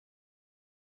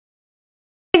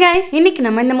guys, இன்னைக்கு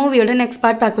நம்ம இந்த மூவியோட நெக்ஸ்ட்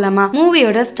பார்ட் பார்க்கலாமா?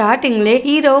 மூவியோட ஸ்டார்டிங்ல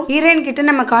ஹீரோ ஹீரோயின் கிட்ட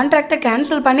நம்ம கான்ட்ராக்ட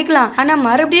கேன்சல் பண்ணிக்கலாம், ஆனா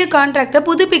மறுபடியும் கான்ட்ராக்ட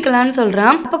புதுப்பிக்கலாம்னு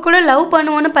சொல்றான். அப்ப கூட லவ்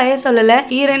பண்ணுவோன்னு பைய சொல்லல.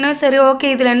 ஹீரோயினும் சரி ஓகே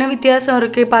இதுல என்ன வித்தியாசம்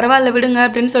இருக்கு, பரவாயில்ல விடுங்க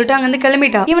அப்படின்னு சொல்லிட்டு அங்க இருந்து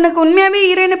கிளம்பிட்டான். இவனுக்கு உண்மையாவே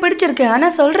ஹீரோயினை பிடிச்சிருக்கு, ஆனா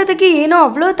சொல்றதுக்கு ஏனோ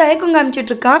அவ்வளவு தயக்கம்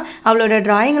காமிச்சிட்டு இருக்கான். அவளோட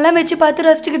டிராயிங் எல்லாம் வச்சு பார்த்து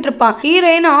ரசிச்சுக்கிட்டு இருப்பான்.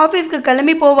 ஹீரோயின் ஆபீஸ்க்கு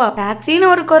கிளம்பி போவா.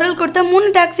 டாக்ஸின்னு ஒரு குரல் கொடுத்தா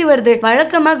 3 டாக்ஸி வருது.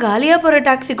 வழக்கமா காலியா போற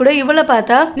டாக்ஸி கூட இவளை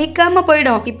பார்த்தா நிக்காம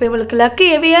போயிடும். இப்ப இவளுக்கு லக்கு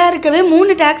ஹெவியா இருக்கவே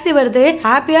 3 டாக்ஸி வருது.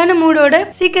 ஹாப்பியான மூடோட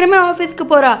சீக்கிரமே ஆபீஸ்க்கு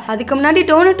போறா. அதுக்கு முன்னாடி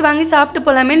டோனட் வாங்கி சாப்பிட்டு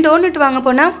போலாமே டோனட் வாங்க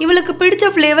போனா இவளுக்கு பிடிச்ச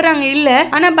ஃபிளேவர் அங்க இல்ல,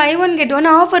 ஆனா by one get one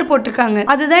offer போட்டிருக்காங்க.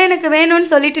 அதுதான் எனக்கு வேணும்னு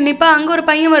சொல்லிட்டு நிப்பா. அங்க ஒரு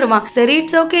பையன் வருவான். சரி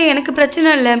இட்ஸ் ஓகே எனக்கு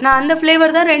பிரச்சனை இல்ல, நான் அந்த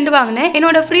ஃபிளேவர் தான் 2 வாங்கினேன்,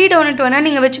 என்னோட ஃப்ரீ டோனட் வேணா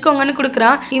நீங்க வச்சுக்கோங்கன்னு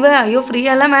குடுக்குறான். இவ ஐயோ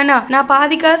ஃப்ரீயா எல்லாம் வேணாம், நான்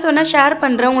பாதிக்கா சொன்னா ஷேர்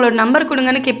பண்றேன், உங்களோட நம்பர்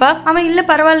கொடுங்கன்னு கேப்பா. அவன் இல்ல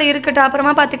பரவாயில்ல இருக்கட்டும்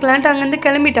அப்புறமா பாத்துக்கலான்ட்டு அங்க இருந்து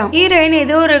கிளம்பிட்டான். ஹீரோயின்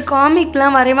ஏதோ ஒரு காமிக்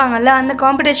எல்லாம் வரைவாங்கல்ல, அந்த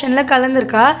காம்படிஷன்ல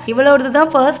கலந்துருக்கா. இவளோடதுதான்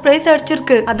ஃபர்ஸ்ட் பிரைஸ்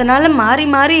அடிச்சிருக்கு. அதனால மாறி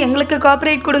மாறி எங்களுக்கு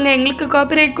காப்பிரைட் கொடுங்க எங்களுக்கு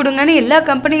காப்பிரைட் கொடுங்கன்னு எல்லா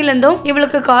கம்பெனில இருந்தும்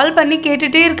இவளுக்கு கால் பண்ணி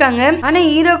கேட்டுட்டே இருக்காங்க. ஆனா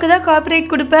ஹீரோக்கு தான் காப்பிரைட்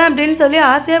கொடுப்பேன் அப்படின்னு சொல்லி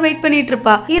ஆசையா வெயிட் பண்ணிட்டு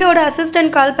இருப்பா. ஹீரோட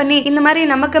அசிஸ்டன்ட் கால் பண்ணி இந்த மாதிரி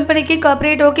நம்ம கம்பெனிக்கு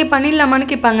காப்பிரைட் ஓகே பண்ணிடலாமான்னு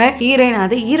கேட்பாங்க. ஹீரோயின்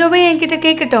அது ஹீரோவே என்கிட்ட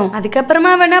கேட்கட்டும்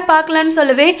அதுக்கப்புறமா வேணா பாக்கலாம்னு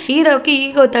சொல்லவே ஹீரோக்கு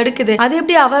ஈகோ தடுக்குது. அது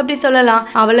எப்படி அவ அப்படி சொல்லலாம்,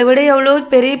 அவளை விட எவ்வளவு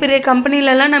பெரிய பெரிய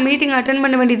கம்பெனில எல்லாம் நான் மீட்டிங் அட்டென்ட்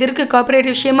பண்ண வேண்டியது இருக்கு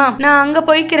காப்பிரைட் விஷயமா, நான் அங்க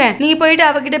போய்க்கிறேன் நீ போயிட்டு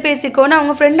அவகிட்ட பேசிக்கோன்னு அவங்க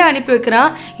ஃப்ரெண்ட் அனுப்பி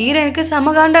வைக்கிறான். ஹீரோயினுக்கு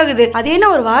சமகாண்டாகுது. அது என்ன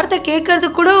ஒரு வார்த்தை கேட்கறது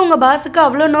கூட உங்க பாஸுக்கு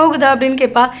அவ்வளவு நோகுதா அப்படின்னு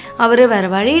கேட்பா. அவரு வேற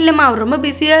வழி இல்லமா, அவர் ரொம்ப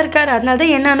பிஸியா இருக்காரு,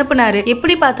 அதனாலதான் என்ன அனுப்புனாரு,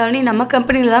 எப்படி பார்த்தாலும் நீ நம்ம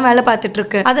கம்பெனில தான் வேலை பார்த்துட்டு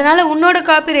இருக்கு, அதனால உன்னோட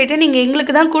காப்பி ரைட்டை நீங்க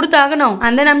எங்களுக்கு தான் கொடுத்தாகணும்,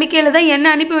 அந்த நம்பிக்கையில தான் என்ன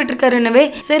அனுப்பி விட்டுருக்காருன்னவே.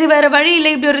 சரி வேற வழி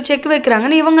இல்லை இப்படி ஒரு செக்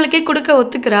வைக்கிறாங்கன்னு இவங்களுக்கே கொடுக்க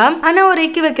ஒத்துக்கிறா. ஆனா ஒரு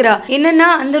எக்கி வைக்கிறா. என்னன்னா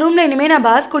அந்த ரூம்ல இனிமே நான்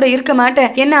பாஸ் கூட இருக்க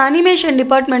மாட்டேன், என்ன அனிமேஷன்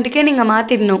டிபார்ட்மெண்ட்டுக்கே நீங்க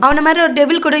மாத்திடணும், அவன மாதிரி ஒரு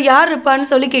டெவில் கூட யார்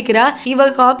இருப்பான்னு சொல்லி கேட்கிறா. இவ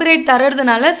காப்பிரைட்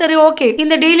தரதுனால சரி ஓகே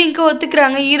இந்த டீலிங்க்கு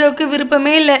ஒத்துக்கிறாங்க. ஹீரோக்கு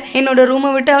விருப்பமே இல்ல, என்னோட ரூமை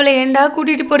விட்டு அவளை ஏண்டா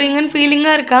கூட்டிட்டு போறீங்கன்னு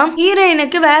ஃபீலிங்கா இருக்கான்.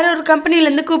 ஹீரோயினுக்கு வேற ஒரு கம்பெனில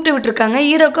இருந்து கூப்பிட்டு விட்டுருக்காங்க.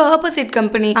 ஹீரோக்கு ஆப்போசிட்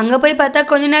கம்பெனி. அங்க போய் பார்த்தா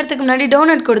கொஞ்ச நேரத்துக்கு முன்னாடி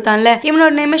டோனட் கொடுத்தான்ல,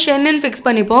 இவனோட நேம் ஷென்னு பிக்ஸ்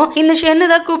பண்ணிப்போம். இந்த ஷென்னு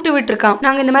தான் கூப்பிட்டு விட்டுருக்கான்.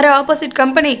 நாங்க இந்த மாதிரி ஆப்போசிட்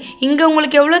கம்பெனி இங்க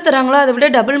உங்களுக்கு எவ்வளவு தராங்களோ அதை விட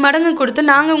டபுள் மடங்கு கொடுத்து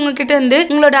நாங்க உங்ககிட்ட இருந்து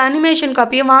உங்களோட அனிமேஷன்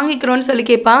காப்பியை வாங்கிக்கிறோம்னு சொல்லி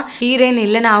கேட்பான். ஹீரோயின்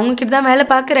இல்ல நான் அவங்க கிட்ட தான் வேலை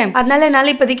பாக்குறேன், அதனால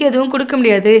என்னால இப்போதைக்கு எதுவும் கொடுக்க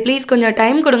முடியாது, ப்ளீஸ் கொஞ்சம்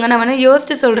டைம் கொடுங்க, நான் வேணா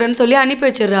யோசிச்சு சொல்றேன்னு சொல்லி அனுப்பி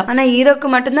வச்சிடறா. ஆனா ஹீரோக்கு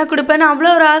மட்டும்தான் கொடுப்பேன்னு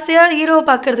அவ்வளவு ஒரு ஆசையா ஹீரோவை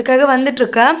பாக்குறதுக்காக வந்துட்டு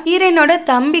இருக்கா. ஹீரோயினோட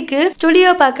தம்பிக்கு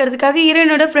ஸ்டுடியோ பாக்குறதுக்காக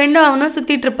ஹீரோயினோட ஃப்ரெண்டும் அவனும்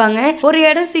சுத்திட்டு இருப்பாங்க. ஒரு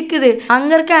இடம் சிக்குது.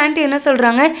 அங்க இருக்க ஆன்ட்டி என்ன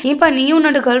சொல்றாங்க, இப்ப நீயும்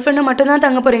உன்னோட கேர்ள் ஃப்ரெண்டும் மட்டும் தான்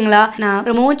தங்க போறீங்களா, நான்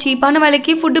ரொம்ப சீப்பான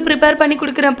வேலைக்கு ஃபுட் ப்ரிப்பேர் பண்ணி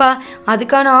கொடுக்குறேன்ப்பா,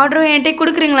 அதுக்கான ஆர்டரும் என்கிட்ட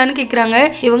கொடுக்குறீங்களான்னு கேக்குறாங்க.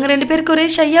 இவங்க 2 பேருக்கு ஒரே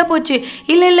ஷையா போச்சு.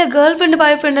 இல்ல இல்ல கேர்ள் ஃப்ரெண்ட்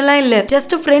பாய் ஃப்ரெண்ட் எல்லாம் இல்ல,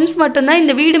 ஜஸ்ட் ஃப்ரெண்ட்ஸ் மட்டும் தான்,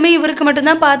 இந்த வீடுமே இவருக்கு மட்டும்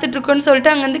தான் பாத்துட்டு இருக்கோம்னு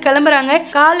சொல்லிட்டு அங்க இருந்து கிளம்புறாங்க.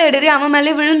 கால் இடறி அவன்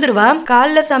மேலே விழுந்துருவா.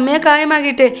 கால்ல செம்மையா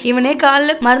காயமாகிட்டு இவனே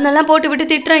கால்ல மருந்தெல்லாம் போட்டு விட்டு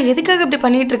திட்டுறான். எதுக்காக இப்படி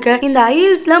பண்ணிட்டு இருக்க, இந்த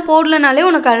ஐல்ஸ் எல்லாம் போடலனாலே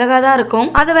உனக்கு அழகா தான் இருக்கும்,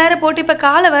 அதை வேற போட்டு இப்ப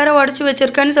காலை வேற உடச்சு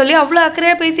வச்சிருக்கன்னு சொல்லி அவ்வளவு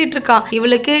அக்கறையா பேசிட்டு இருக்கான்.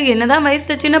 இவளுக்கு என்னதான்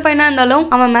வயசுல சின்ன பையனா இருந்தாலும்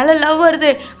அவன் மேல லவ்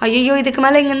வருது. ஐயோ இதுக்கு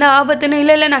மேல இங்க இருந்து ஆபத்துன்னு,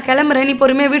 இல்ல இல்ல நான் கிளம்புறேன் நீ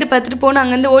பொறுமையா வீடு பார்த்துட்டு போன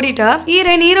அங்க இருந்து ஓடிட்டா.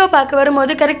 ஹீரோயின் ஹீரோ பார்க்க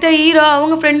வரும்போது கரெக்டா ஹீரோ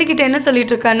அவங்க ஃப்ரெண்டு கிட்ட என்ன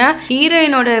சொல்லிட்டு இருக்கானா,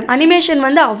 ஹீரோயினோட அனிமேஷன்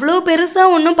வந்து அவ்வளவு பெருசா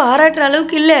ஒன்னும் பாராட்டுற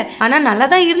அளவுக்கு இல்ல, ஆனா நல்லா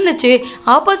தான் இருந்துச்சு,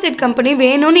 ஆப்போசிட் கம்பெனி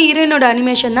வேணும்னு ஹீரோயினோட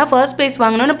அனிமேஷன் தான் ஃபர்ஸ்ட் பிரைஸ்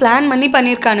வாங்கணும்னு பிளான் பண்ணி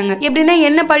பண்ணிருக்கானுங்க. எப்படின்னா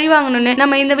என்ன பழி வாங்கணும்னு,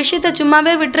 நம்ம இந்த விஷயத்த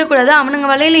சும்மாவே விட்டுறக்கூடாது, அவனுங்க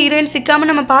வலையில ஹீரோயின் சிக்காம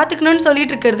நம்ம பாத்துக்கணும்னு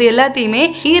சொல்லிட்டு இருக்கிறது எல்லாத்தையுமே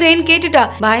ஹீரோயின் கேட்டுட்டா.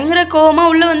 பயங்கர கோவமா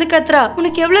உள்ள வந்து கத்துறா.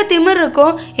 உனக்கு எவ்வளவு திமிர்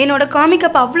இருக்கும், என்னோட காமிக்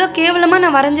அப்ப அவ்வளவு கேவலமா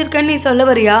நான் வரைஞ்சிருக்கேன்னு நீ சொல்ல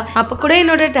வரியா, அப்ப கூட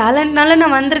என்னோட டேலண்ட்னால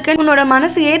நான் வந்திருக்கேன், உன்னோட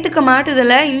மனசு ஏத்துக்க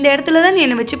மாட்டுதுல, இந்த இடத்துலதான் நீ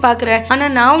என்ன வச்சு பாக்குற, ஆனா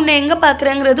நான் உன்னை எங்க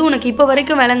பாக்குறேங்கிறது உனக்கு இப்ப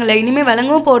வரைக்கும் விளங்கல, இனிமே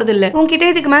விளங்கவும் போறது இல்ல, உன்கிட்ட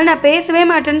இதுக்கு மேல நான் பேசவே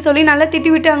மாட்டேன்னு சொல்லி நல்லா திட்டி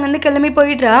விட்டு அங்க இருந்து கிளம்பி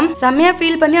போயிடுறா. செம்மையா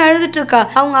ஃபீல் பண்ணி அழுதுட்டு இருக்கா.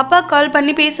 அவங்க அப்பா கால்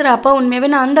பண்ணி பேசுற, அப்பா உண்மையாவே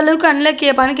நான் அந்த அளவுக்கு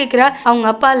அன்லக்கியப்பான்னு கேக்குறா. அவங்க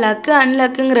அப்பா லக்கு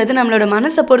அன்லக்குங்கிறது நம்மளோட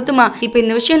மனசை பொறுத்துமா, இப்ப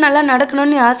இந்த விஷயம் நல்லா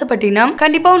நடக்கணும்னு ஆசைப்பட்டீங்கன்னா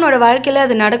கண்டிப்பா உன்னோட வாழ்க்கையில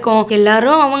அது நடக்கும்,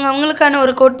 எல்லாரும் அவங்க அவங்களுக்கான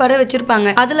ஒரு கோட்பாடை வச்சிருப்பாங்க,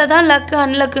 அதுலதான் லக்கு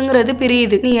அன்லக்குங்கிறது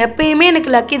பிரியுது, நீ எப்பயுமே எனக்கு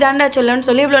லக்கி தாண்டா சொல்லணும்னு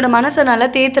சொல்லி இவளோட மனசை நல்லா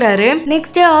தேத்துறாரு.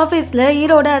 நெக்ஸ்ட் டே ஆபீஸ்ல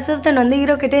ஹீரோட அசிஸ்டன்ட் வந்து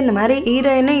ஹீரோ கிட்ட இந்த மாதிரி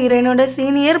ஹீரோயினோட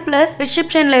சீனியர் பிளஸ்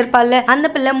ரிசப்ஷன்ல இருப்பால அந்த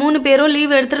பிள்ளை 3 பேரும்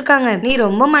லீவ் எடுத்திருக்காங்க, நீ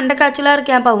ரொம்ப மண்டை காய்ச்சலா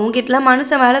இருக்கியாப்பா, உன்கிட்ட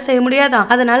மனசை வேலை செய்ய முடியாதான்,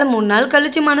 அதனால 3 நாள்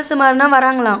கழிச்சு மனசு மாறினா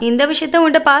வராங்களாம், இந்த விஷயத்த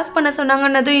உன்கிட்ட பாஸ் பண்ண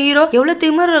சொன்னாங்கன்னதும் ஹீரோ எவ்வளவு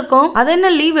திமிர் இருக்கும், அதை என்ன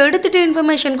லீவ் எடுத்துட்டு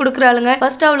இன்ஃபர்மேஷன் கொடுக்குறாளுங்க,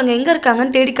 ஃபர்ஸ்ட் அவளுங்க எங்க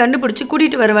இருக்காங்கன்னு தேடி கண்டுபிடிச்சு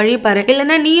கூட்டிட்டு வர வழி பாரு,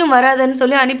 இல்லன்னா நீயும் வராதன்னு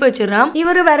சொல்லி அனுப்பி வச்சிடறான்.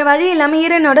 இவரு வேற வழி இல்லாம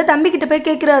ஹீரோனோட தம்பி கிட்ட போய்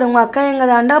கேட்கிறாரு, உங்க அக்கா எங்க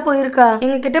தாண்டா போயிருக்கா,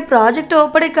 எங்க கிட்ட ப்ராஜெக்ட்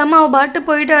ஒப்படைக்காம அவ பாட்டு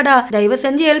போயிட்டாடா, தயவு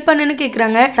செஞ்சு ஹெல்ப் பண்ணுன்னு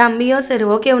கேக்குறாங்க. தம்பியும் சரி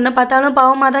ஓகே உன்ன பார்த்தாலும்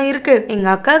பாவமா தான் இருக்கு, எங்க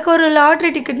அக்காவுக்கு ஒரு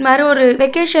லாட்டரி டிக்கெட் மாதிரி ஒரு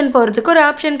வெக்கேஷன் போறதுக்கு ஒரு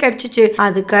ஆப்ஷன் கிடைச்சிச்சு,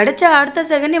 அது கிடைச்ச அடுத்த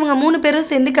செகண்ட் இவங்க 3 பேரும்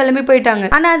சேர்ந்து கிளம்பி போயிட்டாங்க.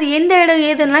 ஆனா அது எந்த இடம்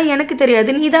ஏதுன்னா எனக்கு தெரியாது,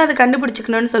 நீ தான் அதை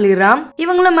கண்டுபிடிச்சுக்கணும்னு சொல்லிடுறான்.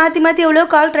 இவங்களும் மாத்தி மாத்தி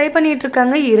எவ்வளவு கால் ட்ரை பண்ணிட்டு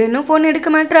இருக்காங்க. ஹீரோயினும் போன் எடுக்க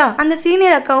மாட்டா, அந்த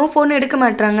சீனியர் அக்காவும் போன் எடுக்க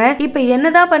மாட்டாங்க. இப்ப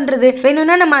என்னதான் பண்றது?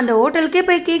 வேணும்னா நம்ம அந்த ஹோட்டலுக்கே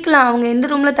போய் கேட்கலாம் அவங்க எந்த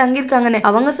ரூம்ல தங்கிருக்காங்கன்னு.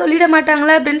 அவங்க சொல்லிட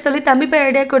மாட்டாங்களா அப்படின்னு சொல்லி தம்பி போய்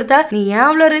ஐடியா கொடுத்தா, நீ ஏன்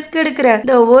அவ்வளவு ரிஸ்க் எடுக்கிற,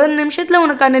 இந்த ஒரு நிமிஷத்துல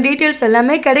உனக்கான டீடைல்ஸ்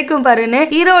எல்லாமே கிடைக்கும் பாருன்னு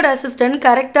ஹீரோட அசிஸ்டன்ட்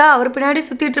கரெக்டா அவர் பின்னாடி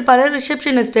சுத்திட்டு இருப்பாரு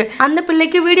ரிசப்ஷனிஸ்ட். அந்த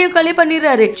பிள்ளைக்கு வீடியோ காலே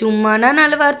பண்ணிடுறாரு. சும்மானா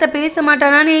 4 வார்த்தை பேச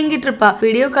மாட்டானான்னு ஏங்கிட்டு இருப்பா.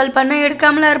 வீடியோ கால் பண்ண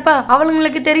எடுக்காமலா இருப்பா.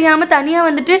 அவங்களுக்கு தெரியாம தனியா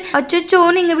வந்துட்டு, அச்சோ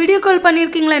நீங்க வீடியோ கால்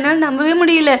பண்ணிருக்கீங்களா, என்னால நம்பவே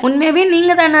முடியல, உண்மையாவே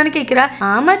நீங்க தானான்னு கேக்குறா.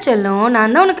 ஆமா செல்லம்,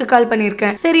 நான் தான் உனக்கு கால்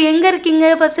பண்ணிருக்கேன். சரி எங்க இருக்கீங்க,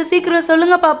 ஃபர்ஸ்ட் சீக்கிரம்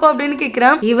சொல்லுங்க பாப்போம் அப்படின்னு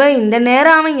கேக்குறான். இவ இந்த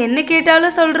நேரம் அவன் என்ன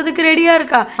கேட்டாலும் சொல்றதுக்கு ரெடியா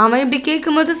இருக்கா. அவன் இப்படி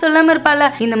கேட்கும் போது சொல்லாம இருப்பால,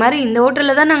 இந்த மாதிரி இந்த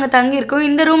ஹோட்டல்ல தான் நாங்க தங்கி இருக்கோம்,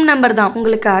 இந்த ரூம் நம்பர் தான்,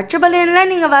 உங்களுக்கு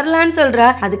அச்சபலையெல்லாம் நீங்க வரலான்னு சொல்றா.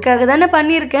 அதுக்காக தானே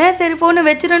பண்ணிருக்கேன், சரி போனை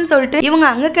வச்சிருன்னு சொல்லிட்டு இவங்க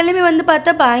அங்க கிளம்பி வந்து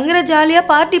பார்த்தா பயங்கர ஜாலியா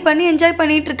பார்ட்டி பண்ணி என்ஜாய்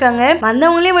பண்ணிட்டு இருக்காங்க.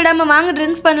 வந்தவங்களே விடாம வாங்க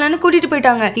ட்ரிங்க்ஸ் பண்ணலான்னு கூட்டிட்டு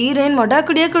போயிட்டாங்க. ஹீரோயின் மொடா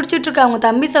குடியே குடிச்சிட்டு இருக்கா. அவங்க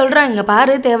தம்பி சொல்றான், இங்க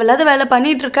பாரு தேவையில்லாத வேலை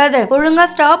பண்ணிட்டு இருக்காத, ஒழுங்கா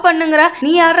ஸ்டாப் பண்ணுங்கறா.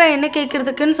 நீ யாரா என்ன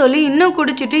கேக்குறதுக்குன்னு சொல்லி இன்னும்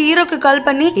குடிச்சிட்டு ஹீரோக்கு கால்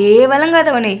பண்ணி,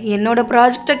 வழங்காதவனே என்னோட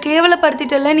ப்ராஜெக்ட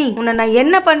கேவலப்படுத்திட்டல, நீ உன்னை நான்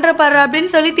என்ன பண்ற பாரு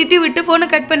அப்படின்னு சொல்லி திட்டி விட்டு போனை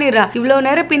கட் பண்ணிடுறா. இவ்வளவு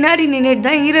நேரம் பின்னாடி நின்னுட்டு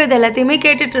தான் ஹீரோ இது எல்லாத்தையுமே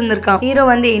கேட்டுட்டு இருந்திருக்கான். ஹீரோ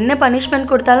வந்து என்ன பனிஷ்மெண்ட்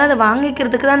கொடுத்தாலும் அதை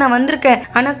வாங்கிக்கிறதுக்கு தான் நான் வந்திருக்கேன்,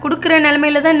 ஆனா குடுக்கிற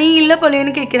நிலைமையில தான் நீ இல்ல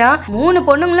போலேன்னு கேட்கிறான். 3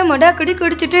 பொண்ணுங்களும் மொடா குடி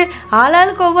குடிச்சிட்டு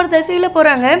ஆளாளுக்கு ஒவ்வொரு திசையில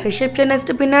போறாங்க.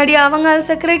 ரிசப்ஷனிஸ்ட் பின்னாடி அவங்க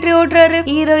செக்ரட்டரி ஓடுறாரு.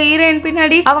 ஹீரோ ஹீரோயின்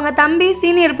பின்னாடி அவங்க தம்பி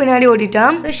சீனியர் பின்னாடி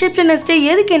ஓடிட்டான். ரிசப்ஷனிஸ்ட்,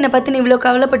 எதுக்கு என்ன பத்தி நீ இவ்வளவு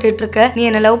கவலைப்பட்டு இருக்க, நீ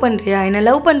என்ன லவ் பண்றியா, என்ன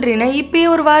லவ் பண்றீன்னா இப்பயே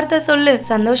ஒரு வார்த்தை சொல்லு,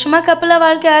 சந்தோஷமா கப்பலா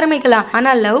வாழ்க்கை ஆரம்பிக்கலாம்.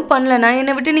 ஆனா லவ் பண்ணலனா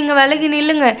என்னை விட்டு நீங்க விலகி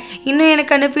நில்லுங்க, இன்னும்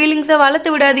எனக்கான ஃபீலிங்ஸை வளர்த்து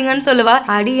விடாதீங்கன்னு சொல்லுவா.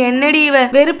 அடி என்னடி இவ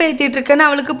வெறுப்பேத்திட்டு இருக்கன்னு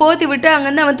அவளுக்கு போத்தி விட்டு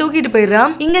அங்கிருந்து அவன் தூக்கிட்டு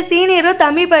போயிடுறான். இங்க சீனியரும்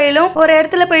தம்பி பையலும் ஒரு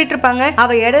இடத்துல போயிட்டு இருப்பாங்க.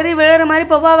 அவ இடறி விழுற மாதிரி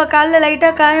போவா. அவ காலில் லைட்டா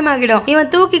காயமாகிடும்.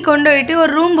 இவன் தூக்கி கொண்டு போயிட்டு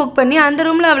ஒரு ரூம் புக் பண்ணி அந்த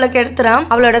ரூம்ல அவளை கெடுத்துறான்.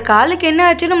 அவளோட காலுக்கு என்ன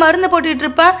ஆச்சுன்னு மருந்து போட்டுட்டு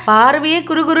இருப்பா. பார்வையே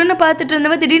குறுகுறுன்னு பாத்துட்டு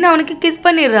இருந்தவ திடீர்னு அவனுக்கு கிஸ்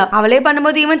பண்ணிடுறா. அவளே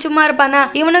பண்ணும்போது இவன் சும்மா இருப்பானா,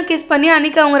 இவனும் கிஸ் பண்ணி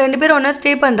அன்னைக்கு அவங்க 2 பேரும் ஒன்னா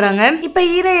ஸ்டே பண்றாங்க. இப்ப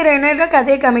ஹீரோயினோட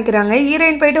கதையை காமிக்கிறாங்க.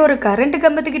 ஹீரோயின் போயிட்டு ஒரு கரண்ட்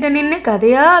கம்பத்துக்கிட்ட நின்னு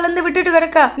கதையா அளந்து விட்டுட்டு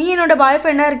கிடக்கா. நீ என்னோட பாய்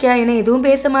ஃப்ரெண்டா இருக்கியா, என்ன எதுவும்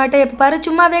பேச மாட்டேன், எப்ப பாரு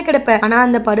சும்மாவே கிடப்ப, ஆனா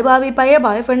அந்த படுபாவி பைய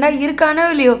பாய் ஃப்ரெண்டா இருக்கானோ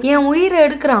இல்லையோ என் உயிரை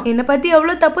எடுக்கிறான், என்னை பத்தி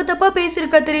எவ்வளவு தப்பு தப்பா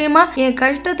பேசிருக்க தெரியுமா, என்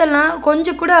கஷ்டத்தெல்லாம்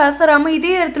கொஞ்சம் கூட அசராம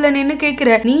இதே இடத்துல நின்னு கேக்குற,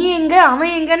 நீ எங்க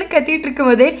அவன் எங்கன்னு கத்திட்டு இருக்கும்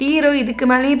போதே ஹீரோ இதுக்கு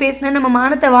மேலேயும் பேசினா நம்ம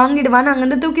மானத்தை வாங்கிடுவான்னு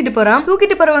அங்கிருந்து தூக்கிட்டு போறான்.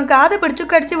 தூக்கிட்டு போறவன் காதை பிடிச்சு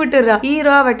கடிச்சு விட்டுறா.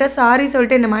 ஹீரோ அவட்ட சாரி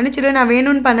சொல்லிட்டு என்ன மன்னிச்சிடு, நான்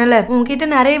வேணும்னு பண்ணல, உன்கிட்ட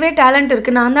நிறையவே டேலண்ட்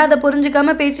இருக்கு, நான் தான் அதை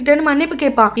புரிஞ்சுக்காம பேசிட்டேன்னு மன்னிப்பு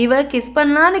கேட்பான். இவ கிஸ்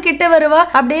பண்ணலான்னு கிட்ட வருவா.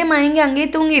 அப்படியே மயங்கி அங்கேயே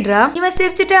தூங்கிடுறா. இவ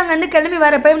சிரிச்சுட்டு அங்க இருந்து கிளம்பி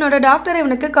வரப்ப இவனோட டாக்டர்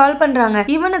இவனுக்கு கால் பண்றாங்க.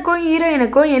 இவனுக்கும்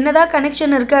ஹீரோயினுக்கும் என்னதான்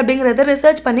கனெக்ஷன் இருக்கு அப்படிங்கறத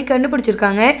ரிசர்ச் பண்ணி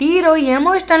கண்டுபிடிச்சிருக்காங்க. ஹீரோ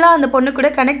எமோஷனலா அந்த பொண்ணு கூட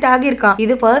கனெக்ட் ஆகியிருக்கான்.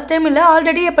 இது ஃபர்ஸ்ட் டைம் இல்ல,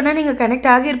 ஆல்ரெடி எப்பனா நீங்க கனெக்ட்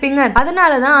ஆகியிருப்பீங்க.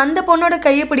 அதனாலதான் அந்த பொண்ணோட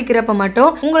கையை பிடிக்கிறப்ப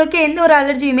மட்டும் உங்களுக்கு எந்த ஒரு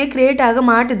அலர்ஜியுமே கிரியேட் ஆக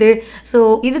மாட்டுது. சோ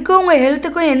இதுக்கும் உங்க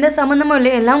ஹெல்த்துக்கும் எந்த சம்பந்தமும்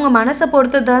இல்லை, எல்லாம் உங்க மனசை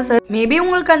பொறுத்து தான் சார். மேபி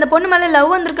உங்களுக்கு அந்த பொண்ணு மேல லவ்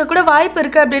வந்திருக்க கூட வாய்ப்பு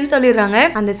இருக்கு அப்படின்னு சொல்லிடுறாங்க.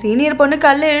 அந்த சீனியர் பொண்ணு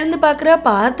கல்ல எழுந்து பாக்குறா.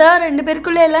 பார்த்தா 2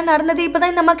 பேருக்குள்ள எல்லாம் நடந்தது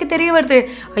இப்பதான் இந்த அம்மாக்கு தெரிய வருது.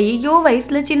 ஐயோ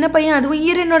வயசுல சின்ன பையன், அதுவும்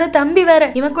ஹீரோனோட தம்பி வேற,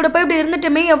 இவன் கூட போய் இப்படி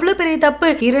இருந்துட்டுமே எவ்வளவு பெரிய தப்பு,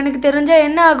 ஹீரோனுக்கு தெரிஞ்சா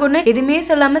என்ன ஆகும்னு எதுவுமே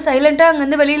சொல்லாம சைலண்டா அங்க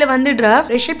இருந்து வெளியில வந்துடுறா.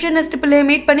 ரிசப்ஷனிஸ்ட் பிள்ளைய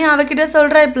மீட் பண்ணி அவகிட்ட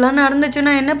சொல்றா, இப்பெல்லாம்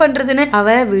நடந்துச்சுன்னா என்ன பண்றதுன்னு.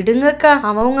 அவ விடுங்கக்கா,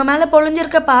 அவன் உங்க மேல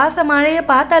பொழிஞ்சிருக்க பாச மழைய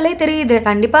பார்த்தாலே தெரியுது,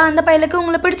 கண்டிப்பா அந்த பையலுக்கு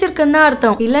உங்களை பிடிச்சிருக்குன்னு தான்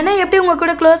அர்த்தம், இல்லன்னா எப்படி உங்க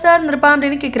கூட க்ளோஸா இருந்திருப்பான்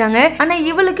அப்படின்னு கேக்குறாங்க. ஆனா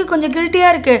இவளுக்கு கொஞ்சம் கில்ட்டியா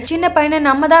இருக்கு, சின்ன பையனை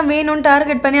நம்ம தான் வேணும்னு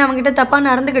டார்கெட் பண்ணி அவங்க கிட்ட தப்பா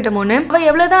நடந்துகிட்டோமோன்னு. அவ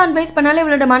எவ்வளவுதான் அட்வைஸ் பண்ணாலும்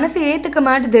இவளோட மனசு ஏத்துக்க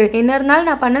மாட்டுது. என்ன இருந்தாலும்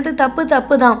நான் பண்ணது தப்பு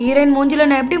தான். ஹீரோயின் மூஞ்சில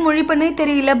நான் எப்படி மொழி பண்ணே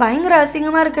தெரியல, பயங்கர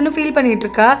அசிங்கமா இருக்குன்னு ஃபீல் பண்ணிட்டு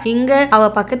இருக்கா. இங்க அவ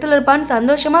பக்கத்துல இருப்பான்னு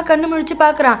சந்தோஷமா கண்ணு முழிச்சு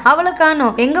பாக்குறான். அவளை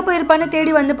காணோம். எங்க போயிருப்பான்னு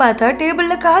தேடி வந்து பார்த்தா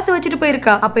டேபிள்ல காசு வச்சுட்டு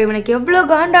போயிருக்கா. அப்ப இவனுக்கு எவ்வளவு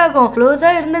காண்டாகும்.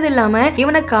 க்ளோஸா இருந்தது இல்லாம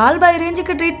இவனை கால் பாய்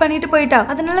ரேஞ்சுக்கு ட்ரீட் பண்ணிட்டு போயிட்டா.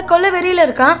 அதனால கொல்ல வெறியில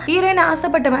இருக்கான். ஹீரோயின்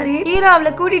ஆசைப்பட்ட மாதிரி ஹீரோ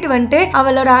அவளை கூட்டிட்டு வந்துட்டு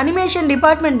அவளோட அனிமேஷன்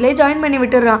டிபார்ட்மெண்ட்லயே ஜாயின் பண்ணி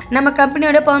விட்டுறான். நம்ம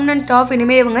கம்பெனியோட பெர்மனன்ட் ஸ்டாஃப்,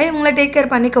 இனிமே இவங்களை டேக்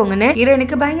கேர் பண்ணிக்கோங்கன்னு.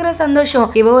 ஹீரோயினுக்கு பயங்கர சந்தோஷம்.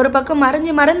 இவ ஒரு பக்கம்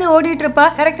மறந்து ஓடிட்டு இருப்பா.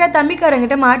 கரெக்டா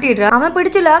தம்பிக்காரங்கிட்ட மாட்டிடுறா. அவன்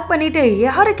பிடிச்சு லாக் பண்ணிட்டு,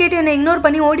 யாரை கேட்டு என்ன இக்னோர்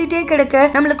பண்ணி ஓடிட்டே கிடக்க,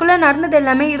 நம்மளுக்குள்ள நடந்தது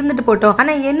எல்லாமே இருந்துட்டு போட்டோம்,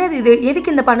 ஆனா என்னது இது,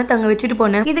 எதுக்கு இந்த பணத்தை அங்க வச்சுட்டு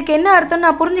போனேன், இதுக்கு என்ன அர்த்தம்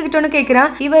நான் புரிஞ்சுக்கிட்டோன்னு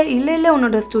கேக்குறான். இவ இல்ல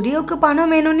உன்னோட ஸ்டுடியோக்கு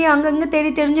பணம் வேணும்னு அங்கங்க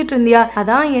தேடி தெரிஞ்சிட்டு இருந்தியா,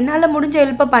 அதான் என்னால முடிஞ்ச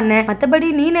ஹெல்ப் பண்ணேன், மத்தபடி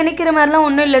நீ நினைக்கிற மாதிரிலாம்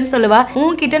ஒண்ணும் இல்லைன்னு சொல்லுவா.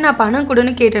 உன்கிட்ட நான் பணம்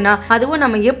கொடுன்னு கேட்டேனா, அதுவும்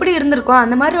நம்ம எப்படி இருந்திருக்கோம்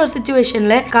அந்த மாதிரி ஒரு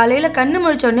சிச்சுவேஷன்ல காலையில கண்ணு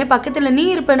முழிச்சோடனே பக்கத்துல நீ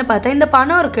இருப்பேன்னு பார்த்தா இந்த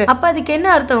பணம் இருக்கு, அப்ப அதுக்கு என்ன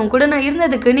அர்த்தம், கூட நான்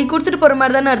இருந்ததுக்கு நீ கொடுத்துட்டு போற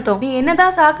மாதிரி தானே அர்த்தம், நீ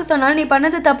என்னதான் சாக்கு சொன்னாலும் நீ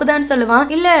பண்ணது தப்புதான் சொல்லுவான்.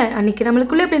 இல்ல அன்னைக்கு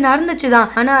நம்மளுக்குள்ள இப்படி நடந்துச்சுதான்,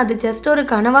 ஆனா அது ஜஸ்ட் ஒரு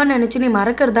கனவா நினைச்சு நீ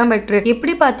மறக்கிறது தான் பெட்ரு,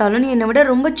 எப்படி பார்த்தாலும் நீ என்னை விட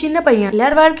ரொம்ப சின்ன பையன்,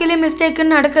 எல்லார் வாழ்க்கையிலயும்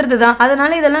மிஸ்டேக்குன்னு நடக்கும், நடக்கிறதுதான்,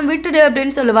 அதனால இதெல்லாம் விட்டுடு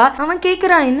அப்படின்னு சொல்லுவா. அவன்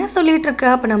கேக்குறான், என்ன சொல்லிட்டு இருக்க?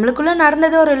 அப்ப நம்மளுக்குள்ள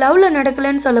நடந்தது ஒரு லவ்ல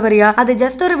நடக்கலன்னு சொல்ல வரியா? அது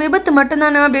ஜஸ்ட் ஒரு விபத்து மட்டும்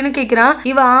தானே அப்படின்னு கேக்குறான்.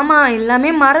 இவ ஆமா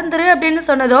எல்லாமே மறந்துரு அப்படின்னு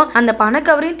சொன்னதும் அந்த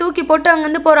பணக்கவரையும் தூக்கி போட்டு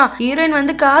அங்கிருந்து போறான். ஹீரோயின்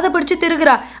வந்து காதை பிடிச்சு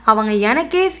திருகுறா. அவங்க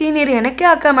எனக்கே சீனியர், எனக்கே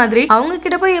அக்கா மாதிரி, அவங்க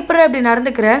கிட்ட போய் எப்படி அப்படி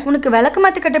நடந்துக்கிற? உனக்கு விளக்கு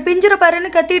மாத்து கட்ட பிஞ்சிர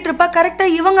பாருன்னு கத்திட்டு இருப்பா. கரெக்டா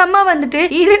இவங்க அம்மா வந்துட்டு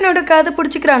ஹீரோயினோட காதை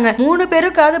பிடிச்சிக்கிறாங்க. 3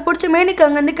 பேரும் காதை பிடிச்சு மேனிக்கு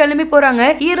அங்கிருந்து கிளம்பி போறாங்க.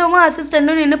 ஹீரோவும்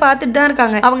அசிஸ்டன்டும் நின்னு பாத்துட்டு தான்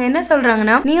இருக்காங்க. அவங்க என்ன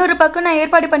சொல்றாங்கன்னா, நீ ஒரு பக்கம் நான்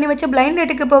ஏற்பாடு பண்ணி வச்ச பிளைண்ட்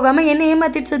டேட்டுக்கு போகாம என்ன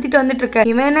ஏமாத்திட்டு சுத்திட்டு வந்துட்டு இருக்க,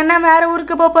 இவன் என்னன்னா வேற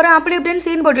ஊருக்கு போறேன் அப்படி இப்படின்னு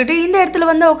சீன் போட்டுட்டு இந்த இடத்துல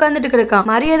வந்து உட்காந்துட்டு இருக்கான்.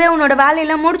 மரியாதை உன்னோட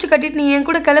வேலையெல்லாம் முடிச்சு கட்டிட்டு நீ என்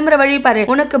கூட கிளம்புற வழி பாரு.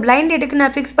 உனக்கு பிளைண்ட் டேட்டுக்கு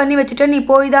நான் பிக்ஸ் பண்ணி வச்சுட்டு நீ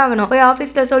போய் தான் ஆகணும். போய்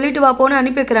ஆபீஸ்ல சொல்லிட்டு வா போன்னு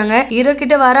அனுப்பி வைக்கிறாங்க. ஹீரோ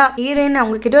கிட்ட வரா. ஹீரோயின்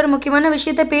அவங்க கிட்ட ஒரு முக்கியமான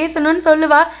விஷயத்த பேசணும்னு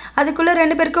சொல்லுவா. அதுக்குள்ள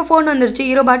 2 பேருக்கும் போன் வந்துருச்சு.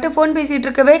 ஹீரோ பாட்டு போன் பேசிட்டு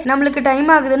இருக்கவே நம்மளுக்கு டைம்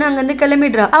ஆகுதுன்னு அங்கிருந்து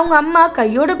கிளம்பிடுறா. அவங்க அம்மா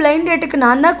கையோட பிளைண்ட் டேட்டுக்கு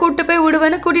நான் தான் கூட்டு போய்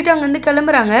விடுவேன்னு கூட்டிட்டு அங்கிருந்து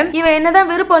கிளம்புறாங்க. இவன் என்னதான்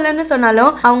விருப்பம் இல்லைன்னு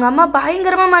சொன்னாலும் அவங்க அம்மா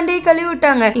பயங்கரமா மண்டையை கழுவி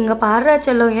விட்டாங்க. இங்க பாரு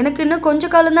செல்லம், எனக்கு இன்னும்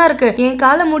கொஞ்சம் காலம் தான் இருக்கு. என்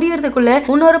காலம் முடியறதுக்குள்ள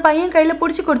இன்னொரு பையன் கையில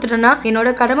புடிச்சு கொடுத்துட்டேன்னா என்னோட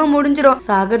கடமை முடிஞ்சிடும்.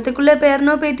 சாகிறதுக்குள்ள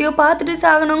பேரனோ பேத்தியோ பார்த்துட்டு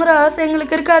சாகணுங்கிற ஆசை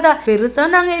எங்களுக்கு இருக்காதா? பெருசா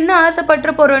நாங்க என்ன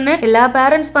ஆசைப்பட்டு போறோம்னு எல்லா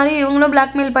பேரண்ட்ஸ் மாதிரி இவங்களும்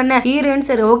பிளாக்மெயில் பண்ண. ஹீரோயின்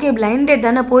சரி ஓகே பிளைண்ட் டேட்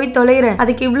தானே போய் தொலைறேன்,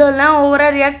 அதுக்கு இவ்வளவு எல்லாம் ஓவரா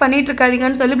ரியாக்ட் பண்ணிட்டு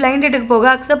இருக்காதீங்கன்னு சொல்லி பிளைண்ட் டேட்டுக்கு போக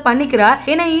அக்செப்ட் பண்ணிக்கிறா.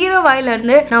 ஏன்னா ஹீரோ வாயில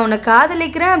இருந்து நான் உன்னை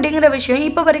காதலிக்கிறேன் அப்படிங்கிற விஷயம்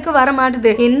இப்ப வரைக்கும் வர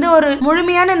மாட்டுது. எந்த ஒரு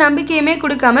முழுமையான நம்பிக்கையுமே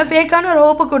கொடுக்காம ஃபேக்கான ஒரு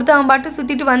ஹோப்பை கொடுத்து அவன் பாட்டு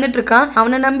சுத்திட்டு வந்துட்டு இருக்கான்.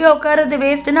 அவனை நம்பி உட்காரது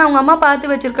வேஸ்ட்னு அவங்க அம்மா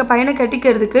பார்த்து வச்சிருக்க பையனை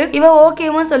கட்டிக்கிறதுக்கு இவ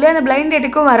ஓகேவும் சொல்லி அந்த பிளைண்ட்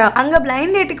டேட்டுக்கும் வரா. அங்க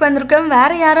பிளைண்ட் டேட்டுக்கு வந்திருக்கவன்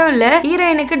வேற யாரும் இல்ல,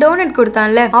 ஹீரோயினுக்கு டோனட்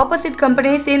கொடுத்தான்ல ஆப்போசிட்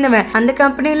கம்பெனியை சேர்ந்தவன். அந்த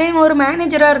கம்பெனிலயும் ஒரு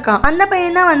மேனேஜரா இருக்கான். அந்த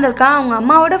பையன் தான் வந்திருக்கான். அவங்க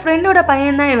அம்மாவோட ஃப்ரெண்டோட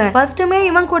பையன் தான் இவன். ஃபர்ஸ்ட்டுமே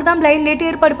இவன் கூட தான் பிளைண்ட் டேட்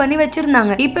ஏற்பாடு பண்ணி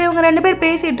வச்சிருந்தாங்க. இப்போ இவங்க 2 பேர்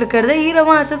பேசிட்டு இருக்கிறத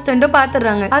ஹீரோவும் அசிஸ்டன்ட்டும்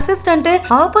பாத்துறாங்க. அசிஸ்டன்ட்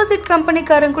ஆப்போசிட்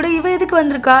கம்பெனிக்காரன் கூட இவ எதுக்கு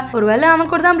வந்திருக்கா, ஒருவேளை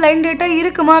அவன் கூட தான் பிளைண்ட் டேட்டா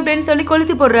இருக்குமா அப்படின்னு சொல்லி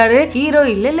கொளுத்தி போடுறாரு. ஹீரோ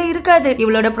இல்ல இருக்காது,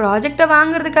 இவளோட ப்ராஜெக்ட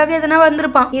வாங்குறதுக்காக எதனா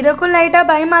வந்திருப்பான். ஹீரோக்கும் லைட்டா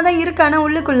பயமா தான் இருக்கான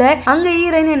உள்ளுக்குள்ள. அங்க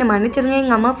ஹீரோயின் என்ன மன்னிச்சிருங்க,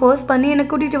 எங்க அம்மா ஃபோர்ஸ் பண்ணி என்ன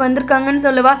கூட்டிட்டு வந்திருக்காங்கன்னு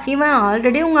சொல்லுவா. இவன்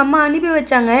ஆல்ரெடி உங்க அம்மா அனுப்பி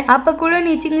வச்சாங்க, அப்ப கூட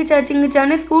நீ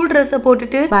சிங்குச்சான்னு ஸ்கூல் ட்ரெஸ்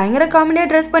போட்டுட்டு பயங்கர காமெடியா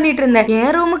ட்ரெஸ் பண்ணிட்டு இருந்த.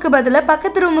 என் ரூமுக்கு பதிலா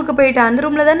பக்கத்து ரூமுக்கு போயிட்டு அந்த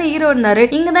ரூம்ல தானே ஹீரோ இருந்தாரு,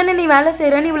 இங்க தானே நீ வேலை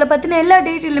செய்யறன்னு இவளை பத்தின எல்லா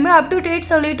டீட்டெயிலுமே அப் டு டேட்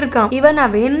சொல்லிட்டு இருக்கான். இவன்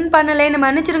நான் வேணும் பண்ணல என்ன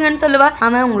மன்னிச்சிருங்கன்னு சொல்லுவா.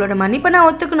 அவன் உங்களோட மன்னிப்பை நான்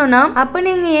ஒத்துக்கணும்னா அப்ப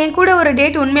நீங்க என் கூட ஒரு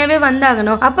டேட் உண்மையாவே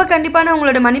வந்தாகணும், அப்ப கண்டிப்பா நான்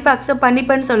உங்களோட மன்னிப்பை அக்செப்ட்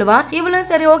பண்ணிப்பேன்னு சொல்லுவா. இவளும்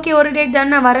சரி ஓகே ஒரு டேட்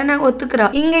தான் நான் வரேன்னு ஒத்துக்கிறா.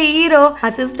 இங்க ஹீரோ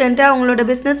அசிஸ்டன்ட் அவங்களோட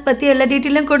பிசினஸ் பத்தி எல்லா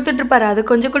டீட்டெயிலும் கொடுத்துட்டு இருப்பாரு. அது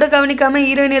கொஞ்சம் கூட கவனிக்காம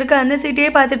ஹீரோயின் இருக்க அந்த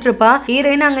சீட்டையே பார்த்துட்டு இருப்பா.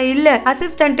 ஹீரோயின் அங்க இல்ல.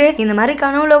 அசிஸ்டன்ட் இந்த மாதிரி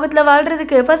கனவு லோகத்துல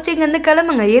வாழ்றதுக்கு ஃபர்ஸ்ட் இங்க இருந்து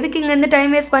கிளம்புங்க, எதுக்கு இங்க இருந்து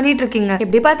டைம் வேஸ்ட் பண்ணிட்டு இருக்கீங்க,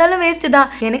 எப்படி பார்த்தாலும் வேஸ்ட் தான்.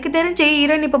 எனக்கு தெரிஞ்சு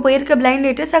ஹீரோயின் இப்ப போயிருக்க பிளைண்ட்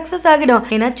டேட் சக்சஸ் ஆகிடும்.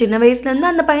 ஏன்னா சின்ன வயசுல இருந்து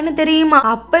அந்த பையனை தெரியுமா,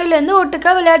 அப்பையில இருந்து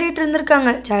ஒட்டுக்கா விளையாடிட்டு இருந்திருக்காங்க.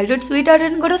 சைல்ட்ஹுட் ஸ்வீட்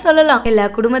ஹார்ட்னு கூட சொல்லலாம். எல்லா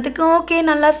குடும்பத்துக்கும் ஓகே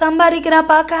நல்லா சம்பாதிக்கிறான்,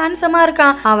 பார்க்க ஹேண்ட்ஸமா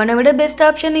இருக்கான், அவனை விட பெஸ்ட்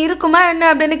ஆப்ஷன் இருக்குமா என்ன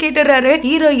அப்படின்னு கேட்டுறாரு.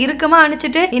 ஹீரோ இருக்குமா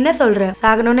அனுப்பிச்சிட்டு என்ன சொல்ற,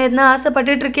 சாகணும்னு எதுனா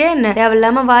ஆசைப்பட்டுட்டு இருக்கே என்ன,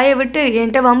 தேவையில்லாம வாயை விட்டு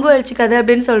என்கிட்ட வம்பு வச்சுக்காது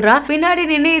அப்படின்னு சொல்றான். பின்னாடி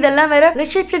நின்று இதெல்லாம் வேற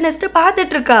ரிசப்ஷனிஸ்ட்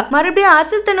பாத்துட்டு இருக்கா. மறுபடியும்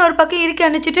அசிஸ்டன்ட் ஒரு பக்கம் இருக்க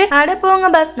அனுப்பிச்சிட்டு அட போங்க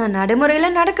பாஸ், நான் நடைமுறையில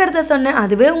நடக்கிறத சொன்னேன்,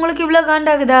 அதுவே உங்களுக்கு இவ்வளவு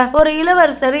காண்டாகுதா? ஒரு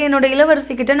இளவரசர் என்னோட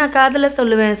இளவரசி கிட்ட நான் காதல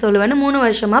சொல்லுவேன்னு 3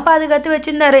 வருஷமா பாதுகாத்து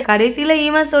வச்சிருந்தாரு. கடைசியில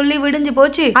இவன் சொல்லி விடிஞ்சு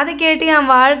போச்சு, அதை கேட்டு என்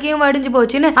வாழ்க்கையும் வடிஞ்சு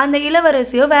போச்சுன்னு அந்த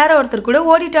இளவரசியோ வேற ஒருத்தர் கூட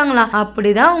ஓடிட்டாங்களாம்.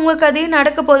 அப்படிதான் உங்க கதையும்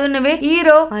நடக்க போதுன்னு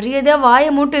ஹீரோ மரியாதையா வாய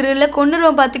மூட்டு இல்ல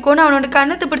கொன்னுருவன் பாத்துக்கோன்னு அவனோட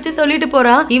கண்ணத்தை பிடிச்சு சொல்லிட்டு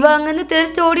போறான். இவ அங்கிருந்து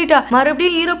தெரிச்சு ஓடிட்டா.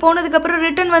 மறுபடியும் ஹீரோ போனதுக்கு அப்புறம்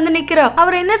ரிட்டர்ன் வந்து நிக்கிறா.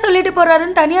 அவர் என்ன சொல்லிட்டு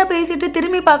போறாருன்னு தனியா பேசிட்டு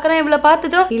திரும்பி பாக்குறான். இவ்வளவு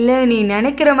பார்த்ததும் இல்ல நீ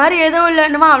நினைக்கிற மாதிரி ஏதோ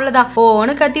இல்லன்னுமா அவ்வளவுதான்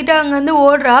ஓன்னு கத்திட்டு அங்க வந்து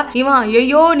ஓடுறா. இவன்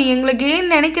ஐயோ நீ எங்களுக்கு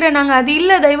ஏன் நினைக்கிற, நாங்க அது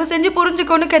இல்ல தயவு செஞ்சு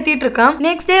புரிஞ்சுக்கோன்னு கத்திட்டு இருக்கான்.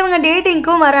 நெக்ஸ்ட் டே இவங்க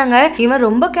டேட்டிங்க்கும் வராங்க. இவன்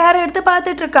ரொம்ப கேர் எடுத்து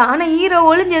பாத்துட்டு இருக்கான். ஆனா ஹீரோ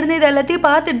ஒளிஞ்சிருந்து இது எல்லாத்தையும்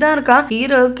பாத்துட்டு தான் இருக்கான்.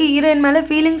 ஹீரோவுக்கு ஹீரோயின் மேல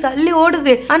ஃபீலிங்ஸ் அள்ளி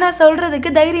ஓடுது. ஆனா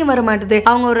சொல்றதுக்கு தைரியம் வர மாட்டுது.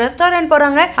 அவங்க ஒரு ரெஸ்டாரண்ட்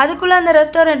போறாங்க. அதுக்குள்ள அந்த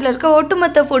ரெஸ்டாரண்ட்ல இருக்க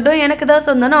ஒட்டுமொத்த ஃபுட்டும் எனக்கு தான்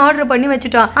சொந்தம்னு ஆர்டர் பண்ணி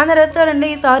வச்சுட்டான். அந்த ரெஸ்டாரண்ட்ல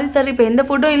சாரி இப்ப எந்த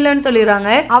ஃபுட்டும் இல்லன்னு சொல்லிடுறாங்க.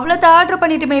 அவ்வளவு ஆர்டர்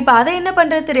பண்ணிட்டுமே இப்ப அதை என்ன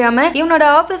பண்றது தெரியாம இவனோட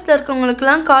ஆபீஸ்ல இருக்கவங்களுக்கு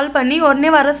எல்லாம் கால் பண்ணி உடனே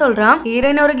வர சொல்றான்.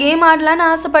 ஹீரோயின் ஒரு கேம் ஆடலான்னு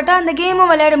ஆசைப்பட்டா அந்த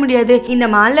கேமும் விளையாட முடியாது. இந்த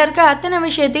மால்ல இருக்க அத்தனை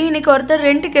விஷயத்தையும் இன்னைக்கு ஒருத்தர்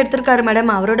ரெண்டுக்கு எடுத்திருக்காரு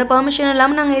மேடம், அவரோட பெர்மிஷன்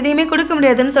இல்லாம நாங்க எதையுமே கொடுக்க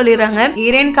முடியாதுன்னு சொல்லிடுறாங்க.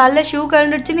 ஹீரோயின் கால்ல ஷூ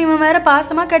கலந்துடுச்சுன்னு இவன் வேற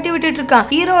பாசமா கட்டி விட்டுட்டு இருக்கான்.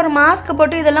 ஹீரோ ஒரு மாஸ்க்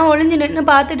போட்டு இதெல்லாம் ஒளிஞ்சு நின்று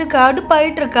பார்த்துட்டு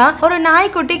கடுப்பாயிட்டு இருக்கான். ஒரு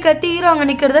நாய்க்குட்டி கத்தி ஹீரோ அங்க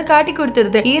நிக்கிறத காட்டி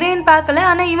கொடுத்துருது. ஹீரோயின் பார்க்கல,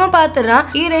 ஆனா இவன் பாத்துறான்.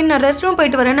 ஹீரோயின் நான் ரெஸ்ட் ரூம்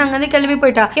போயிட்டு வரேன்னு அங்க இருந்து கிளம்பி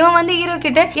போயிட்டா. இவன் வந்து ஹீரோ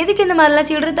கிட்ட எதுக்கு இந்த மாதிரி எல்லாம்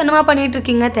சில்லறத்தனமா பண்ணிட்டு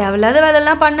இருக்கீங்க, தேவையில்லாத வேலை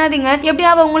எல்லாம் பண்ணாதீங்க, எப்படி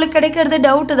அவ உங்களுக்கு கிடைக்கிறது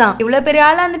டவுட் தான், இவ்வளவு பெரிய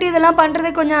ஆளா வந்துட்டு இதெல்லாம்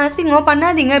பண்றது கொஞ்சம் அசிங்கம்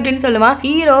பண்ணாதீங்க அப்படின்னு சொல்லுவான்.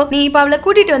 ஹீரோ நீ இப்ப அவளை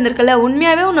கூட்டிட்டு வந்திருக்கல,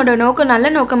 உண்மையாவே உன்னோட நோக்கம் நல்ல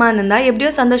நோக்கமா இருந்தா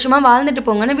எப்படியோ சந்தோஷமா வாழ்ந்துட்டு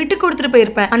போங்கன்னு விட்டு கொடுத்துட்டு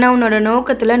போயிருப்பேன். ஆனா உன்னோட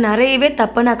நோக்கத்துல நிறையவே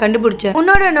தப்ப நான் கண்டுபிடிச்சேன்.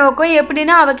 உன்னோட நோக்கம்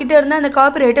எப்படின்னா அவகிட்ட இருந்து அந்த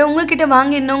காப்பி காப்பிரைட்டை உங்ககிட்ட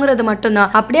வாங்கிடணுங்கிறது மட்டும்தான்.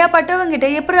 அப்படியா பட்டவங்க கிட்ட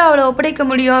எப்படி அவளை ஒப்படைக்க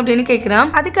முடியும் அப்படின்னு கேக்குறான்.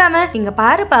 அதுக்காம இங்க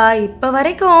பாருப்பா, இப்ப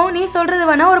வரைக்கும் நீ சொல்றது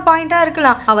வேணா ஒரு பாயிண்டா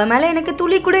இருக்கலாம். அவ மேல எனக்கு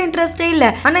துளி கூட இன்ட்ரெஸ்டே இல்ல.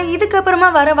 ஆனா இதுக்கப்புறமா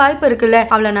வர வாய்ப்பு இருக்குல்ல,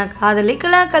 அவளை நான்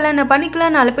காதலிக்கலாம், கல்யாணம்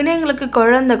பண்ணிக்கலாம், நாலு பின்ன எங்களுக்கு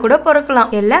குழந்தை கூட பிறக்கலாம்.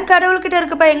 எல்லாம் கடவுள்கிட்ட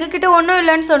இருக்குப்பா, எங்க கிட்ட ஒன்னும்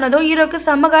இல்லன்னு சொன்னதும் ஹீரோக்கு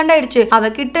செம்ம காண்டாயிடுச்சு.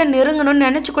 அவ கிட்ட நெருங்கணும்னு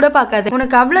நினைச்சு கூட பாக்காது.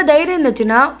 உனக்கு அவ்வளவு தைரியம்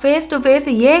இருந்துச்சுன்னா ஃபேஸ் டு ஃபேஸ்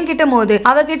ஏன் கிட்ட மோது,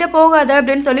 அவகிட்ட போகாத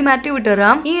அப்படின்னு சொல்லி மாட்டி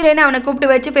விட்டுறான். ஹீரோயின் அவனை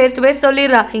கூப்பிட்டு வச்சு ஃபேஸ் டு ஃபேஸ்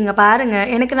சொல்லிடுறா, இங்க பாருங்க,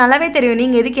 எனக்கு நல்லாவே தெரியும்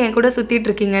நீங்க எதுக்கு என் கூட சுத்திட்டு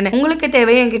இருக்கீங்கன்னு. உங்களுக்கு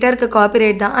தேவை என்கிட்ட இருக்க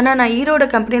காப்பிரைட் தான். ஆனா நான் ஹீரோட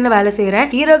கம்பெனில வேலை செய்யறேன்.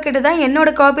 ஹீரோ கிட்ட தான் என்னோட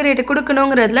காப்பிரைட்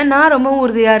கொடுக்கணுங்கிறதுல நான் ரொம்ப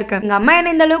உறுதியா இருக்கேன். எங்க அம்மா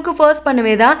என்ன இந்த அளவுக்கு ஃபோர்ஸ்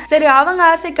பண்ணுவேதான். சரி, அவங்க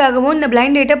ஆசைக்காகவும் இந்த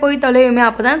பிளைண்ட் டேட்டை போய் தொலையுமே,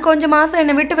 அப்பதான் கொஞ்சம் மாசம்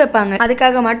என்ன விட்டு வைப்பாங்க.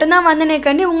 அதுக்காக மட்டும்தான் வந்தனே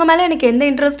கண்ணி. உங்க மேல எனக்கு எந்த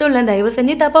இன்ட்ரெஸ்டும் இல்ல. தயவு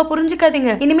செஞ்சு தப்பா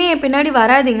புரிஞ்சுக்காதீங்க. இனிமே என் பின்னாடி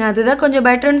வராதிங்க, அதுதான் கொஞ்சம்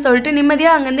பெட்டர்னு சொல்லிட்டு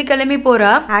நிம்மதியா அங்கிருந்து கிளம்பி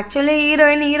போறா. ஆக்சுவலி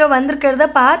ஹீரோ வந்திருக்கிறத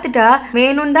பாத்துட்டா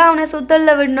வேணும் தான் அவனை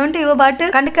சுத்தல்ல விடணும்ட்டு இவ பாட்டு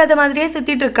கண்டுக்காத மாதிரியே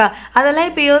சுத்திட்டு இருக்கா. அதெல்லாம்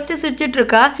இப்ப யோசிச்சு சுத்திட்டு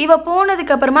இருக்கா. இவ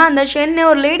போனதுக்கு அப்புறமா அந்த ஷென்னு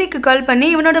ஒரு லேடிக்கு கால் பண்ணி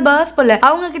இவனோட பாஸ் போல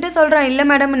அவங்க கிட்ட சொல்றான், இல்ல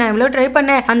மேடம் நான் இவ்வளவு ட்ரை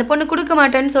பண்ணேன், அந்த பொண்ணு கொடுக்க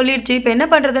மாட்டேன்னு சொல்லிடுச்சு, இப்ப என்ன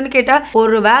பண்றதுன்னு கேட்டா,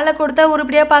 ஒரு வேலை கொடுத்தா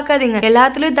உருப்படியா பாக்காதீங்க,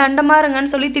 எல்லாத்துலயும் தண்டமா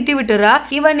இருங்கன்னு சொல்லி திட்டி விட்டுறா.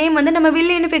 இவ நேம் வந்து நம்ம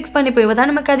வில்லின்னு பிக்ஸ் பண்ணி போய்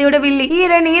இவதான் நம்ம கதையோட வில்லி.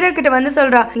 ஹீரோ கிட்ட வந்து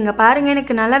சொல்றா, இங்க பாருங்க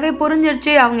எனக்கு நல்லாவே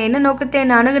புரிஞ்சிருச்சு அவங்க என்ன நோக்கத்தை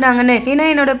என்ன அணுகுனாங்கன்னு. ஏன்னா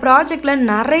என்னோட ப்ராஜெக்ட்ல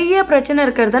நிறைய பிரச்சனை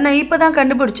இருக்கிறத நான் இப்பதான்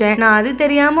கண்டுபிடிச்சேன். நான் அது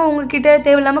தெரியாம உங்ககிட்ட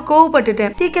தேவையில்லாம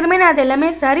கோவப்பட்டுட்டேன். சீக்கிரமே நான் அது எல்லாமே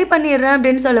சரி பண்ணிடுறேன்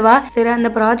அப்படின்னு சொல்லுவா. சரி, அந்த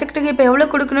ப்ராஜெக்ட்டுக்கு இப்ப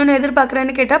எவ்வளவு கொடுக்கணும்னு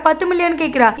எதிர்பார்க்கறேன்னு கேட்டா 10 மில்லியன்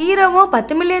கேக்குறா. ஹீரோவும்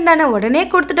 10 மில்லியன் தானே, உடனே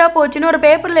கொடுத்துட்டா போச்சுன்னு ஒரு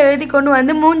பேப்பர்ல எழுதி கொண்டு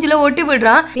வந்து மூஞ்சில ஒட்டி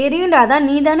விடுறான். தெரியும்டா, அதான்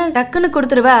நீ தானே டக்குன்னு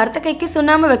கொடுத்துருவ, அடுத்த கைக்கு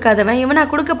சுண்ணாம வைக்காதவன், இவனா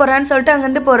கொடுக்க போறான்னு சொல்லிட்டு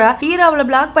அங்கிருந்து போறா. ஹீரோ அவளை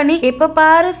பிளாக் பண்ணி, எப்ப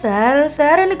பாரு சார்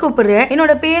சார்ன்னு கூப்பிடுற,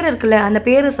 என்னோட பேர் இருக்குல்ல அந்த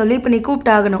பேரை சொல்லி இப்ப நீ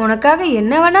கூப்பிட்டாகணும், உனக்காக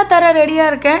என்ன வேணா தர ரெடியா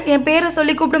இருக்கேன், என் பேரை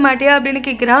சொல்லி கூப்பிட மாட்டியா அப்படின்னு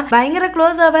கேக்குறான். பயங்கர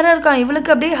க்ளோஸா வேற இருக்கான்.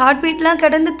 இவளுக்கு அப்படியே ஹார்ட் பீட் எல்லாம்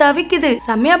கிடந்து தவிக்குது.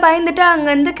 செம்மையா பயந்துட்டா அங்க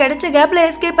இருந்து கிடைச்ச கேப்ல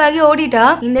எஸ்கேப் ஆகி ஓடிட்டா.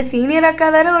 இந்த சீனியர் அக்கா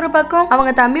வேற ஒரு பக்கம்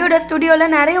அவங்க தம்பியோட ஸ்டுடியோல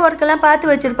நிறைய ஒர்க் எல்லாம்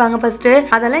பார்த்து வச்சிருப்பாங்க. ஃபர்ஸ்ட்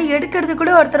அதெல்லாம் எடுக்கிறது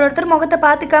கூட ஒருத்தர் முகத்தை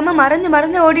பாத்துக்காம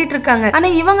மறைஞ்சு ஓடிட்டு இருக்காங்க. ஆனா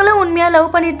இவங்களும் உண்மையா லவ்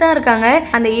பண்ணிட்டு தான் இருக்காங்க.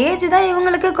 அந்த ஏஜ் தான்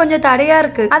இவங்களுக்கு கொஞ்சம் தடையா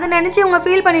இருக்கு. அதை நினைச்சு இவங்க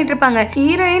ஃபீல் பண்ணிட்டு இருப்பாங்க.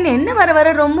 ஹீரோயின் என்ன வர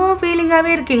ரொம்ப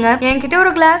ஃபீலிங்காவே இருக்கீங்க, என்கிட்ட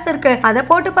ஒரு கிளாஸ் இருக்கு, அதை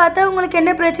போட்டு பார்த்தா உங்களுக்கு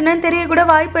என்ன பிரச்சனைன்னு தெரிய கூட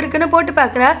வாய்ப்பு இருக்குன்னு போட்டு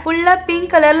பாக்குற. ஃபுல்லா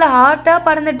பிங்க் கலர்ல ஹார்ட்டா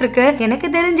பறந்துட்டு இருக்கு. எனக்கு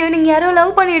தெரிஞ்சு நீங்க யாரோ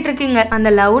லவ் பண்ணிட்டு இருக்கீங்க, அந்த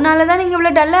லவ்னாலதான் நீங்க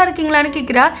இவ்வளவு டல்லா இருக்கீங்களான்னு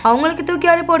கேக்குறா. அவங்களுக்கு தூக்கி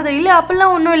வாரி போடுறது இல்ல,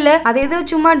 அப்பெல்லாம் ஒண்ணும் இல்ல, அது ஏதோ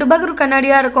சும்மா டுபகுரு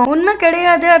கண்ணாடியா இருக்கும், உண்மை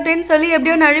கிடையாது அப்படின்னு சொல்லி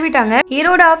எப்படியோ நழுவிட்டாங்க.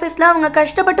 ஹீரோட ஆபீஸ்ல அவங்க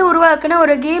கஷ்டப்பட்டு உருவாக்குன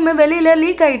ஒரு கேம் வெளியில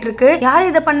லீக் ஆயிட்டு இருக்கு. யார்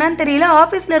இதை பண்ணான்னு தெரியல.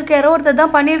 ஆபீஸ்ல இருக்க யாரோ ஒருத்தர்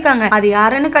தான் பண்ணிருக்காங்க. அது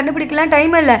யாருன்னு கண்டுபிடிக்கலாம்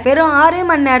டைம் இல்ல. வெறும் 6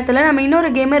 மணி நேரத்துல நம்ம இன்னொரு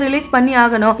கேமை ரிலீஸ் பண்ணி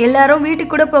ஆகணும். எல்லாரும்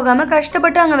வீட்டுக்கு கூட போகாம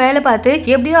கஷ்டப்பட்டு அங்க வேலை பார்த்து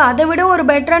எப்படியோ அதை விட ஒரு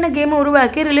பெட்டரான கேம்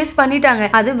உருவாக்கி ரிலீஸ் பண்ணிட்டாங்க.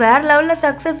 அது வேற லெவல்ல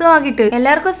சக்சஸும் ஆகிட்டு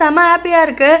எல்லாருக்கும் செம ஹாப்பியா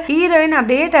இருக்கு. ஹீரோயின்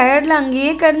அப்படியே டயர்ட்ல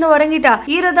அங்கேயே கிடந்து உறங்கிட்டா.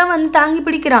 ஹீரோ தான் வந்து தாங்கி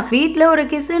பிடிக்கிறான். வீட்டுல ஒரு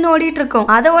கிஸ்ன்னு ஓடிட்டு இருக்கும்.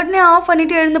 அதை உடனே ஆஃப்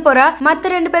பண்ணிட்டு எழுந்து போறா.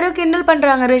 மத்த 2 பேரும் கிண்டல்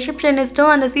பண்றாங்க.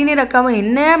 ரிசப்ஷனிஸ்டும் அந்த சீனியர் அக்காவும்,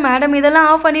 என்ன மேடம் இதெல்லாம்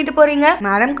ஆஃப் பண்ணிட்டு போறீங்க,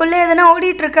 மேடம்குள்ள எதனா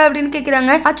ஓடிட்டு இருக்கா அப்படின்னு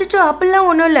கேக்குறாங்க. அச்சோ அப்பெல்லாம்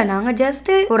ஒண்ணும் இல்ல, நாங்க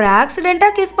ஜஸ்ட் ஒரு ஆக்சிடென்டா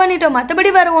கிஸ் பண்ணிட்டோம், மத்தபடி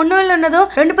வேற ஒண்ணும் இல்லன்னதும்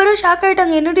 2 பேரும் ஷாக்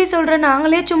ஆயிட்டாங்க. என்னடி சொல்ற,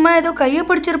 நாங்களே சும்மா ஏதோ கைய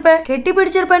பிடிச்சிருப்ப கெட்டி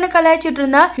பிடிச்சிருப்பேன்னு கலாய்ச்சிட்டு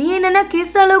இருந்தா, நீ என்னன்னா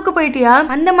கிஸ் அளவுக்கு போயிட்டியா,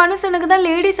 அந்த மனுஷனுக்கு தான்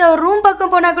லேடிஸ் அவர் ரூம்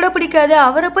பக்கம் போனா கூட பிடிக்காது,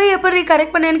 அவரை போய் எப்படி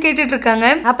கரெக்ட் பண்ணேன்னு கேட்டுட்டு இருக்காங்க.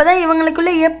 அப்பதான்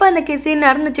இவங்களுக்குள்ள எப்ப அந்த கிஸ்ஸின்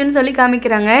நடந்துச்சுன்னு சொல்லி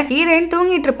காமிக்கிறாங்க. ஹீரோயின்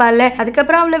தூங்கிட்டு இருப்பாள்.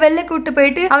 அதுக்கப்புறம் அவளை வெளில கூட்டு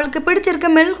போயிட்டு அவளுக்கு பிடிச்சிருக்க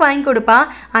மில்க் வாங்கி கொடுப்பான்.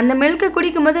 அந்த மில்க்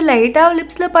குடிக்கும் போது லைட்டா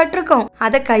லிப்ஸ்ல பட்டிருக்கும்.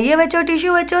 அதை கைய வச்சோ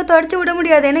டிஷ்யூ வச்சோ தொடச்சு விட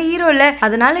முடியாது, ஏன்னா ஹீரோ இல்ல.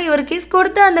 அதனால இவர் கிஸ்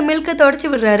கொடுத்து அந்த மில்க தொடச்சு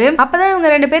விடுறாரு. அப்பதான் இவங்க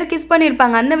 2 பேரும் கிஸ்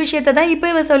பண்ணிருப்பாங்க. அந்த விஷயத்தை தான் இப்ப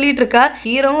இவ சொல்லிட்டு இருக்கா.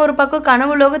 ஹீரோ ஒரு பக்கம்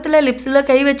கனவு லோகத்துல லிப்ஸ்ல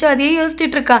கை வச்சு அதையே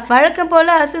யோசிச்சுட்டு இருக்கா. வழக்கம்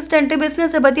போல அசிஸ்டன்ட்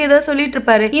பிசினஸ் பத்தி ஏதோ சொல்லிட்டு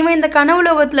இருப்பாரு. இவன் இந்த கனவு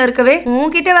லோகத்துல இருக்கவே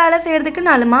உன்கிட்ட வேலை செய்யறதுக்கு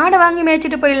 4 மாடை வாங்கி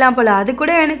மேய்ச்சிட்டு போயிடலாம் போல, அது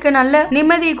கூட எனக்கு நல்ல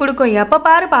நிம்மதியை கொடுக்கும், எப்ப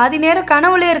பாரு பாதி நேரம்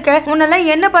கனவுல இருக்க, உன்னெல்லாம்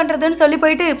என்ன பண்றதுன்னு சொல்லி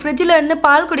போயிட்டு ஃப்ரிட்ஜ்ல இருந்து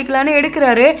பால் குடிக்கலான்னு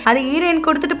எடுக்கிறாரு. அது ஹீரோயின்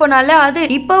கொடுத்துட்டு போனால அது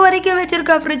இப்ப வரைக்கும்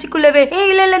வச்சிருக்கா ஃப்ரிட்ஜுக்குள்ளவே.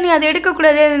 இல்ல நீ அதை எடுக்க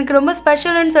கூடாது, எனக்கு ரொம்ப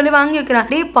ஸ்பெஷல்னு சொல்லி வாங்கி வைக்கிறான்.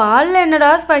 டே பால்ல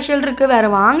என்னடா ஸ்பெஷல் இருக்கு, வேற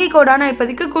வாங்கிக்கோடா, நான்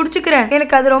இப்போதைக்கு குடிச்சுக்கிறேன்,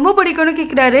 எனக்கு அது ரொம்ப பிடிக்கும்னு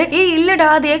கேக்குறாரு. இல்லடா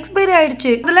அது எக்ஸ்பைரி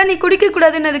ஆயிடுச்சு, அதெல்லாம் நீ குடிக்க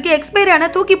கூடாதுன்னதுக்கு எக்ஸ்பைரி ஆனா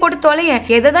தூக்கி போட்டு தொலைய,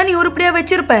 எதைதான் நீ உருப்படியா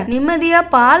வச்சிருப்ப, நிம்மதியா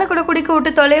பாலை கூட குடிக்க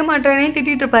விட்டு தொலைய மாட்டேன்னு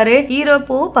திட்டிட்டு இருப்பாரு. ஹீரோ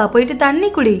போப்பா போயிட்டு தண்ணி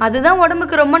குடி, அதுதான்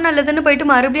உடம்புக்கு ரொம்ப நல்லதுன்னு போயிட்டு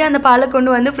மறுபடியும் அந்த பாலை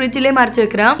கொண்டு வந்து ஃப்ரிட்ஜ்லயே மறைச்சு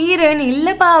வைக்கிறான். ஹீரோயின்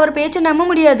இல்லப்பா அவர் பேச்ச நம்ப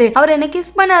முடியாது, அவர் என்ன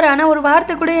கிஸ் பண்ணாரு, ஆனா ஒரு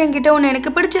வார்த்தை கூட என்கிட்ட உன்னை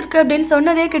எனக்கு பிடிச்சிருக்கு அப்படின்னு அப்படின்னு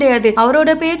சொன்னதே கிடையாது.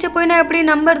 அவரோட பேச்ச போய் நான் எப்படி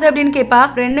நம்புறது அப்படின்னு கேப்பா.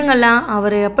 ஃப்ரெண்டுங்கெல்லாம்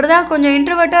அவரு அப்படிதான் கொஞ்சம்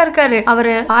இன்ட்ரோவர்ட்டா இருக்காரு,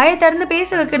 அவரு வாயை திறந்து பேச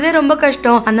வைக்கிறதே ரொம்ப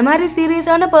கஷ்டம். அந்த மாதிரி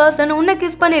சீரியஸான பர்சன் உன்னை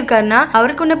கிஸ் பண்ணிருக்காருன்னா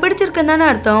அவருக்கு உன்னை பிடிச்சிருக்குன்னு தானே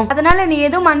அர்த்தம். அதனால நீ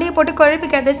ஏதோ மண்டையை போட்டு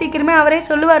குழப்பிக்காத, சீக்கிரமே அவரே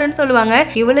சொல்லுவாருன்னு சொல்லுவாங்க.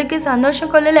 இவளுக்கு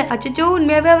சந்தோஷம் கொள்ளல. அச்சோ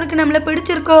உண்மையாவே அவருக்கு நம்மள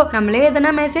பிடிச்சிருக்கோ, நம்மளே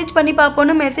எதனா மெசேஜ் பண்ணி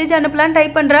பாப்போம்னு மெசேஜ் அனுப்பலான்னு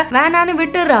டைப் பண்றா. வேணான்னு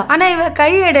விட்டுறா. ஆனா இவ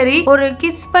கை இடறி ஒரு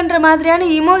கிஸ் பண்ற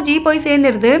மாதிரியான இமோஜி போய்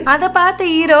சேர்ந்துருது. அதை பார்த்த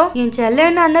ஹீரோ, என் செல்ல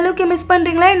என்ன அந்த அளவுக்கு மிஸ்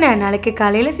பண்றீங்களா என்ன, நாளைக்கு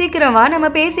காலையில சீக்கிரம் வா நம்ம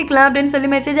பேசிக்கலாம் அப்படின்னு சொல்லி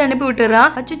மெசேஜ் அனுப்பி விட்டுறான்.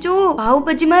 அச்சோ பாவு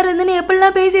பஜ்ஜி மாதிரி இருந்து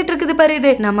எப்படிலாம் பேசிட்டு இருக்குது பாரு.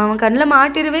 இது நம்ம அவன் கண்ணுல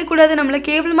மாட்டிடவே கூடாது, நம்மள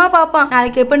கேவலமா பாப்பான்.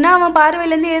 நாளைக்கு எப்படின்னா அவன்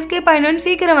பார்வையில இருந்து எஸ்கேப் ஆயினு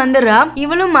சீக்கிரம் வந்துடுறா.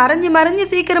 இவளும் மறைஞ்சு மறைஞ்சு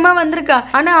சீக்கிரமா வந்திருக்கா.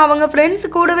 ஆனா அவங்க ஃப்ரெண்ட்ஸ்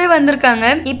கூடவே வந்திருக்காங்க.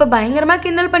 இப்ப பயங்கரமா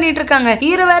கிண்டல் பண்ணிட்டு இருக்காங்க.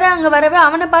 ஹீரோ வேற அங்க வரவே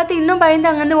அவனை பார்த்து இன்னும் பயந்து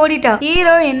அங்க இருந்து ஓடிட்டா.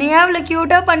 ஹீரோ என்னையா அவளை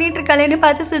கியூட்டா பண்ணிட்டு இருக்காளேன்னு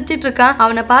பார்த்து சிரிச்சிட்டு இருக்கான்.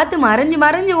 அவனை பார்த்து மறைஞ்சு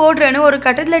மறைஞ்சு ஓடுறேன்னு ஒரு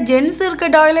கட்டத்துல ஜென்ஸ் இருக்க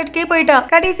டாய்லெட்கே போயிட்டா.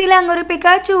 கடைசியில அங்க ஒரு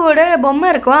பிகாச்சுவோட பொம்மை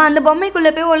இருக்கும், அந்த பொம்மைக்குள்ள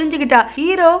போய் ஒளிஞ்சுக்கிட்டா.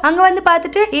 ஹீரோ அங்க வந்து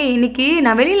பார்த்துட்டு, இன்னைக்கு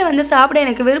நான் வெளியில வந்து சாப்பிட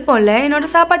எனக்கு விருப்பம் இல்ல, என்னோட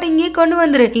சாப்பாட்டை இங்கேயே கொண்டு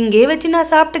வந்துரு, இங்கே வச்சு நான்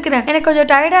சாப்பிட்டுக்கிறேன், எனக்கு கொஞ்சம்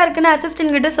டயர்டா இருக்குன்னு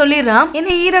அசிஸ்டன்ட் கிட்ட சொல்லிடுறான்.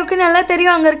 ஏன்னா ஹீரோக்கு நல்லா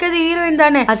தெரியும் அங்க இருக்கிறது ஹீரோயின்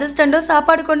தானே. அசிஸ்டன்டும்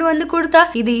சாப்பாடு கொண்டு வந்து கொடுத்தா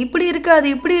இது இப்படி இருக்கு அது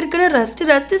இப்படி இருக்குன்னு ரஸ்ட்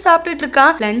ரஸ்ட் சாப்பிட்டுட்டு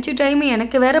இருக்கான். லஞ்ச் டைம்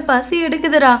எனக்கு வேற பசி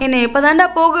எடுக்குதுடா, என்ன எப்பதான்டா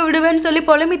போக விடுவேன்னு சொல்லி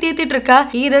புலம்பி தீத்திட்டு இருக்கா.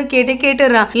 ஹீரோ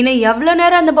கேட்டுறான், இன்னும் எவ்வளவு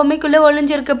நேரம் அந்த பொம்மைக்குள்ள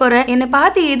ஒளிஞ்சிருக்க போற, என்ன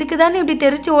பார்த்து எதுக்குதான் இப்படி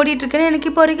தெரிச்சு ஓடிட்டு இருக்குன்னு எனக்கு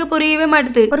இப்போ வரைக்கும் புரியவே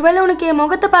மாட்டுது. ஒருவேளை உனக்கு என்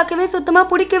முகத்தை பார்க்கவே சுத்தமா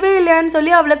பிடிக்கவே இல்லையான்னு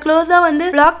சொல்லி அவளை க்ளோஸா வந்து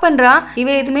பிளாக் பண்றான்.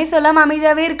 இவ எதுவுமே சொல்லாம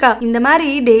அமைதியாவே இருக்கா. இந்த மாதிரி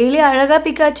டெய்லி அழகா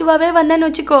பிகாச்சுவாவே வந்தேன்னு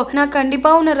வச்சுக்கோ, நான்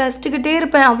கண்டிப்பா உன்னை ரசிச்சுக்கிட்டே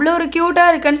இருப்பேன், அவ்வளவு ஒரு கியூட்டா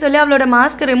இருக்குன்னு சொல்லி அவளோட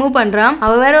மாஸ்க் ரிமூவ் பண்றான்.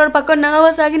 அவ வேற ஒரு பக்கம்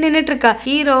நர்வஸ் ஆகி நின்னுட்டு இருக்கா.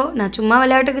 ஹீரோ, நான் சும்மா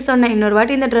விளையாட்டுக்கு சொன்னேன், இன்னொரு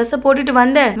வாட்டி இந்த ட்ரெஸ் போட்டுட்டு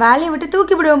வந்த வேலையை விட்டு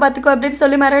தூக்கி விடுவோம் பாத்துக்கோ அப்படின்னு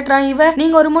சொல்லி மிரட்டுறான். இவ,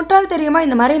 நீங்க ஒரு முட்டாள் தெரியுமா,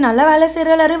 இந்த மாதிரி நல்லா வேலை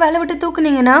செய்யற எல்லாரும் வேலை விட்டு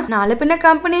தூக்குனீங்கன்னா நாளை பின்ன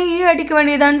கம்பெனியே அடிக்க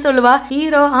வேண்டியதான்னு சொல்லுவா.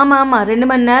 ஹீரோ, ஆமா ஆமா 2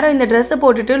 மணி நேரம் இந்த ட்ரெஸ்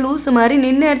போட்டுட்டு லூசு மாதிரி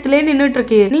நின்று இடத்துல நின்னுட்டு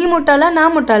இருக்கு, நீ முட்டாளா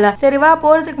நான் முட்டாளா, சரி வா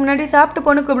போறதுக்கு முன்னாடி சாப்பிட்டு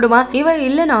போன்னு கூப்பிடுவான். இவ,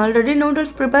 இல்ல நான் ஆல்ரெடி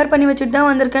நூடுல்ஸ் ப்ரிப்பேர் பண்ணி வச்சுட்டு தான்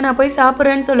வந்திருக்கேன், நான் போய்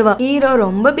சாப்பிடுறேன்னு சொல்லுவா. ஹீரோ,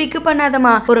 ரொம்ப பிக்கு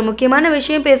பண்ணாதமா, ஒரு முக்கியமான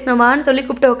விஷயம் பேசணுமான்னு சொல்லி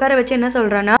கூப்பிட்டு உட்கார வச்சு என்ன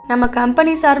சொல்றானா, நம்ம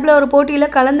கம்பெனி சார்பில் ஒரு போட்டியில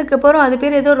கலந்துக்க போறோம், அது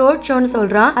பேர் ஏதோ ரோட் ஷோன்னு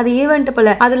சொல்றான், அது ஈவென்ட்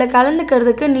போல, அதுல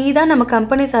கலந்துக்கிறதுக்கு நீ தான் நம்ம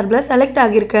கம்பெனி சார்பில் செலக்ட்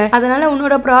ஆகிருக்க, அதனால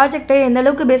உன்னோட ப்ராஜெக்டை எந்த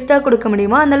அளவுக்கு பெஸ்டா கொடுக்க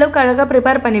முடியுமோ அந்த அளவுக்கு அழகா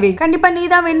ப்ரிப்பேர் பண்ணுவே, கண்டிப்பா நீ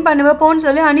தான் வின் பண்ணுவ போன்னு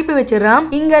சொல்லி அனுப்பி வச்சிடறான்.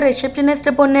 இங்க ரிசப்ஷனிஸ்ட்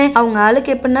பொண்ணு அவங்க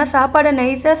ஆளுக்கு எப்படின்னா சாப்பாடை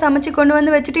நைஸா சமைச்சு கொண்டு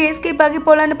வந்து வச்சுட்டு எஸ்கேப் ஆகி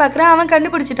போலான்னு பாக்குறான். அவன்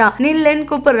கண்டுபிடிச்சிட்டான். நில்லுன்னு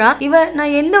கூப்பிடுறான். இவ,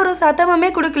 நான் எந்த ஒரு சத்தமுமே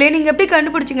கொடுக்கல, நீங்க எப்படி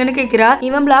கண்டுபிடிச்சிங்கன்னு கேக்குறா.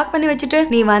 இவன் பிளாக் பண்ணி வச்சுட்டு,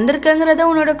 நீ வந்திருக்கங்கிறத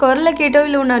உன்னோட குரலை கேட்டோ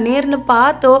இல்ல உன்னை நேர்னு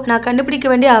பார்த்தோ நான் கண்டுபிடிக்க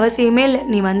வேண்டிய அவசியமே இல்லை,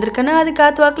 நீ வந்திருக்கன்னா அது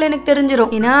காத்து வாக்குல எனக்கு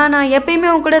தெரிஞ்சிடும், ஏன்னா நான் எப்பயுமே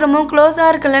உன் கூட ரொம்ப க்ளோஸா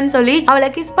இருக்கலன்னு சொல்லி அவளை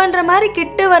கிஸ் பண்ற மாதிரி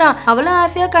கிட்ட வரான். அவளும்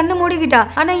ஆசையா கண்ணு மூடிக்கிட்டா.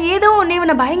 ஆனா ஏதோ ஒண்ணு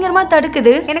இவனை பயங்கரமா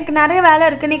தடுக்குது. எனக்கு நிறைய வேலை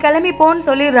இருக்கு, நீ கிளம்பி போன்னு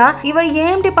சொல்லிடுறா. இவ,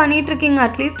 ஏன் இப்படி பண்ணிட்டு இருக்கீங்க,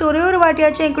 அட்லீஸ்ட் ஒரே ஒரு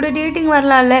வாட்டியாச்சும் என் கூட டேட்டிங்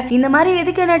வரலாம்ல, இந்த மாதிரி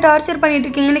எதுக்கு என்ன டார்ச்சர் பண்ணிட்டு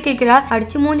இருக்கீங்கன்னு கேக்குறா.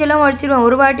 அடிச்சு மூஞ்செல்லாம் உடச்சிருவான்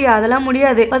ஒரு வாட்டி, அதெல்லாம்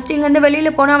முடியாது, ஃபர்ஸ்ட் இங்க இருந்து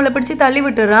வெளியில போனா அவளை பிடிச்சு தள்ளி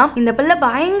விட்டுறான். இந்த பிள்ளை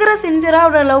பயங்கர சின்சியரா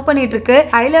அவளை லவ் பண்ணிட்டு இருக்கு.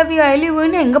 ஐ லவ்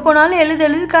யூன்னு எங்க போனாலும் எழுதி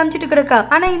காமிச்சிட்டு கிடக்கா.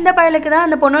 ஆனா இந்த பயலுக்கு தான்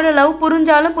அந்த பொண்ணோட லவ்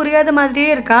புரிஞ்சாலும் புரியாத மாதிரியே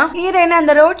இருக்கான். ஹீரோயின்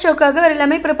அந்த ரோட் ஷோக்காக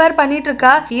எல்லாமே ப்ரிப்பேர் பண்ணிட்டு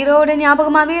இருக்கா. ஹீரோட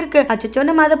ஞாபகமாவே இருக்கு. அச்சோ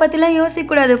நம்ம அதை பத்தி எல்லாம் யோசிக்க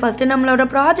கூடாது, ஃபர்ஸ்ட் நம்மளோட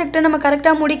ப்ராஜெக்ட் நம்ம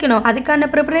கரெக்டா முடிக்கணும், அதுக்கான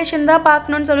ப்ரிப்பரேஷன் தான்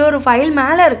பார்க்கணும்னு சொல்லி ஒரு ஃபைல்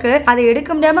மேல இருக்கு. அதை எடுக்க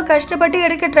முடியாம கஷ்டப்பட்டு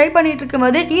எடுக்க ட்ரை பண்ணிட்டு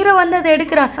இருக்கும்போது ஹீரோ வந்து அதை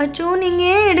எடுக்கிறான். அச்சோ நீங்க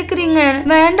ஏன் எடுக்கிறீங்க,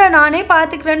 வேண்டாம் நானே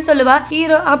பாத்துக்கிறேன்னு சொல்லுவா.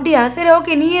 ஹீரோ, அப்படியா சரி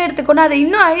ஓகே நீயே எடுத்துக்கணும், அதை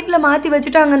இன்னும் ஹைட்ல மாத்தி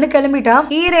வச்சுட்டு அங்க இருந்து கிளம்பிட்டா.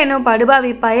 ஹீரோனும்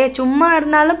படுபாவி பைய சும்மா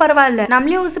இருந்தாலும் பரவாயில்ல,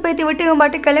 நம்மளையும் உசுப்பேத்தி விட்டு இவன்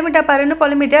பாட்டு கிளம்பிட்டா பாருன்னு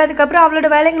புலம்பிட்டு அதுக்கப்புறம் அவளோட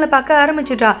வேலைங்களை பார்க்க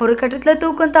ஆரம்பிச்சுட்டா. ஒரு கட்டத்துல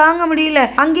தூக்கம் தாங்க முடியல,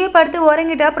 அங்கேயே படுத்து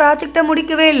உறங்கிட்டா. ப்ராஜெக்ட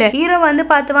முடிக்கவே இல்லை. ஹீரோ வந்து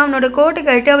பார்த்துவா அவனோட கோட்டு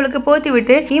கட்டி அவளுக்கு போத்தி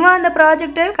விட்டு இவன் அந்த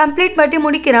ப்ராஜெக்ட கம்ப்ளீட் பண்ணி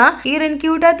முடிக்கிறான். ஹீரோயின்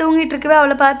கியூட்டா தூங்கிட்டு இருக்கவே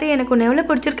அவளை பார்த்து, எனக்கு உன்னை எவ்வளவு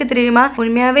பிடிச்சிருக்கு தெரியுமா,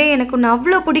 உண்மையாவே எனக்கு உன்னை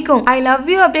அவ்வளவு பிடிக்கும், ஐ லவ்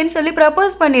யூ அப்படின்னு சொல்லி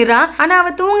ப்ரப்போஸ் பண்ணிடுறான். ஆனா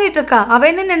அவ தூங்கிட்டு இருக்கா. அவ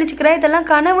என்ன நினைச்சுக்கிறா, இதெல்லாம்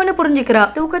கனவுன்னு புரிஞ்சுக்கிறா.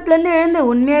 தூக்கத்துல இருந்து எழுந்து,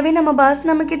 உண்மையாவே நம்ம பாஸ்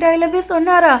நம்ம கிட்ட ஐ லவ் யூ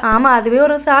சொன்னாரா, ஆமா அதுவே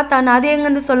ஒரு சாத்தான், அது எங்க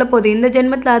இருந்து சொல்ல போகுது, இந்த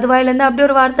ஜென்மத்துல அது வாயில இருந்து அப்படி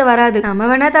ஒரு வார்த்தை வராது, நம்ம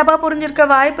வேணா தப்பா புரிஞ்சிருக்க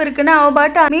வாய்ப்பு இருக்குன்னு அவ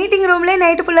பாட்டு மீட்டிங் ரூம்ல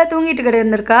நைட்டு ஃபுல்லா தூங்கிட்டு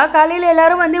கிடந்திருக்கா. காலையில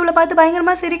எல்லாரும் வந்து இவளை பார்த்து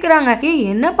பயங்கரமா சிரிக்கிறாங்க.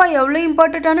 என்னப்பா எவ்வளவு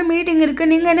இம்பார்ட்டன்டான மீட்டிங் இருக்கு,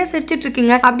 நீங்க என்ன சிரிச்சிட்டு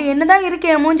இருக்கீங்க, அப்படி என்னதான் இருக்கு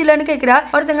என் மூஞ்சிலன்னு கேக்குறா.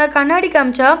 ஒருத்தங்க கண்ணாடி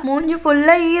காமிச்சா மூஞ்சி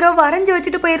ஃபுல்லா ஹீரோ வரைஞ்சு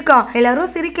வச்சுட்டு போயிருக்கான்.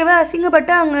 எல்லாரும் சிரிக்கவே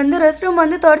அசிங்கப்பட்டு அங்க இருந்து ரெஸ்ட் ரூம்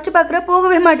வந்து தொடச்சு பாக்குற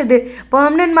போகவே மாட்டுது,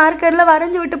 பெர்மனன்ட் மார்க்கர்ல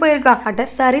வரைஞ்சு விட்டு போயிருக்கான். அட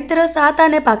சரித்திர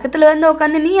சாத்தானே, பக்கத்துல வந்து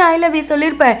உட்காந்து நீ ஐ லவ் யூ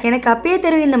சொல்லிருப்ப, எனக்கு அப்பயே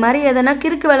தெரியும் இந்த மாதிரி எதனா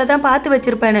கிறுக்கு வேலை தான் பார்த்து சேர்த்து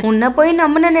வச்சிருப்பேன், உன்ன போய்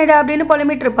நம்பினேடா அப்படின்னு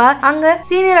புலம்பிட்டு இருப்பா. அங்க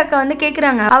சீனியர் அக்கா வந்து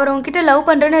கேக்குறாங்க, அவர் உங்ககிட்ட லவ்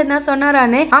பண்றேன்னு எதுனா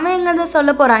சொன்னாரான்னு. அவன் எங்க இருந்து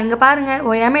சொல்ல போறான், இங்க பாருங்க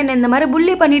ஓயாம என்ன இந்த மாதிரி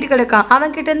புள்ளி பண்ணிட்டு கிடக்கான்,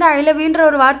 அவன் கிட்ட இருந்து ஐ லவ் யூன்ற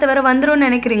ஒரு வார்த்தை வேற வந்துரும்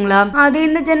நினைக்கிறீங்களா, அது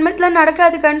இந்த ஜென்மத்துல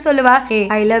நடக்காதுக்கான்னு சொல்லுவா.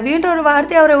 ஐ லவ் யூன்ற ஒரு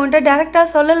வார்த்தை அவரை உன்ட்ட டைரக்டா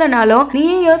சொல்லலனாலும்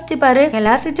நீயும் யோசிச்சு பாரு,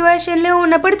 எல்லா சிச்சுவேஷன்லயும்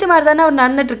உன்னை பிடிச்ச மாதிரி தானே அவர்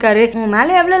நடந்துட்டு இருக்காரு, உன்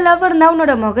மேல எவ்வளவு லவ் இருந்தா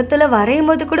உன்னோட முகத்துல வரையும்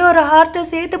போது கூட ஒரு ஹார்ட்டை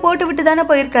சேர்த்து போட்டு விட்டு தானே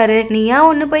போயிருக்காரு, நீயா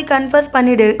ஒண்ணு போய் கன்ஃபர்ஸ்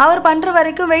பண்ணிடு, அவர் பண்ற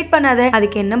வரைக்கும் வெயிட் பண்ணாத,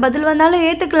 அதுக்கு என்ன பதில் வந்தாலும்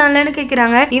ஏத்துக்கலாம்லன்னு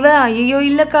கேக்குறாங்க. இவ ஐயோ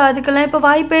இல்லக்கா அதுக்கெல்லாம் இப்ப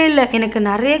வாய்ப்பே இல்ல, எனக்கு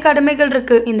நிறைய கடமைகள்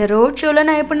இருக்கு, இந்த ரோட் ஷோல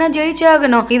நான் எப்படின்னா ஜெயிச்சே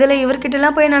ஆகணும், இதுல இவர்கிட்ட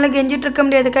எல்லாம் போய் நல்லா கெஞ்சிட்டு இருக்க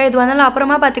முடியாதுக்கா, இது வந்தாலும்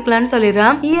அப்புறமா பாத்துக்கலாம்னு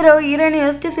சொல்லிடுறான். ஹீரோ ஹீரோயின்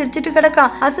யோசிச்சு சிரிச்சிட்டு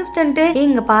கிடக்கான். அசிஸ்டன்ட்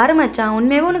இங்க பாரு மச்சான்,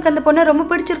 உண்மையாவே உனக்கு அந்த பொண்ணை ரொம்ப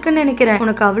பிடிச்சிருக்குன்னு நினைக்கிறேன்,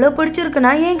 உனக்கு அவ்வளவு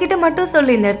பிடிச்சிருக்குன்னா என்கிட்ட மட்டும்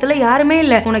சொல்லு, இந்த இடத்துல யாருமே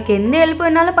இல்ல, உனக்கு எந்த ஹெல்ப்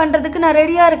வேணாலும் பண்றதுக்கு நான்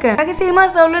ரெடியா இருக்கேன், ரகசியமா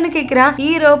சொல்லுன்னு கேக்குறான்.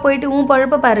 ஹீரோ போயிட்டு உன்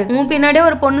பழப்ப பாரு, உன் பின்னாடியே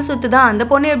ஒரு பொண்ணு சுத்துதான், அந்த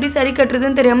பொண்ணு எப்படி சரி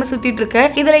கட்டுறதுன்னு தெரியாம சுத்திட்டு இருக்க,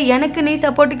 இதுல எனக்கு நீ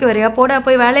சப்போர்ட்டுக்கு வரையா, போடா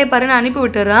போய் வேலையை பாருன்னு அனுப்பி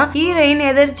விட்டுறான். ஹீரோயின்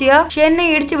எதர்ச்சியா சென்னை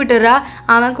இடிச்சு விட்டுறா.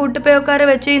 அவன் கூட்டு போய் உட்கார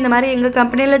வச்சு இந்த மாதிரி எங்க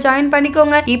கம்பெனில ஜாயின்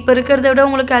பண்ணிக்கோங்க, இப்ப இருக்கிறத விட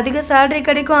உங்களுக்கு அதிக சேலரி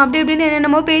கிடைக்கும் அப்படி இப்படின்னு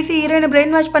என்னென்னமோ பேசி ஹீரோயினை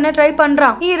பிரெயின் வாஷ் பண்ண ட்ரை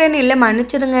பண்றான். ஹீரோயின் இல்ல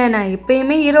மன்னிச்சிருங்க, நான்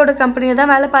எப்பயுமே ஹீரோட கம்பெனில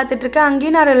தான் வேலை பார்த்துட்டு இருக்கேன்,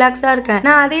 அங்கேயும் நான் ரிலாக்ஸா இருக்கேன்,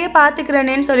 நான் அதையே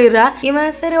பாத்துக்கிறேன்னு சொல்லிடுறா.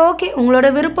 இவன் சரி ஓகே உங்களோட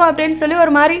விருப்பம் அப்படின்னு சொல்லி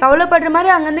ஒரு மாதிரி கவலைப்படுற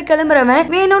மாதிரி அங்கிருந்து கிளம்புறவன்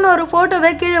வேணும்னு ஒரு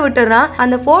போட்டோவை கீழே விட்டுறான்.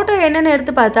 அந்த போட்டோ என்னன்னு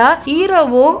எடுத்து பார்த்தா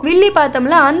ஹீரோவும் வில்லி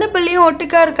பார்த்தோம்ல அந்த பிள்ளையும்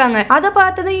ஒட்டுக்கா இருக்காங்க. அதை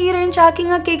பார்த்ததும் ஹீரோயின்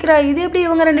ஷாக்கிங்கா கேக்குறா, இது எப்படி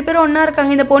இவங்க ரெண்டு பேரும் ஒன்னா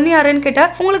இருக்காங்க, இந்த பொண்ணு யாருன்னு கேட்டா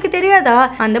உங்களுக்கு தெரியாதா,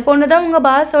 அந்த பொண்ணு தான் உங்க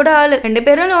பாஸோட ஆளு, ரெண்டு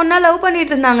பேரும் ஒன்னா லவ்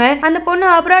பண்ணிட்டு இருந்தாங்க, அந்த பொண்ணு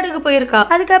அப்ராடுக்கு போயிருக்கா,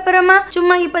 அதுக்கப்புறமா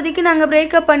சும்மா இப்போதைக்கு நாங்க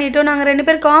பிரேக்கப் பண்ணிட்டோம், நாங்க ரெண்டு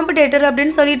பேரும் காம்படிட்டர்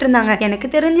அப்படின்னு சொல்லிட்டு இருந்தாங்க, எனக்கு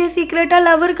தெரிஞ்ச சீக்கிரட்டா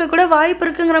லவ் இருக்க கூட வாய்ப்பு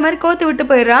இருக்குங்கிற மாதிரி கோத்து விட்டு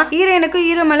போயிடுறான். ஹீரோனுக்கு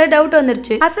ஹீரோ மேல டவுட்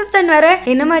வந்துருச்சு. அசிஸ்டன்ட் வேற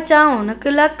என்னமாச்சா உனக்கு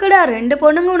லக்குடா, ரெண்டு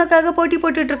பொண்ணுங்க உனக்காக போட்டி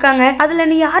போட்டுட்டு இருக்காங்க, அதுல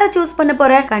நீ யாரை சூஸ் பண்ண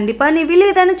போற, கண்டிப்பா நீ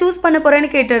வில்லியை தானே சூஸ் பண்ண போறேன்னு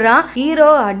கேட்டுறான். ஹீரோ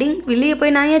அடிங் வில்லியை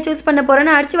போய் நான் ஏன் சூஸ் பண்ண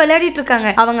போறேன்னு அடிச்சு விளையாடிட்டு இருக்காங்க.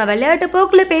 அவங்க விளையாட்டு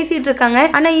போக்குல பேசிட்டு இருக்காங்க.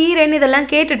 ஆனா ஹீரோயின் இதெல்லாம்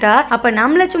கேட்டுட்டா அப்ப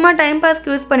நம்மள சும்மா டைம் பாஸ்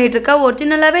யூஸ் பண்ணிட்டு இருக்கா,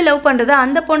 ஒரிஜினலாவே லவ் பண்றது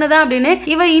அந்த பொண்ணு தான் அப்படின்னு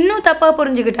இவ இன்னும் தப்பா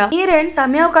புரிஞ்சுக்கிட்டா. ஹீரோயின்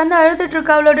செமையா உட்காந்து அழுதுட்டு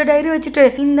இருக்கா அவளோட டைரி வச்சுட்டு.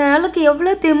 இந்த நாளுக்கு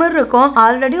எவ்வளவு திமிர் இருக்கும்,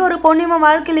 ஆல்ரெடி ஒரு பொண்ணு இவன்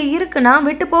வாழ்க்கையில இருக்குன்னா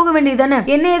விட்டு போக வேண்டியதானே,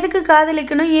 என்ன எதுக்கு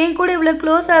காதலிக்கணும், ஏன் கூட இவ்வளவு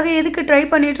க்ளோஸ் ஆக எதுக்கு ட்ரை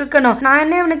பண்ணிட்டு இருக்கணும், நான்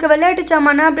என்ன இவனுக்கு விளையாட்டு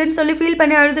சாமானா அப்படின்னு சொல்லி ஃபீல்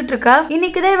பண்ணி அழுதுட்டு இருக்கா.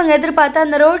 இன்னைக்குதான் இவங்க எதிர்பார்த்த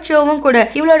அந்த ரோட் ஷோவும் கூட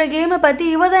இவளோட கேமை பத்தி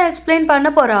இவ தான் எக்ஸ்பிளைன் பண்ண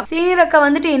போறா. சீனியர் அக்கா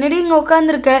வந்துட்டு என்னடி இங்க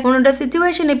உட்கார்ந்து இருக்க, உன்னோட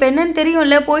சிச்சுவேஷன் இப்ப என்னன்னு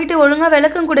தெரியும்ல, போயிட்டு ஒழுங்கா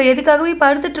விளக்கம் கூட, எதுக்காகவே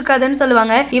படுத்துட்டு இருக்காதுன்னு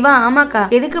சொல்லுவாங்க. இவன் ஆமாக்கா,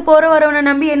 எதுக்கு போற வரவனை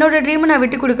நம்பி என்னோட ட்ரீம் நான்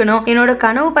விட்டு கொடுக்கணும், என்னோட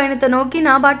கனவு பயணத்தை நோக்கி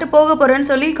நான் பாட்டு போக போறேன்னு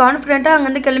சொல்லி கான்பிடண்டா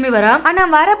அங்கிருந்து கிளம்பி வரா. ஆனா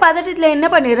வர பதட்டத்துல என்ன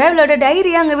பண்ணிடுறா, இவளோட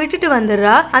டைரி அங்க விட்டுட்டு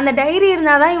வந்துடுறா. அந்த டைரி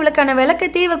இருந்தாதான் இவளுக்கான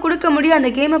விளக்கத்தை இவ கொடுக்க முடியும்,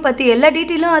 அந்த கேமை பத்தி எல்லா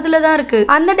டீட்டெயிலும் அதுலதான் இருக்கு.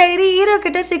 அந்த டைரி ஹீரோ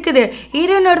கிட்ட சிக்குது.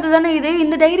 ஹீரோனோடது தானே இது,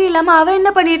 இந்த டைரி இல்லாம அவ என்ன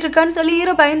பண்ணிட்டு இருக்கான்னு சொல்லி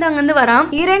ஹீரோ பயந்து அங்கிருந்து வரான்.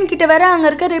 ஹீரோயின் கிட்ட வர அங்க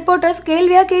இருக்க ரிப்போர்ட்டர்ஸ்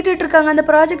கேள்வியா கேட்டுட்டு இருக்காங்க அந்த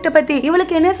ப்ராஜெக்ட பத்தி.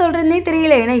 இவளுக்கு என்ன சொல்றதுன்னே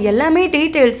தெரியல, ஏன்னா எல்லாமே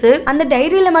டீடைல்ஸ் அந்த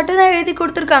டைரியில மட்டும் தான் எழுதி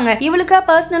கொடுத்திருக்காங்க, இவளுக்கா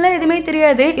பர்சனலா எதுவுமே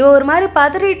தெரியாது. இவ ஒரு மாதிரி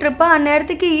பதறிட்டு இருப்பா.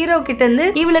 அந்நேரத்துக்கு ஹீரோ கிட்ட இருந்து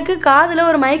இவளுக்கு காதுல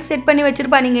ஒரு மைக் செட் பண்ணி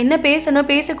வச்சிருப்பா, நீங்க என்ன பேசணும்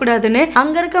பேசக்கூடாதுன்னு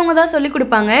அங்க இருக்கவங்க தான் சொல்லி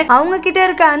கொடுப்பாங்க. அவங்க கிட்ட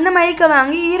இருக்க அந்த மைக்கை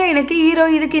வாங்கி ஹீரோயினுக்கு ஹீரோ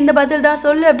இதுக்கு இந்த பதில் தான்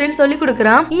சொல்லு அப்படின்னு சொல்லி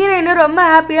கொடுக்குறான். ஹீரோயின் ரொம்ப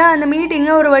ஹாப்பியா அந்த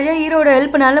மீட்டிங்க ஒரு வழியா ஹீரோட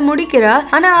ஹெல்ப்னால முடிக்கிறா.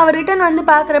 ஆனா அவர் ரிட்டர்ன் வந்து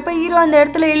பாக்குறப்ப ஹீரோ அந்த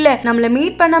இடத்துல இல்ல, நம்மள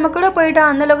மீட் பண்ணாம கூட போயிட்டான்,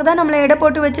 அந்த அளவுக்கு தான் நம்மள எடை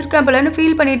போட்டு வச்சிருக்கான் போலன்னு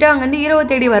ஃபீல் பண்ணிட்டு அங்க இருந்து ஹீரோவை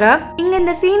தேடி வரா. இங்க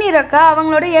இந்த சீனியர் அக்கா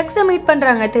அவங்களோட எக்ஸ மீட்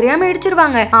பண்றாங்க, தெரியாம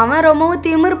இடிச்சிருவாங்க. அவன் ரொம்பவும்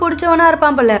திமிர் பிடிச்சவனா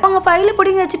இருப்பான் போல. அவங்க ஃபைல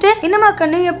புடிங்க வச்சுட்டு என்னமா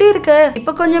கண்ணு எப்படி இருக்கு,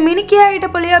 இப்ப கொஞ்சம் மினிக்கியா ஆயிட்ட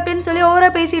போலியா அப்படின்னு சொல்லி ஓவரா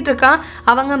பேசிட்டு இருக்கான்.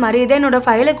 அவங்க மரியாதை என்னோட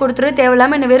ஃபைலை கொடுத்துரு,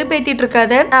 தேவையில்லாம என்ன வெறுப்பேத்திட்டு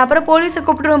இருக்காது, அப்புறம் போலீஸை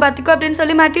கூப்பிட்டுருவோம் பாத்துக்கோ அப்படின்னு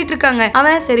சொல்லி மாட்டிட்டு இருக்காங்க.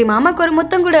 அவன் சரி மாமாக்கு ஒரு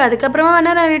முத்தம் கொடு, அதுக்கப்புறமா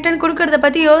வேணா நான் ரிட்டர்ன் கொடுக்கறத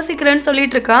பத்தி யோசிக்கிறேன்னு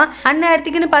சொல்லிட்டு இருக்கான்.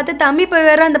 அந்நேரத்துக்குன்னு பார்த்து தம்பி போய்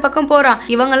வேற அந்த பக்கம் போறான்.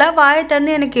 இவங்களா வாயை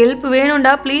திறந்து எனக்கு ஹெல்ப்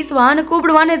வேணும்டா ப்ளீஸ் வான்னு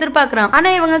கூப்பிடுவான்னு எதிர்பார்க்கறான். ஆனா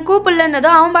இவங்க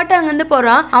கூப்பிடலன்னதும் அவன் பாட்டு அங்கிருந்து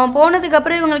போறான். அவன் போனதுக்கு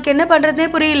அப்புறம் இவங்களுக்கு என்ன பண்றதுனே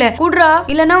புரியல. கூடுறா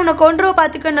இல்லன்னா உன்னை கொன்றுவ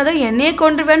பாத்துக்கன்னதும் என்னையே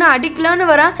கொன்றுவேன்னு அடிக்கலான்னு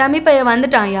வரான். தம்பி பையன்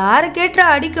வந்துட்டான். யாரு கேட்டுறா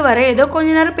அடிக்க வர, ஏதோ கொஞ்ச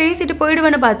நேரம் பேசிட்டு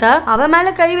போயிடுவேன்னு பார்த்தா அவன்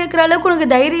மேல கை வைக்கிற அளவுக்கு உனக்கு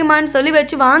தைரியமான்னு சொல்லி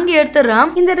வச்சு வாங்கி எடுத்துறான்.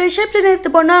 இந்த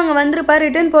ரிசப்ஷனிஸ்ட் பொண்ணு அவங்க வந்துருப்பா.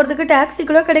 ரிட்டர்ன் போறதுக்கு டாக்ஸி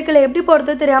கூட கிடைக்கல, எப்படி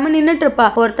போறது தெரியாம நின்னுட்டு இருப்பா.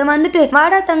 ஒருத்தன் வந்துட்டு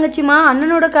வாடா தங்கச்சிமா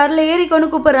அண்ணனோட கார்ல ஏறி கொண்டு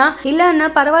கூப்பிடுறான். இல்ல அண்ணா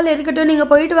பரவாயில்ல இருக்கட்டும் நீங்க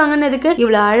போயிட்டு வாங்கன்னதுக்கு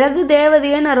இவ்வளவு அழகு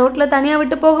தேவதைய நான் ரோட்ல தனியா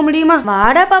விட்டு போக முடியுமா,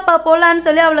 வாடா பாப்பா போலான்னு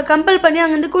சொல்லி அவளை கம்பல் பண்ணி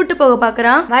அங்கிருந்து கூட்டு போக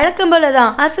பாக்குறான். வழக்கம்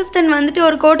போலதான் அசிஸ்டன்ட் வந்துட்டு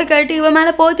ஒரு கோட்டை கட்டி இவன் மேல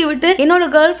போத்தி விட்டு என்னோட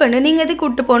கேர்ள் ஃபிரெண்ட் நீங்க எது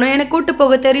கூட்டு போகணும், எனக்கு கூட்டு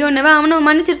போக தெரியும், அவனும்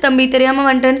மன்னிச்சிரு தம்பி தெரியாம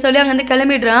வந்துட்டேன்னு சொல்லி அங்கிருந்து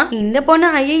கிளம்பிடுறான். இந்த பொண்ணு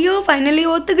ஐயோ ஃபைனலி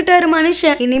ஒத்துக்கிட்டாரு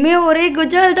மனுஷன், இனிமே ஒரே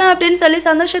குஜால் தான் அப்படின்னு சொல்லி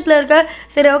சந்தோஷத்துல இருக்க.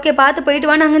 சரி ஓகே பார்த்து போயிட்டு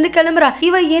வான்னு அங்கிருந்து கிளம்புறா.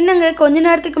 இவ என்னங்க கொஞ்ச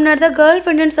நேரத்துக்கு முன்னாடி தான் கேர்ள்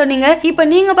ஃபிரெண்ட்னு சொன்னீங்க, இப்ப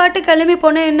நீங்க பாட்டு கிளம்பி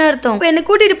போன என்ன அர்த்தம், என்ன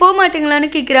கூட்டிட்டு போக மாட்டீங்களான்னு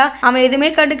கேக்குறா. அவன் எதுவுமே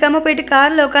கண்டுக்காம போயிட்டு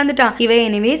கார்ல உட்காந்துட்டான். இவ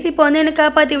எனிவேஸ் இப்போ வந்து என்ன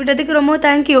காப்பாத்தி விட்டதுக்கு ரொம்ப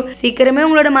தேங்க்யூ. சீக்கிரமே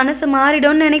உங்களோட மனசு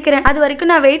மாறிடும்னு நினைக்கிறேன். அது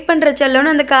வரைக்கும் நான் வெயிட் பண்ற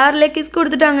செல்லோன்னு அந்த கார்ல கிஸ்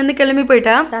கொடுத்துட்டாங்கன்னு கிளம்பி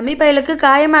போயிட்டா. தம்பி பையலுக்கு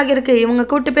காயமாக இருக்கு. இவங்க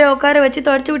கூட்டு போய் உட்கார வச்சு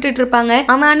தொடச்சு விட்டுட்டு இருப்பாங்க.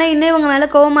 அவன் ஆனா இன்னும் இவங்க மேல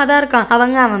கோவமா தான் இருக்கான்.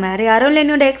 அவன் வேற யாரும் இல்ல,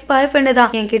 என்னோட எக்ஸ் பாய் ஃப்ரெண்டு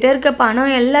தான். என்கிட்ட இருக்க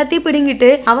பணம் எல்லாத்தையும் பிடிங்கிட்டு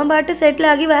அவன் பாட்டு செட்டில்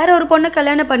ஆகி வேற ஒரு பொண்ணை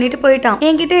கல்யாணம் பண்ணிட்டு போயிட்டான்.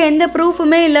 என்கிட்ட எந்த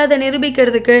ப்ரூஃபுமே இல்லாத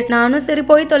நிரூபிக்கிறதுக்கு நானும் சரி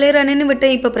போய் தொலைறானேன்னு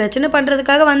விட்டேன். இப்ப பிரச்சனை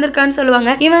பண்றதுக்காக வந்திருக்கான்னு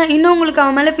சொல்லுவாங்க. இவன் இன்னும் உங்களுக்கு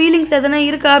அவன் மேல ஃபீலிங்ஸ் எதனா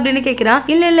இருக்கா அப்படின்னு கேக்குறான்.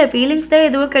 இல்ல ஃபீலிங்ஸ் தான்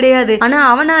எதுவும் கிடையாது. ஆனா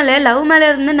அவனால லவ் மேல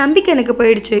இருந்த நம்பிக்கை எனக்கு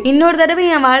போயிடுச்சு. இன்னொரு தடவை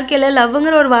என் வாழ்க்கையில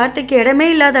லவ்ங்கிற ஒரு வார்த்தைக்கு இடமே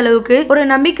இல்லாத அளவுக்கு ஒரு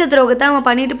நம்பிக்கை துரோகத்தை அவன்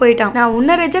பண்ணிட்டு போயிட்டான். நான்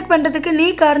உன்னை ரிஜெக்ட் பண்றதுக்கு நீ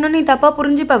காரணம், நீ தப்பா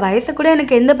புரிஞ்சுப்ப. வயசு கூட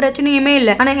எனக்கு எந்த பிரச்சனையுமே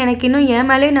இல்ல. ஆனா எனக்கு இன்னும் என்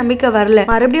மேலே நம்பிக்கை வரல.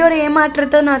 மறுபடியும் ஒரு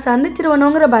ஏமாற்றத்தை நான்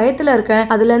சந்திச்சிருவனுங்கிற பயத்துல இருக்கேன்.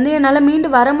 அதுல இருந்து என்னால மீண்டு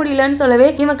வர முடியலன்னு சொல்லவே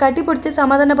இவன் கட்டி பிடிச்சு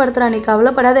சமாதானப்படுத்துறான். நீ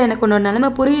கவலைப்படாத, எனக்கு உன்னோட நிலைமை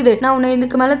புரியுது. நான் உன்னை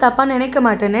இதுக்கு மேல தப்பா நினைக்க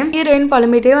மாட்டேன்னு ஹீரோயின்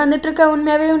புலம்பிட்டே வந்துட்டு இருக்க.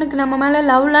 உண்மையாவே உனக்கு நம்ம மேல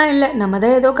லவ்லாம் இல்ல, நம்ம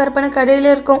தான் ஏதோ கற்பனை கடையில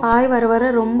இருக்கும். ஆய் வர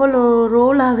வர ரொம்ப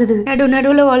ரோல் ஆகுது.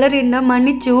 நடுவுல வளரிருந்தா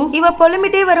மன்னிச்சு. இவ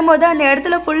புலம்பிட்டே வரும்போது அந்த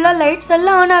இடத்துல ஃபுல்லா லைட்ஸ்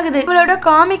எல்லாம் ஆன் ஆகுது. இவளோட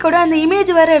காமிக்கோட அந்த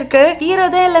இமேஜ் வேற இருக்கு. ஹீரோ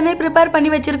தான் எல்லாமே ப்ரிப்பேர் பண்ணி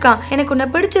வச்சிருக்கான். எனக்கு உன்னை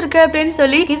பிடிச்சிருக்கு அப்படின்னு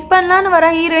சொல்லி கிஸ் பண்ணலான்னு வர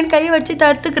ஹீரோயின் கை வச்சு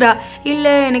தடுத்துக்கிறா. இல்ல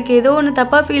எனக்கு ஏதோ ஒண்ணு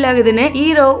தப்பா ஃபீல் ஆகுதுன்னு.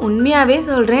 ஹீரோ உண்மையாவே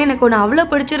சொல்றேன், எனக்கு ஒன்னு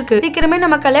அவ்வளவு பிடிச்சிருக்கு, சீக்கிரமே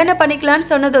நம்ம கல்யாணம் பண்ணிக்கலாம்னு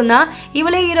சொன்னதும் தான்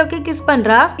இவளே ஹீரோக்கு கிஸ்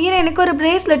பண்றா. ஹீரோனுக்கு ஒரு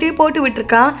பிரேஸ்லெட்டையும் போட்டு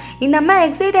விட்டுருக்கான். இந்த அம்மா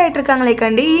எக்ஸைட் ஆயிட்டு இருக்காங்களே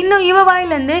கண்டி இன்னும் இவ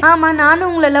வாயில இருந்து ஆமா நானும்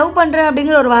உங்களை லவ் பண்றேன்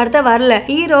அப்படிங்கிற ஒரு வார்த்தை வரல.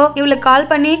 ஹீரோ இவளுக்கு கால்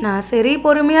பண்ணி நான் சரி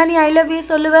பொறுமையா நீ ஐ லவ் யூ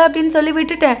சொல்லுவ அப்படின்னு சொல்லி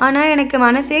விட்டுட்டேன். ஆனா எனக்கு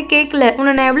மனசே கேட்கல.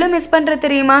 உன்னை நான் எவ்வளவு மிஸ் பண்ற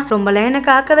தெரியுமா? ரொம்பலாம் என்ன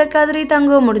காக்க வைக்காதரி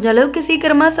தங்கம், முடிஞ்ச அளவுக்கு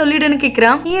சீக்கிரமா சொல்லிடுன்னு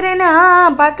கேக்குறான். ஹீரோனா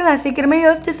பாக்கலாம் சீக்கிரமே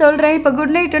யோசிச்சு சொல்றேன், இப்ப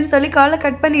குட் நைட்னு சொல்லி காலை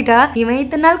கட் பண்ணிட்டா. இவன்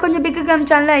இத்தனை நாள் கொஞ்சம் பிக்கு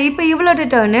காமிச்சான்ல, இப்ப இவளோட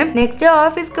டர்ன். நெக்ஸ்ட் டே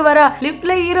ஆபீஸ்க்கு வரா.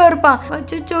 லிஃப்ட்ல ஹீரோ இருப்பான்.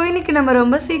 அச்சோ இன்னைக்கு நம்ம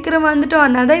ரொம்ப சீக்கிரம் வந்துட்டோம்,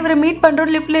 அதனால இவரை மீட்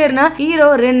பண்றோம். லிஃப்ட்ல ஏறினா ஹீரோ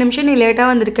 2 நிமிஷம் நீ லேட்டா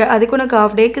வந்திருக்க, அதுக்கு உனக்கு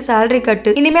ஹாஃப் டேக்கு சேலரி கட்டு,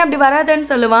 இனிமே அப்படி வராதுன்னு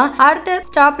சொல்லுவான். அடுத்த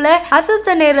ஸ்டாப்ல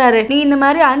அசிஸ்டன்ட் ஏறாரு. நீ இந்த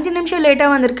மாதிரி 5 நிமிஷம் லேட்டா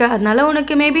வந்திருக்க, அதனால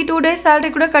உனக்கு மேபி 2 டேஸ் சேலரி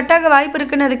கூட கட்டாக வாய்ப்பு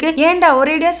இருக்குன்னதுக்கு ஏன்டா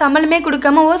ஒரேடியா சம்பளமே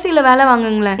கொடுக்காம ஓசியில வேலை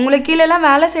வாங்குங்களேன், உங்களுக்கு கீழே எல்லாம்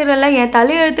வேலை செய்யறல என்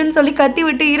தலையெழுத்துன்னு சொல்லி கத்தி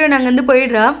விட்டு ஹீரோ அங்க இருந்து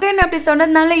போயிடுறா. அப்படி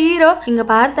சொன்னதுனால ஹீரோ இங்க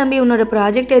பார் தம்பி, உன்னோட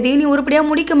ப்ராஜெக்ட் எதையும் நீ உருப்படியா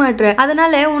முடிக்க மாட்டேற,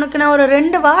 அதனால உனக்கு நான் ஒரு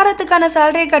 2 வாரத்துக்கான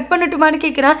சேலரியை கட் பண்ணட்டுமான்னு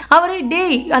கேக்குறான். அவரு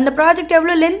டேய் அந்த ப்ராஜெக்ட்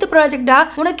எவ்வளவு லென்த் ப்ராஜெக்டா,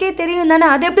 உனக்கே தெரியும் தானே,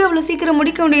 அது எப்படி அவ்வளவு சீக்கிரம்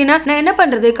முடிக்க முடியும்னா நான் என்ன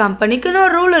பண்றது, கம்பெனிக்குன்னு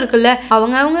ஒரு ரூல் இருக்குல்ல,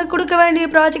 அவங்க கொடுக்க வேண்டிய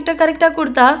ப்ராஜெக்ட கரெக்டா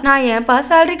கொடுத்தா நான் ஏன்பா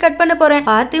சேலரி கட் பண்ண போறேன்,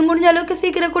 பார்த்து முடிஞ்ச அளவுக்கு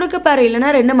சீக்கிரம் கொடுக்க பாரு,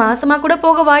 இல்லனா 2 மாசமா கூட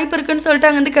போக வாய்ப்பு இருக்குன்னு சொல்லிட்டு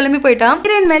அங்க இருந்து கிளம்பி போயிட்டான்.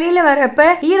 ஹீரோயின் வெளியில வரப்ப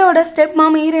ஹீரோட ஸ்டெப்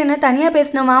மாம் ஹீரோயினை தனியா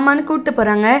பேசின மாமான்னு கூப்பிட்டு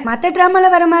போறாங்க. மத்த டிராமால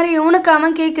வர மாதிரி இவனுக்கு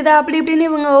அவன் கேக்குதா அப்படி இப்படின்னு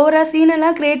இவங்க ஓவரா சீன்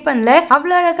எல்லாம் கிரியேட் பண்ணல,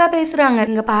 அவ்வளவு அழகா பேசுறாங்க.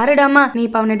 இங்க பாருடாமா, நீ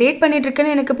இப்ப அவனை டேட் பண்ணிட்டு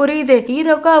இருக்கன்னு எனக்கு புரியுது.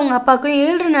 ஹீரோக்கும் அவங்க அப்பாக்கும்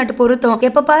 7 நாட்டு பொருத்தம்,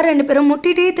 எப்ப பாரு 2 பேரும்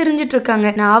முட்டிட்டே தெரிஞ்சிட்டு இருக்காங்க.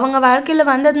 நான் அவங்க வாழ்க்கையில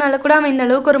வந்ததுனால கூட அவன் இந்த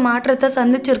அளவுக்கு ஒரு மாற்றத்தை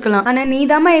சந்திச்சிருக்கலாம். ஆனா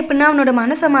நீதாமா எப்படின்னா அவனோட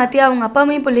மனசை மாத்தி அவங்க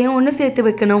அப்பாவையும் பிள்ளையும் ஒண்ணு சேர்த்து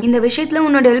வைக்கணும். இந்த விஷயத்துல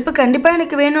உன்னோட ஹெல்ப் கண்டிப்பா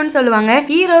எனக்கு வேணும்னு சொல்லுவாங்க.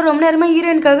 ஹீரோ ரொம்ப நேரமா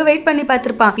ஹீரோயினுக்காக வெயிட் பண்ணி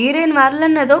பார்த்திருப்பான். ஹீரோயின்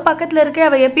வரலன்னதோ பக்கத்துல இருக்க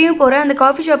அவ எப்பயும் போற அந்த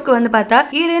காஃபி ஷாப்க்கு வந்து பார்த்தா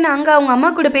ஹீரோயின் அங்க அவங்க அம்மா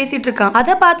கூட பேசிட்டு இருக்கான்.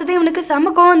 அதை பார்த்ததே இவனுக்கு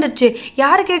செம கோவம் வந்துச்சு.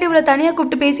 யாரு கேட்டு இவ்வளவு தனியா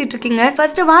கூப்பிட்டு பேசிட்டு இருக்கீங்க,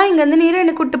 ஃபர்ஸ்ட் வா இங்க இருந்து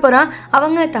ஹீரோயினை கூப்பிட்டு போறான்.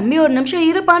 அவங்க தம்பி ஒரு நிமிஷம்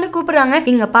இருப்பான்னு கூப்பிடுறாங்க.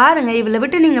 இங்க பாருங்க, இவளை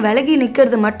விட்டு நீங்க விலகி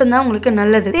நிக்கிறது மட்டும்தான் உங்களுக்கு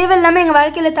நல்லது. தேவையில்லாம எங்க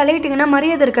வாழ்க்கையில தலையிட்டீங்கன்னா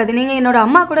மரியாதை இருக்காது. நீங்க என்னோட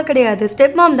அம்மா கூட கிடையாது,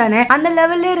 ஸ்டெப் மாம் தானே, அந்த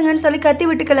லெவல்ல இருங்கன்னு சொல்லி கத்தி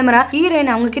விட்டு கிளம்புறா.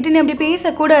 ஹீரோயின் அவங்க கிட்ட நீ அப்படி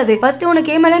பேசக்கூடாது, ஃபர்ஸ்ட்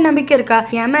உனக்கு என் மேல நம்பிக்கை இருக்கா,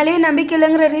 என் மேலே நம்பிக்கை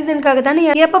இல்லைங்கிற ரீசனுக்காக தானே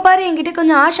எப்ப பாரு என்கிட்ட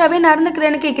கொஞ்சம் ஆஷாவே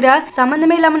நடந்துக்கிறேன்னு கேக்குறா.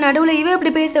 சம்பந்தமே இல்லாம நடுவுல இவ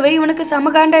இப்படி பேசவே இவனுக்கு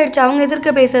சமகாண்டாயிடுச்சு அவங்க எதிர்க்க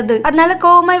பேசுறது. அதனால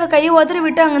கோவமா இவ கையை உதறி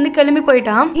விட்டு அங்க இருந்து கிளம்பி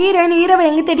போயிட்டான். ஹீரோயின் ஹீரோவை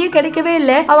எங்க தேடியும் கிடைக்கவே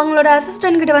இல்ல. அவங்களோட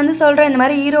அசிஸ்டன்ட் கிட்ட வந்து சொல்றேன், இந்த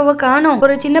மாதிரி ஹீரோவை காணோம்,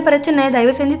 ஒரு சின்ன பிரச்சனை,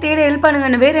 தயவு செஞ்சு தேட ஹெல்ப்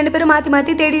பண்ணுங்கன்னு 2 பேரும் மாத்தி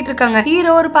மாத்தி தேடிட்டு இருக்காங்க.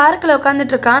 ஹீரோ ஒரு பார்க்ல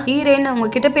உட்காந்துட்டு இருக்கான். ஹீரோயின் அவங்க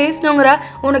கிட்ட பேசணுங்கிறா.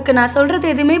 உனக்கு நான் சொல்றது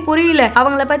எதுவுமே புரியல,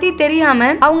 அவங்கள பத்தி தெரியாம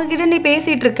அவங்க கிட்ட நீ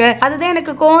பேசிட்டு இருக்க, அதுதான்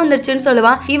எனக்கு கோவம் வந்துருச்சுன்னு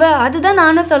சொல்லுவான். இவ அதுதான்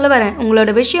நானும் சொல்ல வரேன்,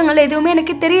 உங்களோட விஷயங்கள் எதுவுமே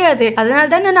எனக்கு தெரியாது, அதனால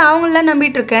தான் நான் அவங்கள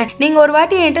நம்பிட்டு இருக்கேன். நீங்க ஒரு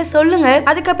வாட்டி என்கிட்ட சொல்லுங்க,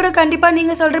 அதுக்கப்புறம் கண்டிப்பா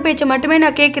நீங்க சொல்ற பேச்சை மட்டுமே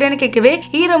நான் கேட்கிறேன்னு கேட்கவே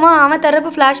ஹீரோவும் அவன் தரப்பு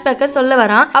பிளாஷ்பேக்க சொல்ல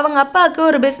வரான். அவங்க அப்பாவுக்கு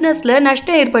ஒரு பிசினஸ்ல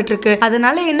நஷ்டம் ஏற்பட்டிருக்கு,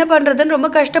 அதனால என்ன பண்றதுன்னு ரொம்ப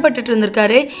கஷ்டப்பட்டுட்டு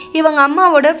இருந்திருக்காரு. இவங்க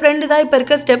அம்மாவோட ஃப்ரெண்டு தான் இப்ப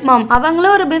இருக்க ஸ்டெப் மாம்,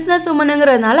 அவங்களும் ஒரு பிசினஸ்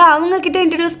உமனுங்கிறதுனால அவங்க கிட்ட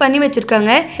இன்ட்ரோடியூஸ் பண்ணி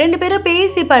வச்சிருக்காங்க. 2 பேரும்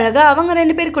பேசி பழக அவங்க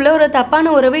 2 பேருக்குள்ள ஒரு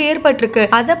தப்பான உறவு ஏற்பட்டிருக்கு.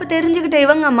 அதை தெரிஞ்சுக்கிட்ட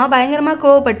இவங்க அம்மா பயங்கரமா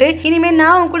கோவப்பட்டு இனிமே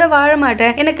நான் அவன் கூட வாழ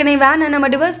மாட்டேன், எனக்கு நீ வேணாம், நம்ம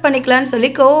டிவோர்ஸ் பண்ணிக்கலாம்னு சொல்லி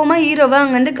கோவமா ஹீரோவை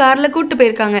அங்க இருந்து கார்ல கூட்டு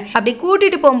போயிருக்காங்க. அப்படி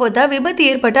கூட்டிட்டு போகும்போது தான் விபத்து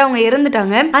ஏற்பட்டு அவங்க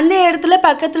இறந்துட்டாங்க. அந்த இடத்துல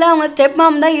பக்கத்துல அவங்க ஸ்டெப்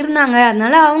மாம் தான் இருந்தாங்க,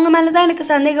 அதனால அவங்க மேலதான் எனக்கு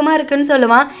சந்தேகமா இருக்குன்னு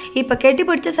சொல்லுவான். இப்ப கெட்டி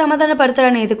பிடிச்ச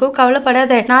சமாதானப்படுத்துறானே, எதுக்கும்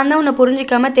கவலைப்படாத, நான் தான் உன்னை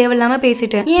புரிஞ்சிக்காம தேவையில்லாம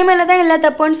பேசிட்டேன், என் மேலதான் தான் எல்லா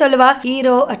தப்புன்னு சொல்லுவா.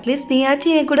 ஹீரோ அட்லீஸ்ட்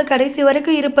நீயாச்சும் என் கூட கடைசி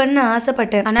வரைக்கும் இருப்பேன்னு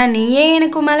ஆசைப்பட்டேன், ஆனா நீயே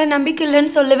எனக்கு மேல நம்பிக்கை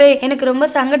இல்லைன்னு சொல்லவே எனக்கு ரொம்ப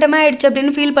சங்கடமா ஆயிடுச்சு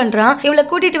அப்படின்னு ஃபீல் பண்றான். இவளை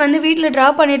கூட்டிட்டு வந்து வீட்டுல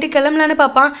டிராப் பண்ணிட்டு கிளம்பலான்னு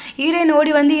பாப்பான். ஹீரோயின்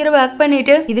ஓடி வந்து ஹீரோ ஹக்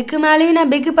பண்ணிட்டு இதுக்கு மேலேயும்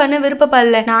நான் பிக் பண்ண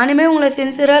விருப்பப்படல, நானுமே உங்களை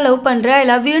சின்சியரா லவ் பண்றேன், ஐ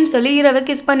லவ் யூன்னு சொல்லி ஹீரோவை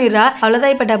கிஸ் பண்ணிடுறா.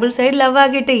 அவ்வளவுதான், இப்ப டபுள் சைடு லவ்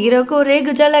ஆகிட்டு ஹீரோக்கு ஒரே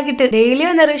குஜால் ஆகிட்டு.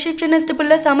 டெய்லியும் அந்த ரிசப்ஷனிஸ்ட்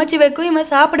பிள்ளை சமைச்சு வைக்கும், இவன்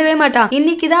சாப்பிடவே மாட்டான்.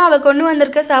 இன்னைக்குதான் அவ கொண்டு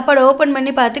வந்திருக்க சாப்பாடு ஓபன்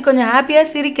பண்ணி பார்த்து கொஞ்சம் ஹாப்பியா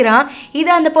சிரிக்கிறான்.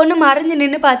 இதை அந்த பொண்ணு மறைஞ்சு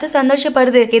நின்னு பார்த்து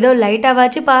சந்தோஷப்படுது. ஏதோ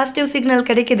லைட்டாவாச்சு பாசிட்டிவ் சிக்னல்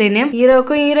கிடைக்குதுன்னு.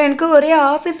 ஹீரோக்கும் ஹீரோயினுக்கும் ஒரே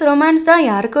ஆபீஸ் ரொமான்ஸ் தான்.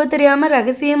 யாருக்கோ தெரியாம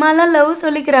ரகசியமாலாம் லவ்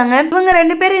சொல்லிக்கிறாங்க. இவங்க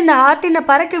ரெண்டு பேரும் இந்த ஆர்டினை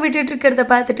பறக்க விட்டுட்டு இருக்கிறத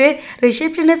பார்த்துட்டு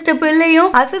ரிசப்ஷனிஸ்ட் பிள்ளையும்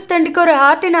அசிஸ்டன்ட்டுக்கு ஒரு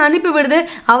ஆர்டினை அனுப்பி விடுது.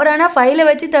 அவரானா ஃபைலை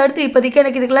வச்சு தடுத்து இப்போதைக்கு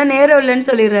எனக்கு இதுக்கெல்லாம் நேரம் இல்லைன்னு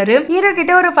சொல்லிடுறாரு. ஹீரோ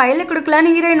கிட்ட ஒரு ஃபைலை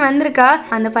கொடுக்கலான்னு ஹீரோயின் வந்திருக்கா.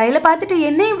 அந்த ஃபைலை பார்த்துட்டு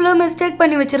என்ன இவ்வளவு மிஸ்டேக்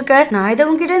பண்ணி வச்சிருக்க, நான் இதை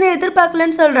உங்ககிட்ட இருந்து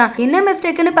எதிர்பார்க்கலன்னு சொல்றான். என்ன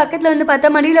மிஸ்டேக்னு பக்கத்துல வந்து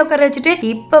பார்த்தா மடியில உட்கார வச்சுட்டு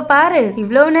இப்ப பாரு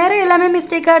இவ்வளவு நேரம் எல்லாமே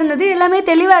மிஸ்டேக்கா இருந்தது, எல்லாமே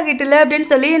தெளிவாகிட்டுல அப்படின்னு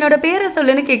சொல்லி என்னோட பேரை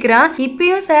சொல்லுன்னு கேக்குறான்.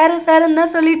 இப்பயும் சாருன்னு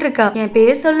தான் சொல்லிட்டு இருக்கா. என்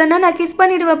பேர் சொல்லனா நான் கிஸ்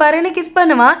பண்ணிடுவேன் பாருன்னு கிஸ்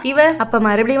பண்ணுவா. இவ அப்ப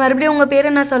மறுபடியும் உங்க பேரை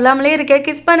நான் சொல்லாமலே இருக்கேன்,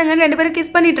 கிஸ் பண்ணுங்கன்னு ரெண்டு பேரும்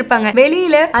கிஸ் பண்ணிட்டு இருப்பாங்க.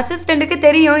 வெளியில அசிஸ்டன்ட்டுக்கு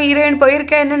தெரியும் ஹீரோயின்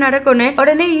போயிருக்க என்ன நடக்கும்னு.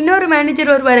 உடனே இன்னொரு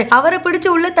மேனேஜர் வருவாரு, அவரை பிடிச்சு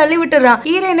உள்ள தள்ளி விட்டுறான்.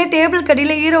 ஹீரோயினை டேபிள்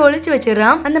கடியில ஹீரோ ஒளிச்சு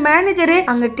வச்சிடறான். அந்த மேனேஜரு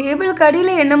அங்க டேபிள்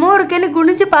கடியில என்னமோ இருக்குன்னு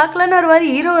குனிஞ்சு பாக்கலான்னு வருவாரு.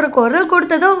 ஹீரோ ஒரு குரல்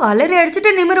கொடுத்ததோ அலறி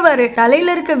அடிச்சுட்டு நிமிருவாரு.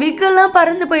 தலையில இருக்க விக் எல்லாம்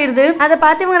பறந்து போயிருது. அதை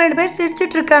பார்த்து இவங்க ரெண்டு பேர்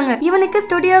சிரிச்சிட்டு இருக்காங்க. இவனுக்கு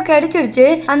ஸ்டுடியோ கிடைச்சிருச்சு.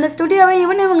 அந்த ஸ்டுடியோவை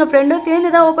இவங்க ஃப்ரெண்டும் சேர்ந்து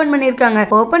தான் ஓபன் பண்ணிருக்காங்க.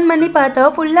 ஓபன் பண்ணி பார்த்தா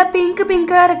ஃபுல்லா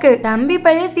பிங்கா இருக்கு. தம்பி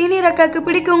பையன் சீனியர் அக்காக்கு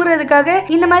பிடிக்குங்கிறதுக்காக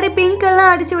இந்த மாதிரி பிங்க்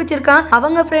எல்லாம் அடிச்சு வச்சிருக்கான்.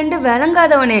 அவங்க ஃப்ரெண்டு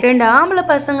விளங்காதவனே ரெண்டு ஆம்பளை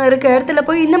பசங்க இருக்க இடத்துல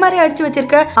போய் இந்த மாதிரி அடிச்சு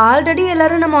வச்சிருக்க. ஆல்ரெடி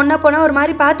எல்லாரும் நம்ம ஒன்னா போனா ஒரு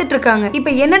மாதிரி பாத்துட்டு இருக்காங்க.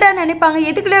 இப்ப என்னடா நினைப்பாங்க,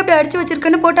 எதுக்குள்ள அப்படி அடிச்சு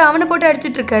வச்சிருக்குன்னு போட்டு அவனை போட்டு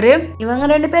அடிச்சிட்டு இருக்காரு. இவங்க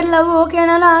ரெண்டு பேர் லவ்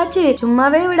ஓகேனாலும் ஆச்சு,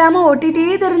 சும்மாவே விடாம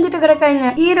ஒட்டிட்டே தெரிஞ்சுட்டு கிடக்காங்க.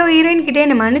 ஹீரோ ஹீரோயின் கிட்டே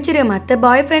என்ன மன்னிச்சிரு, மத்த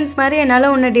பாய் ஃப்ரெண்ட்ஸ் மாதிரி என்னால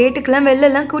உன்னை டேட்டுக்கெல்லாம் வெளில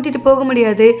எல்லாம் கூட்டிட்டு போக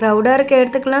முடியாது, க்ரௌடா இருக்க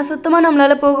இடத்துக்குலாம் சுத்தமா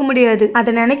நம்மளால போக முடியாது,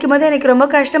 அதை நினைக்கும் போது எனக்கு ரொம்ப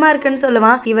கஷ்டமா இருக்குன்னு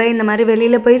சொல்லுவான். இவ இந்த மாதிரி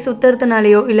வெளியில போய்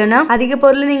சுத்துறதுனாலயோ இல்லனா அதிக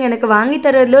பொருள் நீங்க எனக்கு வாங்கி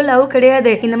தரதுலோ லவ்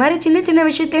கிடையாது, இந்த மாதிரி சின்ன சின்ன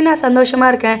விஷயத்தையும் நான் சந்தோஷமா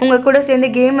இருக்கேன், உங்க கூட சேர்ந்து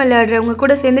கேம் விளையாடுறேன், உங்க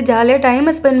கூட சேர்ந்து ஜாலியா டைம்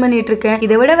ஸ்பெண்ட் பண்ணிட்டு இருக்கேன்,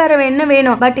 இதை விட வேற என்ன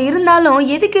வேணும், பட் இருந்தாலும்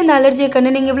எதுக்கு இந்த அலர்ஜியை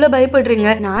கண்டு நீங்க இவ்வளவு பயப்படுறீங்க,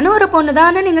 நானும் ஒரு பொண்ணு தான்,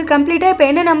 ஆனா நீங்க கம்ப்ளீட்டா இப்ப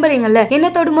என்ன நம்புறீங்கல்ல, என்ன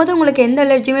தொடும் போது உங்களுக்கு எந்த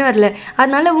அலர்ஜியுமே வரல,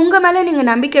 அதனால உங்க மேல நீங்க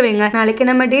நம்பிக்கை வைங்க, நாளைக்கு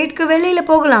நம்ம டேட்க்கு வெளியில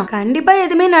போகலாம், கண்டிப்பா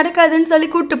எதுவுமே நடக்காதுன்னு சொல்லி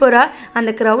கூட்டு போறா. அந்த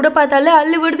கிரௌட பார்த்தாலே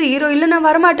அள்ளு விடுது. ஹீரோ இல்ல நான்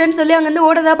வரமாட்டேன்னு சொல்லி அங்கிருந்து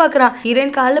ஓடதா பாக்குறான்.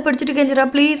 ஹீரோயின் காலில் பிடிச்சிட்டு கெஞ்சுறா,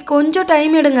 ப்ளீஸ் கொஞ்சம்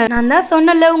டைம் எடுங்க, நான் தான்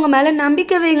சொன்னல உங்க மேல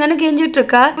நம்பிக்கை வைங்கன்னு கெஞ்சிட்டு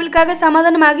இருக்கா. இவளுக்காக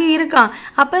சமாதானமாகி இருக்கான்.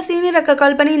 அப்ப சீனியர் அக்கா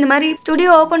கால் பண்ணி இந்த மாதிரி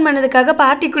ஸ்டுடியோ ஓபன் பண்ணதுக்காக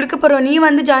பார்ட்டி கொடுக்க போறோம், நீ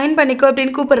வந்து ஜாயின் பண்ணிக்கோ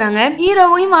அப்படின்னு கூப்பிடுறாங்க.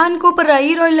 ஹீரோவையும் வான் கூப்பிடுறா.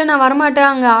 ஹீரோ இல்ல நான் வரமாட்டேன்,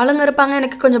 அங்க ஆளுங்க இருப்பாங்க,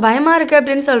 எனக்கு கொஞ்சம் பயமா இருக்கு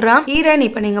அப்படின்னு சொல்றான். ஹீரோயின்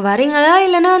இப்ப நீங்க வரீங்களா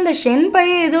இல்லனா அந்த ஷென்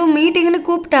பையன் ஏதோ மீட்டிங்னு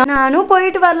கூப்பிட்டா நானும்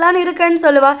போயிட்டு வரலான்னு இருக்கேன்னு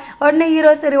சொல்லுவா. உடனே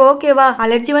ஹீரோ சரி ஓகேவா,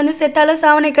 அலர்ஜி வந்து செத்தாலும்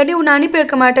சாவனை கட்டி உன்னை அனுப்பி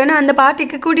வைக்க மாட்டேன்னு அந்த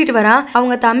பார்ட்டிக்கு கூட்டிட்டு வரான்.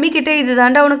 அவங்க தம்பி கிட்ட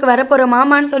இதுதாண்டா உனக்கு வரப்போற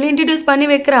மாமான்னு சொல்லி இன்ட்ரோடியூஸ் பண்ணி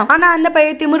வைக்கிறான். ஆனா அந்த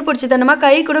பையன் திமிர் பிடிச்சி தனமா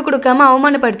கை கூட கொடுக்காம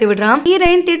அவமானப்படுத்தி விடுறான்.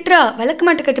 ஹீரோயின் திட்டுறா, விளக்கு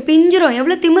மாட்டு கட்டு பிஞ்சிரும்,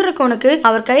 எவ்வளவு திமிர் இருக்கு உனக்கு,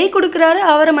 அவர் கை கொடுக்குறாரு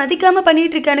அவரை மதிக்காம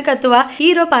பண்ணிட்டு இருக்கான்னு கத்துவா.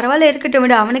 ஹீரோ பரவாயில்ல இருக்கட்டும்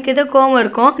விட, அவனுக்கு ஏதோ கோவம்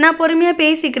இருக்கும், நான் பொறுமையா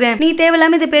பேசிக்கிறேன், நீ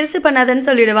தேவையில்லாம இதை பெருசு பண்ணாதன்னு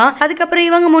சொல்லிடுவான். அதுக்கப்புறம்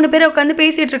இவங்க 3 பேர் உட்காந்து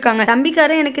பேசிட்டு இருக்காங்க.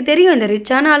 தம்பிக்காரன் எனக்கு தெரியும் இந்த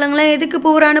ரிச்சான ஆளுங்களாம் எதுக்கு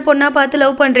பூரான பொண்ணா பார்த்து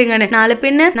லவ் பண்றீங்கன்னு, நாலு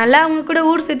பின்ன நல்லா அவங்க கூட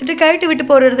ஊர் சுத்திட்டு கழட்டி விட்டு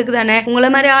போறதுக்கு தானே, உங்களை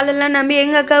மாதிரி ஆளெல்லாம் நம்பி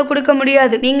எங்க அக்காவை கொடுக்க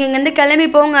முடியாது, நீங்க இங்க இருந்து கிளம்பி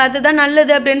போங்க அதுதான்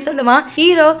நல்லது அப்படின்னு சொல்லுவான்.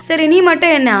 ஹீரோ சரி நீ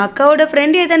மட்டும் என்ன அக்காவோட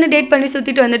ஃப்ரெண்டே தானே டேட் பண்ணி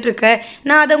சுத்திட்டு வந்துட்டு இருக்க,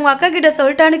 நான் அதை உங்க அக்கா கிட்ட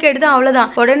சொல்லிட்டான்னு கேட்டுதான் அவ்வளவுதான்.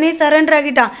 உடனே சரண்டர்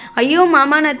ஆகிட்டான். ஐயோ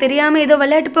மாமா நான் தெரியாம ஏதோ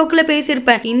விளையாட்டு போக்குல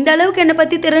பேசியிருப்பேன், இந்த அளவுக்கு என்ன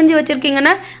பத்தி தெரிஞ்சு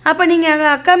வச்சிருக்கீங்கன்னா அப்ப நீங்க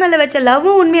அக்கா மேல வச்ச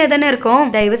லவ்வும் உண்மையா தானே இருக்கும்,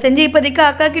 தயவு செஞ்சு இப்போதைக்கு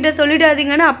அக்கா கிட்ட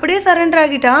சொல்லிடாதீங்கன்னு அப்படியே சரண்டர்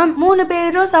ஆகிட்டான். 3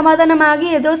 பேரும் சமாதானமாகி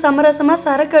ஏதோ சமரசமா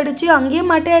சரக்கு அடிச்சு அங்கேயே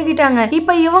மட்டையாகிட்டாங்க.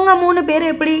 இப்ப இவங்க 3 பேர்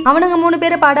எப்படி அவனுங்க 3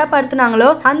 பேரை பாடா படுத்துனாங்களோ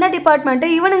அந்த டிபார்ட்மெண்ட்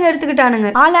இவனுங்க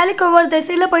எடுத்துக்கிட்டானுங்க. ஆளாளுக்கு ஒவ்வொரு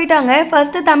திசையில போயிட்டாங்க.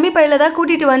 ஃபர்ஸ்ட் தம்பி பையில தான்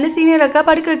கூட்டிட்டு வந்து சீனியர் அக்கா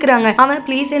படுக்க வைக்கிறாங்க. அவன்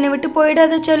ப்ளீஸ் என்னை விட்டு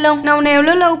போயிடாத சொல்லும், நான் உன்னை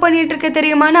எவ்வளவு லவ் பண்ணிட்டு இருக்க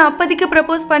தெரியுமான்னு அப்போதைக்கு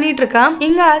ப்ரப்போஸ் பண்ணிட்டு இருக்கான்.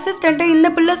 இங்க அசிஸ்டன்ட் இந்த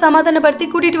பிள்ளை சமாதானப்படுத்தி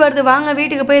கூட்டிட்டு வருது, வாங்க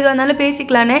வீட்டுக்கு போய் வந்தாலும்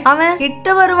பேசிக்கலான்னு. அவன்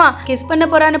கிட்ட வருவான், கிஸ் பண்ண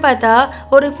போறான்னு பார்த்தா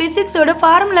ஒரு பிசிக்ஸோட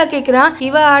ஃபார்முலா கேக்குறான்.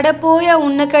 இவ அட போயா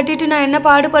உன்னை கட்டிட்டு நான் என்ன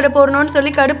பாடுபட போறணும்னு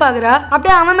சொல்லி கடுப்பாகுறா.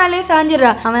 அப்படியே அவன் மேலேயே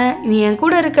சாஞ்சிடறா. அவன் நீ என்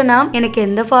கூட இருக்கனா எனக்கு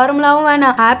எந்த ஃபார்முலாவும்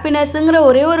வேணாம், ஹாப்பினஸ்ங்கிற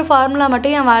ஒரே ஒரு ஃபார்முலா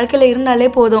மட்டும் என் வாழ்க்கையில இருந்தாலே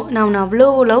போதும், நான் உன்னை அவ்வளோ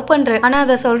லவ் பண்றேன், ஆனா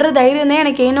அதை சொல்ற தைரியம் தான்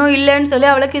எனக்கு ஏனோ இல்லைன்னு சொல்லி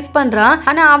அவளை கிஸ் பண்றான்.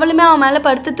 ஆனா அவளுமே அவன் மேல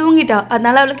படுத்து தூங்கிட்டா,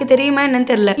 அதனால அவளுக்கு தெரியுமா என்னன்னு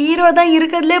தெரியல. ஹீரோ தான்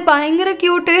இருக்கிறதுலே பயங்கர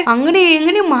கியூட்டு, அங்கனே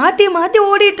எங்கனே மாத்தி மாத்தி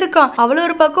ஓடிட்டு இருக்கான், அவள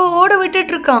ஒரு பக்கம் ஓட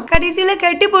விட்டுட்டு இருக்கான், கடைசியில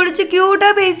கட்டி பிடிச்சு கியூட்டா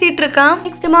பேசிட்டு இருக்கான்.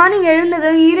 நெக்ஸ்ட் மார்னிங்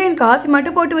எழுந்ததும் ஹீரோயின் காஃபி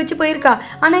மட்டும் போட்டு வச்சு போயிருக்கா.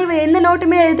 ஆனா இவ எந்த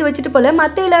நோட்டுமே எழுதி வச்சுட்டு போல,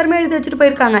 மத்த எல்லாருமே எழுதி வச்சுட்டு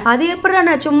போயிருக்காங்க. அது எப்படி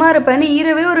நான் சும்மா இருப்பேன்னு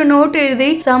ஈரவே ஒரு நோட் எழுதி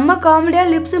செம்ம காமெடியா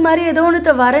லிப்ஸ் மாதிரி ஏதோ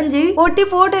ஒண்ணு வரைஞ்சி ஒட்டி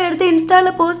போட்டோ எடுத்து இன்ஸ்டால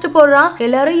போஸ்ட் போடுறான்.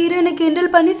 எல்லாரும் ஹீரோயினை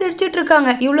கிண்டல் பண்ணி சிரிச்சிட்டு இருக்காங்க.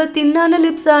 இவ்வளவு தின்னான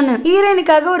லிப்ஸானு.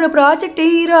 ஹீரோயினுக்காக ஒரு ப்ராஜெக்ட்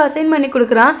ஹீரோ அசைன் பண்ணி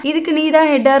கொடுக்குறான். இதுக்கு நீ தான்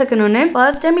ஹெட்டா இருக்கணும்னு.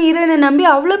 ஃபர்ஸ்ட் டைம் ஹீரோயினை நம்பி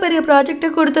அவ்வளவு பெரிய ப்ராஜெக்ட்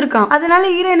கொடுத்துருக்கான். அதனால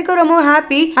ஹீரோயினுக்கு ரொம்ப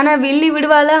ஹாப்பி. ஆனா வில்லி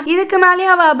விடுவாளா? இதுக்கு மேலே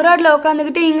அவ அப்ராட்ல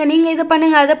உட்காந்துக்கிட்டு இங்க நீங்க இதை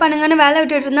பண்ணுங்க அதை பண்ணுங்கன்னு வேலை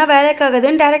விட்டுட்டு இருந்தா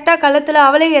வேலைக்காகுதுன்னு டைரக்டா களத்துல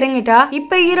அவளே இறங்கிட்டா.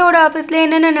 இப்ப ஹீரோட ஆபீஸ்ல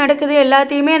என்னென்ன நடக்குது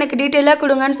எல்லாத்தையுமே எனக்கு டீட்டெயிலா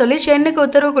கொடுங்கன்னு சொல்லி ஷென்னுக்கு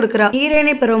உத்தரவு கொடுக்குறா.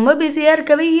 ஹீரோயின் இப்ப ரொம்ப பிஸியா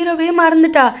இருக்கவே ஹீரோவே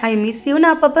மறந்துட்டா. ஐ மிஸ் யூன்னு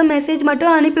அப்பப்ப மெசேஜ்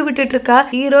மட்டும் அனுப்பி விட்டுட்டு இருக்கா.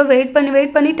 ஹீரோ வெயிட்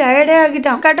பண்ணி டயர்டே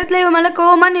ஆகிட்டான். கட்டத்துல இவன் மேல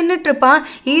கோவமா நின்னுட்டு இருப்பான்.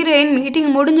 ஹீரோயின் மீட்டிங்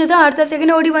முடிஞ்சதும் அடுத்த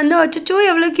செகண்ட் ஓடி வந்து அச்சோ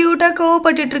எவ்வளவு கியூட்டா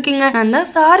கோவப்பட்டு இருக்கீங்க, நான் தான்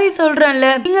சாரி சொல்றேன்ல,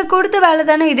 நீங்க கொடுத்த வேலை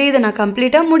தானே இதை நான்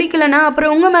கம்ப்ளீட்டா முடிக்கலனா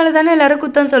அப்புறம் உங்க மேலதானே எல்லாரும்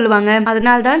குத்தம் சொல்லுவாங்க,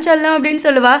 அதனால தான் செல்லம் அப்படின்னு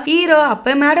சொல்லுவா. ஹீரோ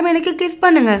அப்ப மேடம் எனக்கு கிஸ்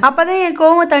பண்ணுங்க, அப்பதான் என்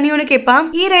கோவம் தனியோன்னு கேட்பான்.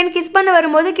 ஹீரோயின் கிஸ் பண்ண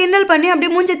வரும்போது கிண்டல் பண்ணி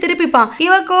அப்படியே மூஞ்ச திருப்பிப்பான்.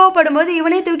 இவ கோவப்படும் போது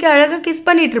இவனே தூக்கி அழகா கிஸ்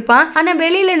பண்ணிட்டு இருப்பான். ஆனா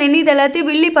வெளியில நின்று இது எல்லாத்தையும்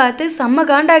வில்லி பார்த்து செம்ம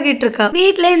காண்டாகிட்டு இருக்கா.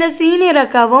 வீட்டுல இந்த சீனியர்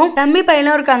அக்காவும் தம்பி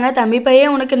பையனும் இருக்காங்க. தம்பி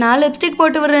பையன் உனக்கு நான் லிப்ஸ்டிக்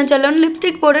போட்டு விடுறேன் செல்லன்னு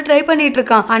லிப்ஸ்டிக் போட்டு ட்ரை பண்ணிட்டு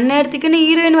இருக்கான். அந்நேரத்துக்குன்னு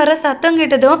ஹீரோயின் வர சத்தம்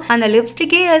கேட்டதும் அந்த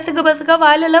லிப்ஸ்டிக்கே எசுக்கு பசுக்கா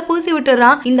வாயில எல்லாம் பூசி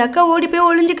விட்டுறான். இந்த அக்கா ஓடி போய்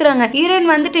ஒளிஞ்சுக்கிறாங்க.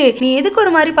 ஹீரோயின் வந்துட்டு நீ எதுக்கு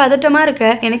ஒரு மாதிரி பதட்டமா இருக்க,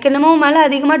 எனக்கு என்னமோ மேல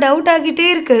அதிகமா டவுட் ஆகிட்டே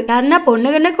இருக்கு, யாருன்னா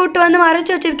பொண்ணுகன்னு கூட்டு வந்து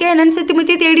மறைச்சு வச்சிருக்கேன் என்னன்னு சுத்தி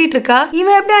முத்தி தேடிட்டு இருக்கா.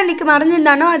 இவன் எப்படி அன்னைக்கு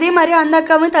மறைஞ்சிருந்தானோ அதே மாதிரி அந்த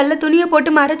அக்காவும் தள்ள துணியை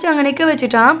போட்டு மறைச்சு அங்க நிக்க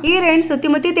வச்சுட்டான். ஹீரோயின் சுத்தி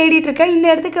முத்தி தேடிட்டு இருக்க, இந்த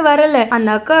இடத்துக்கு வரல. அந்த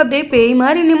அக்கா அப்படியே பேய்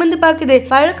மாதிரி நிமிந்து பாக்குது.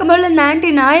 வழக்கம் போல அந்த ஆன்டி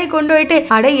நாயை கொண்டு போயிட்டு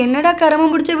அட என்னடா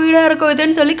கரமம் பிடிச்ச வீடா இருக்கும்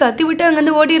இதுன்னு சொல்லி கத்தி விட்டு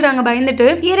அங்கிருந்து ஓடிடுறாங்க பயந்துட்டு.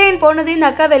 ஹீரோயின் போனது இந்த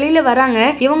அக்கா வெளியில வராங்க.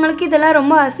 இவங்களுக்கு இதெல்லாம்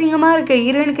ரொம்ப அசிங்கமா இருக்கு.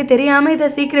 ஹீரோயினுக்கு தெரியாம இதை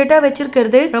சீக்கிரட்டா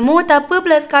வச்சிருக்கிறது ரொம்ப தப்பு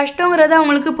பிளஸ் கஷ்டங்கிறது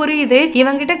அவங்களுக்கு புரியுது.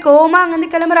 இவங்கிட்ட கோவமா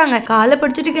அங்கிருந்து கிளம்புறாங்க. காலை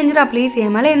பிடிச்சிட்டு கெஞ்சிரா, ப்ளீஸ்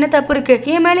என் மேல என்ன தப்பு இருக்கு,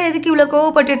 என் மேல எதுக்கு இவ்வளவு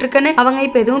கோவப்பட்டு இருக்குன்னு. அவங்க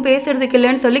இப்ப எதுவும் பேசுறதுக்கு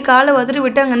இல்லன்னு சொல்லி காலை உதறி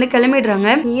விட்டு அங்கிருந்து கிளம்பிடுறாங்க.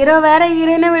 ஹீரோ வேற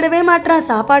ஹீரோயினை விடவே மாட்டான்.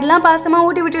 சாப்பாடுலாம் பாசமா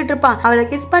ஊட்டி விட்டுட்டு இருப்பான். அவளை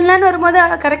கிஸ் பண்ணலான்னு வரும்போது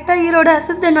கரெக்டா ஹீரோட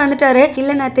அசிஸ்டன்ட் வந்துட்டாரு.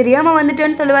 இல்ல நான் தெரியாம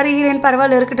வந்துட்டேன்னு சொல்லுவாரு. ஹீரோயின்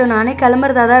பரவாயில்ல இருக்கட்டும், நானே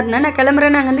கிளம்புறதா தான் இருந்தேன், நான்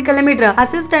கிளம்புறேன் அங்கிருந்து கிளம்பிடுறா.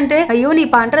 அசிஸ்டன்ட் ஐயோ நீ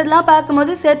பண்றதெல்லாம்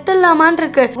பார்க்கும்போது செத்துலாமான்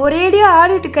இருக்கு, ஒரேடியா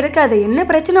ஆடிட்டு கிடக்காது, என்ன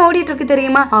பிரச்சனை ஓடிட்டு இருக்கு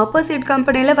தெரியுமா, ஆப்போசிட்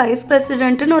கம்பெனில வைஸ்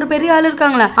பிரசிடென்ட்னு ஒரு பெரிய ஆள்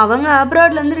இருக்காங்களா, அவங்க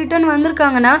அப்ராட்ல இருந்து ரிட்டர்ன்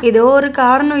வந்திருக்காங்கன்னா ஏதோ ஒரு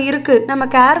காரணம் இருக்கு, நம்ம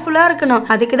கேர்ஃபுல்லா இருக்கணும்,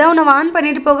 அதுக்குதான் உன்னை வான்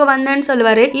பண்ணிட்டு போக வந்தேன்னு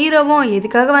சொல்லுவாரு. ஹீரோவும்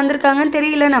எதுக்காக வந்திருக்காங்கன்னு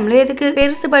தெரியல, நம்மளே எதுக்கு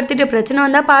பெருசு படுத்திட்டு பிரச்சனை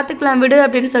வந்தா பாத்துக்கலாம் விடு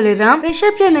அப்படின்னு சொல்லிடுறான்.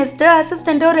 ரிசப்ஷனிஸ்ட்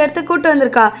அசிஸ்டன்ட் ஒரு இடத்துக்கு கூட்டு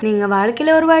வந்திருக்கா. நீங்க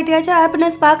வாழ்க்கையில ஒரு வாட்டியாச்சும்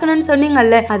ஹாப்பினஸ் பாக்கணும்னு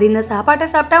சொன்னீங்கல்ல, அது இந்த சாப்பாட்டை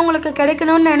சாப்பிட்டா உங்களுக்கு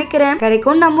கிடைக்கணும்னு நினைக்கிறேன்,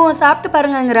 கிடைக்கும் நம்புவோம், சாப்பிட்டு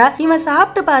பாருங்கிறா. இவன்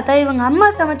சாப்பிட்டு பார்த்தா இவங்க அம்மா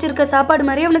சமைச்சிருக்க சாப்பாடு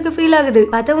மாதிரி அவனுக்கு ஃபீல் ஆகுது.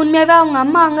 பார்த்தா உண்மையாவே அவங்க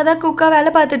அம்மா அங்கதான் குக்கா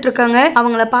வேலை பார்த்துட்டு இருக்காங்க.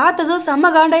 அவங்கள பார்த்ததும்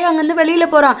செம்ம காண்டாயி அங்கிருந்து வெளியில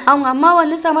போறான். அவங்க அம்மா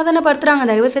வந்து சமாதானப்படுத்துறாங்க,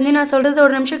 தயவு செஞ்சு நான் சொல்றது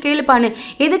ஒரு நிமிஷம் கேளுப்பான்னு.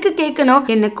 எதுக்கு கேட்கணும்,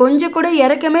 என்ன கொஞ்சம் கூட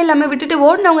இறக்கமே இல்லாம விட்டுட்டு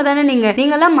ஓடினவங்க தானே நீங்க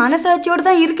எல்லாம் மனசாட்சியோட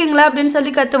தான் இருக்கீங்களா அப்படின்னு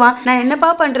சொல்லி கத்துவான். நான் என்னப்பா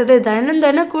பண்றது,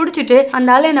 தினம் குடிச்சிட்டு அந்த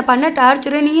ஆளு என்ன பண்ண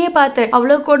டார்ச்சரை நீயே பார்த்த,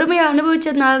 அவ்வளவு கொடுமையை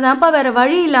அனுபவிச்சதுனாலதான்ப்பா வேற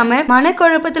வழி இல்லாம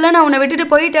மனக்குழப்பத்துல நான் உன்னை விட்டுட்டு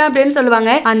போயிட்டேன் அப்படின்னு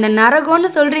சொல்லுவாங்க. அந்த நரகம்னு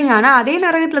சொல்றீங்க, ஆனா அதே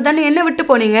நரகத்துல தானே என்ன விட்டு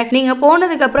போனீங்க, நீங்க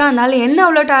போனதுக்கு அப்புறம் அந்த ஆளு என்ன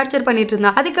அவ்வளவு டார்ச்சர் பண்ணிட்டு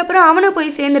இருந்தான், அதுக்கப்புறம் அவனை போய்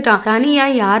சேர்ந்துட்டான், தனியா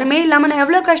யாருமே இல்லாம நான்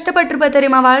எவ்வளவு கஷ்டப்பட்டிருப்ப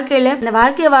தெரியுமா வாழ்க்கையில, இந்த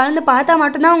வாழ்க்கையை வாழ்ந்து பார்த்தா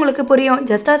மட்டும்தான் உங்களுக்கு புரியும்.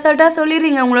 ஜஸ்ட் அசால்ட்டா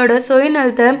சொல்லிடுறீங்க உங்களோட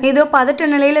சுயநலத்தை ஏதோ பதட்ட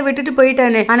நிலையில விட்டுட்டு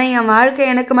போயிட்டானு, ஆனா என் வாழ்க்கை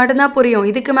எனக்கு மட்டும்தான் புரியும்,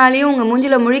 இதுக்கு மேலேயும் உங்க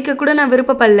மூஞ்சில முழிக்க கூட நான்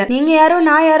விருப்பப்படல, நீங்க யாரோ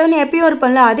நான் யாரோன்னு எப்பயும்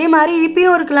இருப்பேன்ல அதே மாதிரி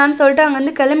இப்பயும் இருக்கலாம்னு சொல்லிட்டு அங்க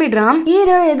வந்து கிளம்பிடுறான்.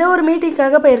 ஹீரோ ஏதோ ஒரு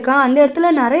மீட்டிங்காக போயிருக்கான். அந்த இடத்துல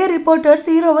நிறைய ரிப்போர்ட்டர்ஸ்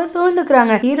ஹீரோவை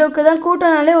சூழ்ந்துக்கிறாங்க. ஹீரோக்கு தான்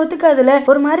கூட்டம்னாலே ஒத்துக்காதுல,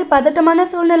 ஒரு மாதிரி பதட்டமான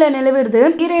சூழ்நிலை நிலவிடுது.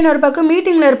 ஹீரோயின் ஒரு பக்கம்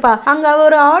மீட்டிங்ல இருப்பா, அங்க அவ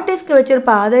ஒரு ஆர்டிஸ்ட்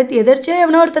வச்சிருப்பா, அதை எதிர்த்து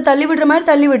எவனோ ஒருத்த தள்ளி விடுற மாதிரி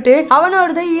தள்ளி விட்டு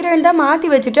அவனோட ஹீரோயின் தான் மாத்தி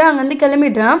வச்சுட்டு அங்க வந்து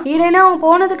கிளம்பிடுறான். ஹீரோயினா அவன்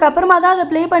போனதுக்கு அப்புறமா தான் அதை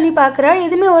பிளே பண்ணி பாக்குறா,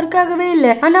 எதுவுமே ஒர்க் ஆகவே இல்ல.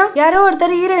 ஆனா யாரோ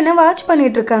ஒருத்தர் ஹீரோயினை வாட்ச்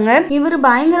பண்ணிட்டு இருக்காங்க. இவரு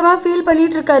பயங்கரமா ஃபீல்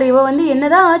பண்ணிட்டு இருக்காரு. இவ வந்து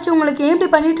என்னதான் ஆச்சு உங்களுக்கு, ஏன்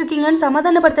இப்படி பண்ணிட்டு இருக்கீங்கன்னு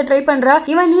சமாதானப்படுத்த ட்ரை பண்றா.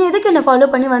 இவன் நீ எதுக்கு என்ன ஃபாலோ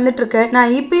பண்ணி வந்துட்டு இருக்க,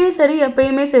 நான் இப்பயும் சரி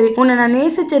எப்பயுமே சரி உன்னை நான்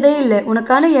நேசிச்சதே இல்ல,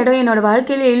 உனக்கான இடம் என்னோட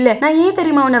வாழ்க்கையில இல்ல, நான் ஏன்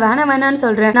தெரியுமா உன்னை வேணான்னு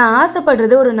சொல்றேன், நான்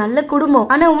ஆசைப்படுறது ஒரு நல்ல குடும்பம்,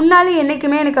 ஆனா உன்னால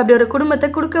என்னைக்குமே எனக்கு அப்படி ஒரு குடும்பத்தை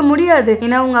கொடுக்க முடியாது,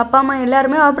 ஏன்னா உங்க அப்பா அம்மா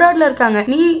எல்லாருமே அப்ராட்ல இருக்காங்க,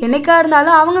 நீ என்னைக்கா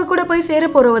இருந்தாலும் அவங்க கூட போய் சேர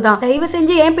போறவதான், தயவு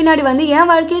செஞ்சு என் பின்னாடி வந்து என்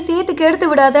வாழ்க்கையை சேர்த்து கெடுத்து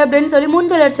விடாத அப்படின்னு சொல்லி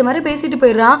மூஞ்சல் அடிச்ச மாதிரி பேசிட்டு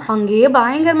போயிடுறான். அங்கேயே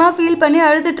பயங்கரமா ஃபீல் பண்ணி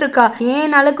அழுதுட்டு இருக்கா, ஏன்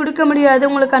என்னால கொடுக்க முடியாது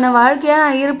உங்களுக்கான வாழ்க்கையா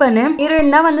நான் இருப்பேன்னு.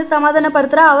 ஹீரோயின் தான் வந்து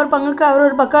சமாதானப்படுத்துறா, அவர் பங்குக்கு அவர்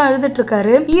ஒரு பக்கம் அழுதுட்டு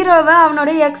இருக்காரு. ஹீரோவை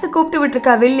அவனோட எக்ஸ் கூப்பிட்டு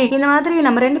விட்டுருக்கா வெள்ளி, இந்த மாதிரி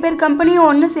நம்ம ரெண்டு பேர் கம்பெனியும்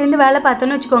ஒன்னு சேர்ந்து வேலை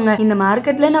பார்த்தோன்னு வச்சுக்கோங்க, இந்த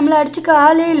மார்க்கெட்ல நம்மள அடிச்சுக்க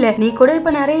ஆளே இல்ல, நீ கூட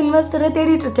இப்ப நிறைய இன்வெஸ்டரை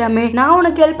தேடிட்டு இருக்காமே, நான்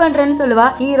உனக்கு ஹெல்ப் பண்றேன்னு சொல்லுவா.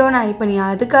 ஹீரோ நான் இப்ப நீ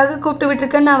அதுக்காக கூப்பிட்டு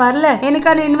விட்டுருக்கேன்னு நான் வரல,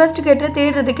 எனக்கான இன்வெஸ்டிகேட்டர்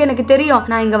தேடுறதுக்கு எனக்கு தெரியும்,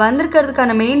 நான் இங்க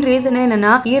வந்திருக்கிறதுக்கான மெயின் ரீசன்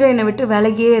என்னன்னா ஹீரோயினை விட்டு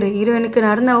விலகியே இரு. ஹீரோயினுக்கு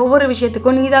நடந்த ஒவ்வொரு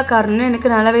விஷயத்துக்கும் நீதான் காரணம்னு எனக்கு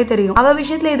நல்லாவே தெரியும். அவ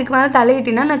விஷயத்துல இதுக்கு மேல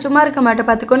தலையிட்டினா நான் சும்மா இருக்க மாட்டேன்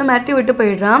பாத்துக்கோன்னு மிரட்டி விட்டு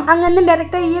போயிடுறான். அங்க இருந்து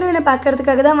டைரக்டா ஹீரோயினை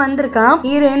பாக்குறதுக்காக தான் வந்திருக்கான்.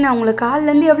 ஹீரோயின் அவங்களுக்கு கால்ல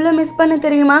இருந்து எவ்வளவு மிஸ் பண்ண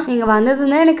தெரியுமா, நீங்க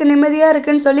வந்ததுதான் எனக்கு நிம்மதியா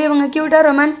இருக்குன்னு சொல்லி இவங்க கியூட்டா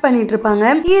ரொமான்ஸ் பண்ணிட்டு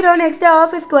இருப்பாங்க. ஹீரோ நெக்ஸ்ட்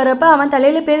ஆபீஸ்க்கு வரப்ப அவன்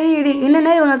தலையில பெரிய இடி.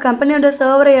 என்னன்னா இவங்க கம்பெனியோட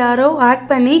சர்வரை யாரோ ஹேக்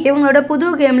பண்ணி இவங்களோட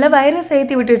புது கேம்ல வைரஸ்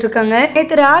ஏத்தி விட்டுட்டு இருக்காங்க.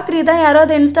 நேத்து ராத்திரி தான் யாரோ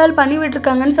அதை இன்ஸ்டால் பண்ணி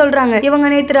விட்டுருக்காங்கன்னு சொல்றாங்க. இவங்க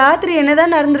நேத்து ராத்திரி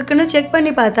என்னதான் நடந்திருக்குன்னு செக்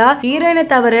பண்ணி பார்த்தா ஹீரோயினை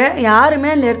தவிர யாருமே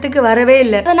அந்த இடத்துக்கு வரவே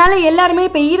இல்லை. அதனால எல்லாருமே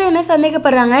இப்ப ஹீரோயினை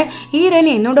சந்தேகப்படுறாங்க. ஹீரோயின்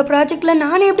என்னோட ப்ராஜெக்ட்ல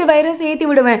நானே எப்படி வைரஸ் ஏத்தி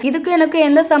விடுவேன், இதுக்கு எனக்கு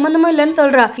எந்த சம்பந்தமும் இல்லைன்னு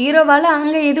சொல்றா. ஹீரோவால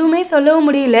அங்க எதுவுமே சொல்லவும்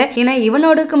முடியல. ஏன்னா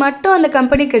இவனோடுக்கு மட்டும் அந்த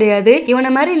கம்பெனி கிடையாது,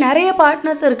 இவனை மாதிரி நிறைய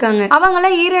பார்ட்னர்ஸ் இருக்காங்க. அவங்க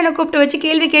எல்லாம் ஹீரோயினை கூப்பிட்டு வச்சு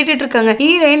கேள்வி கேட்டுட்டு இருக்காங்க.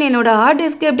 ஹீரோயின் என்னோட ஹார்ட்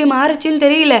டிஸ்க் எப்படி மாறுச்சுன்னு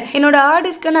தெரியல, என்னோட ஹார்ட்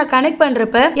டிஸ்க நான் கனெக்ட்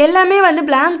பண்றப்ப எல்லாமே வந்து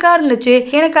பிளாங்கா இருந்துச்சு,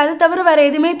 எனக்கு அது தவிர வேற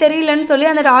எதுவுமே தெரியலன்னு சொல்லி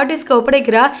அந்த ஹார்ட் டிஸ்க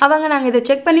ஒப்படைக்கிறா. அவங்க நாங்க இதை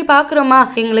செக் பண்ணி பாக்குறோமா,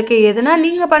 எங்களுக்கு எதுனா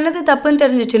நீங்க பண்ணது தப்புன்னு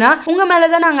தெரிஞ்சுச்சுன்னா உங்க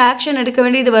மேலதான் நாங்க ஆக்ஷன் எடுக்க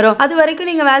வேண்டியது வரும், அது வரைக்கும்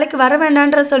நீங்க வேலைக்கு வர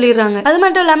வேண்டாம்ன்ற சொல்லிடுறாங்க. அது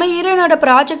மட்டும் இல்லாம ஹீரோயினோட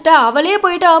ப்ராஜெக்ட அவளே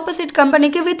போயிட்டு ஆப்போசிட்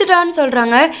கம்பெனிக்கு வித்துட்டான்னு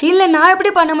சொல்றாங்க. இல்ல நான்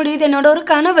எப்படி பண்ண முடியுது, என்னோட ஒரு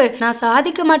கனவு, நான்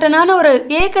சாதிக்க மாட்டேனான்னு ஒரு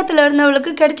ஏக்கத்துல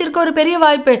இருந்தவளுக்கு கிடைச்சிருக்க ஒரு பெரிய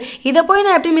வாய்ப்பு, இதை போய்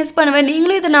நான் எப்படி மிஸ் பண்ணுவேன்,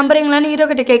 நீங்களே இதை நம்புறீங்களான்னு ஹீரோ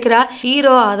கிட்ட கேட்கிறா.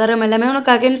 ஹீரோ ஆதாரம் எல்லாமே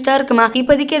உனக்கு அகேன்ஸ்டா இருக்குமா,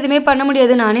 இப்போதைக்கு எதுவுமே பண்ண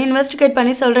முடியாது, நானே இன்வெஸ்டிகேட்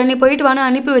பண்ணி சொல்றேன், நீ போயிட்டு வான்னு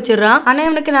அனுப்பி வச்சிடறான். ஆனா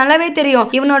இவனுக்கு நல்லாவே தெரியும்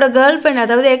இவனோட கேர்ள் ஃபிரெண்ட்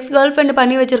அதாவது எக்ஸ் கேர்ள் ஃபிரெண்ட்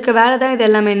பண்ணி வச்சிருக்க வேலை தான் இது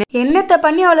எல்லாமே. என்னத்தை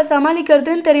பண்ணி அவளை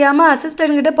சமாளிக்கிறதுன்னு தெரியாம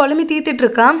அசிஸ்டன்ட் கிட்ட புலம்பி தீத்துட்டு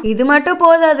இருக்கான். இது மட்டும்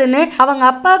போதாதுன்னு அவங்க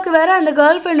அப்பாவுக்கு வேற அந்த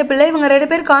கேர்ள் ஃபிரெண்ட் பிள்ளை இவங்க 2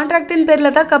 பேர் கான்ட்ராக்டின்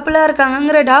பேர்ல தான் கப்பலா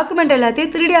இருக்காங்கிற டாக்குமெண்ட்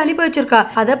எல்லாத்தையும் திருடி அனுப்பி வச்சிருக்கா.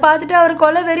 அதை பார்த்துட்டு அவர்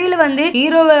கொலை வெறியில வந்து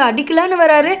ஹீரோவை அடிக்கலான்னு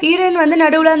வராரு. ஹீரோயின் வந்து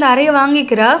நடுவுல அந்த அறையை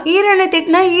வாங்கிக்கிறா. ஹீரோயினை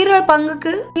திட்டினா ஹீரோ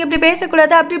பங்குக்கு இப்படி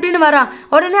பேசக்கூடாது அப்படி இப்படின்னு வரான்.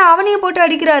 உடனே அவனையும் போட்டு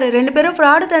அடிக்கிறாரு. 2 பேரும்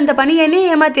ஃப்ராடு தந்த பண்ணி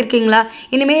என்னையும் ஏமாத்திருக்கீங்களா,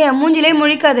 இனிமே என் மூஞ்சிலே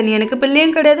முழிக்காது, நீ எனக்கு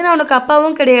பிள்ளையும் கிடையாது நான் உனக்கு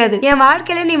அப்பாவும் கிடையாது, என்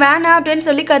வாழ்க்கையில நீ வேணா அப்படின்னு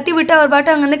சொல்லி கத்தி விட்டு அவர்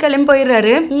பாட்டு அங்கிருந்து கிளம்பி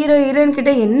போயிடுறாரு. ஹீரோ ஹீரோயின்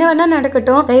கிட்ட என்ன வேணா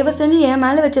நடக்கட்டும், தயவு செஞ்சு என்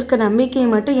மேல வச்சிருக்க நம்பிக்கையை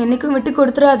மட்டும் என்னைக்கும் விட்டு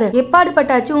கொடுத்துறாது, எப்பாடு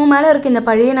பட்டாச்சு உன் மேல இருக்க இந்த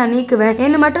பழைய நான் நீக்குவேன்,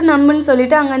 என்ன மட்டும் நம்புன்னு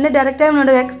சொல்லிட்டு அங்க இருந்து டைரக்டா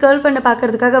இவனோட எக்ஸ் கேர்ள் ஃபிரெண்ட்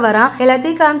பாக்குறதுக்காக வரான்.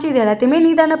 எல்லாத்தையும் காமிச்சு இது எல்லாத்தையுமே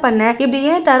நீ தானே பண்ண, இப்படி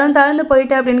ஏன் தரம் தாழ்ந்து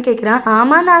போயிட்ட அப்படின்னு கேக்குறான்.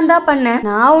 ஆமா நான் தான் பண்ணேன்,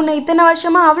 நான் உன்னை இத்தனை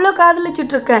வருஷமா அவ்வளவு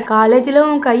காதலிச்சுட்டு இருக்கேன், காலேஜ்ல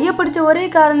உன் கைய பிடிச்ச ஒரே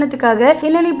காரணத்துக்காக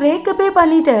என்ன நீ பிரேக்கப்பே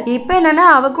பண்ணிட்ட, இப்ப என்னன்னா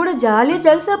அவ கூட ஜாலியா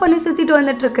ஜல்சா பண்ணி சுத்திட்டு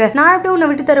வந்துட்டு இருக்க, நான் எப்படி உன்னை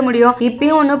விட்டு தர முடியும்,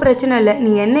 இப்பயும் ஒன்னும் பிரச்சனை இல்ல,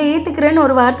 நீ என்ன ஏத்துக்கிறேன்னு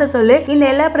ஒரு வார்த்தை சொல்லு, இந்த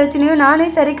எல்லா பிரச்சனையும் நானே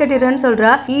சரி கட்டிடுறேன்னு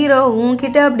சொல்றா. ஹீரோ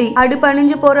உன்கிட்ட அப்படி அடு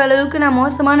பணிஞ்சு போற அளவுக்கு நான்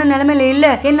மோசமான நிலைமையில இல்ல,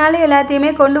 என்னால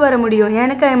எல்லாத்தையுமே கொண்டு வர முடியும்,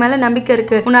 எனக்கு என் மேல நம்பிக்கை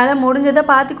இருக்கு, உன்னால முடிஞ்சதை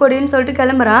பாத்துக்கொடின்னு சொல்லிட்டு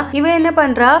கிளம்புறான். இவன் என்ன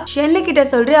பண்றா, ஷென்னு கிட்ட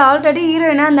சொல்றி ஆல்ரெடி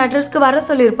ஹீரோயினை அந்த அட்ரஸ்க்கு வர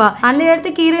சொல்லிருப்பா. அந்த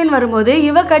இடத்துக்கு ஹீரோயின் வரும்போது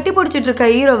இவ கட்டி பிடிச்சிட்டு இருக்கா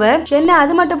ஹீரோவை. ஷென்னு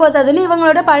அது மட்டும் போதாதுன்னு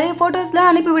இவங்களோட பழைய போட்டோஸ்லாம்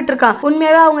அனுப்பி விட்டுருக்கான்.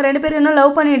 உண்மையாவே அவங்க 2 பேரும் இன்னும்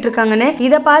லவ் பண்ணிட்டு இருக்காங்கன்னு.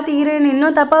 இதை பார்த்து ஹீரோயின்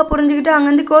இன்னும் தப்பா புரிஞ்சுக்கிட்டு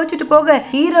அங்கிருந்து கோச்சிட்டு போக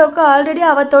ஹீரோக்கு ஆல்ரெடி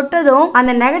அவ தொட்டதும்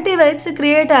அந்த நெகட்டிவ் வைப்ஸ்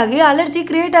கிரியேட் ஆகி அலர்ஜி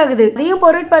கிரியேட் ஆகுது. அதையும்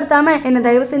பொருட்படுத்தாம என்ன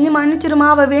தயவு செஞ்சு மன்னிச்சிருமா,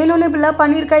 அவ வேணும்னு இப்படிலாம்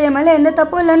பண்ணிருக்கா, என் மேல எந்த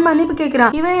தப்பும் இல்லைன்னு மன்னிப்பு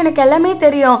கேட்கிறான். இவன் எனக்கு எல்லாமே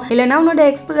தெரியும், இல்லைன்னா உன்னோட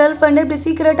எக்ஸ் கேர்ள் ஃபிரெண்ட் இப்படி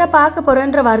சீக்கிரட்டா பார்க்க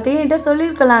போறேன்ற வார்த்தையை என்கிட்ட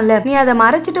சொல்லிருக்கலாம்ல, நீ அதை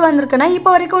மறைச்சிட்டு வந்திருக்கனா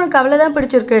இப்போ வரைக்கும் உனக்கு அவ்வளவுதான்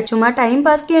பிடிச்சிருக்கு, சும்மா டைம்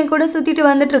பாஸ்க்கு என் கூட சுத்திட்டு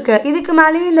வந்துட்டு இருக்கு, இதுக்கு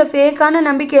மேலேயும் இந்த ஃபேக்கான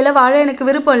நம்பிக்கையில வாழ எனக்கு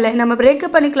விருப்பம் இல்லை, நம்ம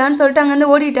பிரேக்கப் பண்ணிக்கலாம்னு சொல்லிட்டு அங்க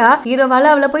இருந்து ஓடிட்டா.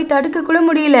 ஹீரோவால அவளை போய் தடுக்க கூட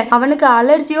முடியல. அவனுக்கு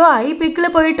அலர்ஜியோ ஐ பீக்ல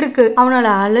போயிட்டு இருக்கு, அவனோட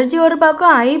அலர்ஜி ஒரு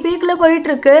பக்கம் ஐ பீக்ல போயிட்டு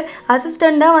இருக்கு.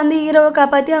 அசிஸ்டன்ட் தான் வந்து ஹீரோவை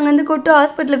காப்பாத்தி அங்க இருந்து கூட்டு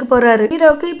ஹாஸ்பிட்டலுக்கு போறாரு.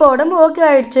 ஹீரோக்கு இப்போ உடம்பு ஓகே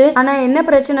ஆயிடுச்சு. ஆனா என்ன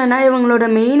பிரச்சனைனா இவங்களோட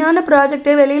மெயினான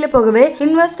ப்ராஜெக்டே வெளியில போகவே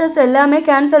இன்வெஸ்டர்ஸ் எல்லாமே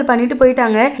கேன்சல் பண்ணிட்டு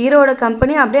போயிட்டாங்க. ஹீரோட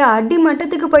கம்பெனி அப்படியே அடி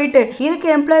மட்டத்துக்கு போயிட்டு இருக்க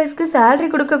எம்ப்ளாயிஸ்க்கு சேலரி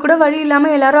கொடுக்க கூட வழி இல்லாம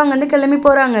எல்லாரும் அங்க இருந்து கிளம்பி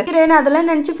போறாங்க. ஹீரோயின் அதெல்லாம்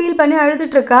நினைச்சு ஃபீல் பண்ணி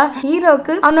அழுதுட்டு இருக்கா.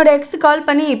 ஹீரோக்கு அவனோட எக்ஸ் கால்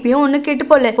பண்ணி இப்பயும் ஒண்ணு கெட்டு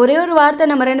போல, ஒரே ஒரு வார்த்தை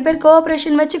நம்ம 2 பேர்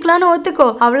கோஆபரேஷன் வச்சுக்கலாம்னு ஒத்துக்கோ,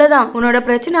 அவ்வளவுதான், உன்னோட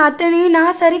பிரச்சனை அத்தனையும்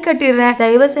நான் சரி கட்டிடுறேன்,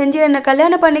 தயவு செஞ்சு என்ன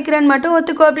கல்யாணம் பண்ணிக்கிறேன்னு மட்டும்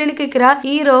ஒத்துக்கோ அப்படின்னு கேக்குறா.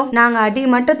 ஹீரோ நாங்க அடி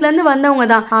மட்டத்துல இருந்து வந்தவங்க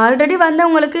தான், ஆல்ரெடி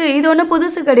வந்தவங்களுக்கு இது ஒண்ணு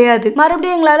புதுசு கிடையாது,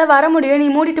 மறுபடியும் எங்களால வர முடியும், நீ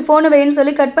மூடிட்டு போன வைன்னு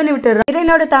சொல்லி கட் பண்ணி விட்டுறான்.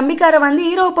 ஹீரோனோட தம்பிக்கார வந்து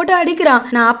ஹீரோவை போட்டு அடிக்கிறான்.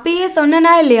 நான் அப்பயே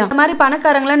சொன்னனா இல்லையா இந்த மாதிரி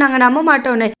பணக்காரங்களை நாங்க நம்ப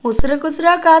மாட்டோம்னு, உசுர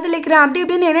குசுரா காதலிக்கிறேன் அப்படி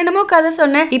இப்படின்னு என்னென்னமோ கதை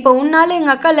சொன்னேன், இப்ப உன்னால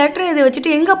எங்க அக்கா லெட்டர் எழுதி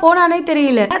வச்சுட்டு எங்க போனானே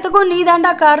தெரியல, எல்லாத்துக்கும் நீ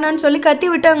தாண்டா காரணம்னு சொல்லி கத்தி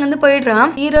விட்டு அங்க இருந்து போயிடுறான்.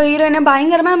 ஹீரோயினை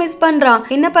பயங்கரமா மிஸ் பண்றான்,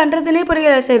 என்ன பண்றதுன்னே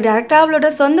புரியல. சரி டேரக்டா அவளோட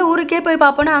சொந்த ஊருக்கே போய்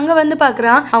பாப்போம்னு அங்க வந்து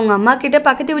பாக்குறான். அவங்க அம்மா கிட்ட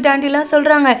பக்கத்து வீட்டு ஆண்டி எல்லாம்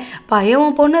சொல்றாங்க, பையன்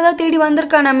உன் பொண்ணுதான் தேடி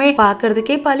வந்திருக்கானமே,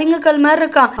 பாக்குறதுக்கே பளிங்கக்கல் மாதிரி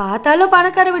இருக்கான், பார்த்தாலும்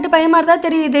பணக்கார வீட்டு பையன் மாதிரி தான்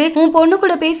தெரியுது, உன் பொண்ணு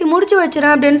கூட பேசி முடிச்சு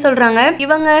வச்சிடறேன் அப்படின்னு சொல்றாங்க.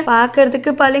 இவங்க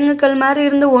பாக்குறதுக்கு பளிங்கக்கல் மாதிரி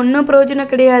இருந்து ஒன்னும்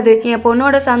பிரயோஜனம் கிடையாது, என்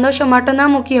பொண்ணோட சந்தோஷம் மட்டும்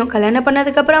தான் முக்கியம், கல்யாணம்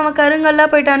பண்ணதுக்கு அப்புறம் அவன் கருங்கல்லா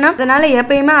போயிட்டானா, அதனால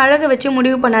எப்பயுமே அழக வச்சு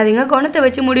முடிவு பண்ணாதீங்க, குணத்தை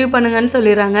வச்சு முடிவு பண்ணுங்கன்னு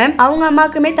சொல்லிடுறாங்க. அவங்க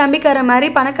அம்மாக்குமே தம்பிக்கார மாதிரி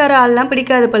பணக்கார ஆள்லாம்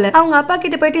பிடிக்காது போல. அவங்க அப்பா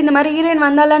கிட்ட போயிட்டு இந்த மாதிரி ஹீரோயின்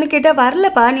வந்தால போலான்னு கேட்டா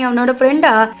வரலப்பா, நீ அவனோட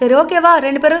ஃப்ரெண்டா, சரி ஓகேவா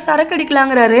 2 பேரும் சரக்கு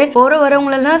அடிக்கலாங்கிறாரு. போற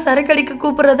வரவங்களெல்லாம் சரக்கு அடிக்க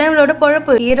கூப்பிடுறதா இவளோட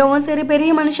பொழப்பு. ஹீரோவும் சரி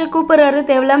பெரிய மனுஷன் கூப்பிடுறாரு,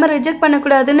 தேவையில்லாம ரிஜெக்ட்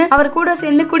பண்ணக்கூடாதுன்னு அவர் கூட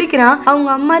சேர்ந்து குடிக்கிறான்.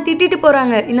 அவங்க அம்மா திட்டிட்டு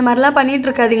போறாங்க, இந்த மாதிரிலாம் பண்ணிட்டு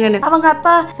இருக்காதீங்கன்னு. அவங்க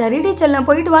அப்பா சரிடி செல்லம்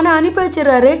போயிட்டு வான்னு அனுப்பி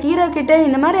வச்சிடறாரு. ஹீரோ கிட்ட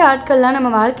இந்த மாதிரி ஆட்கள்லாம்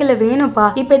நம்ம வாழ்க்கையில வேணும்ப்பா,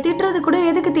 இப்ப திட்டுறது கூட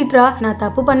எதுக்கு திட்டுறா, நான்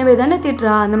தப்பு பண்ணவே தானே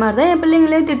திட்டுறா, அந்த மாதிரிதான் என்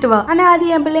பிள்ளைங்களையும் திட்டுவா, ஆனா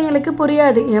அது என் பிள்ளைங்களுக்கு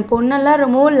புரியாது, என் பொண்ணெல்லாம்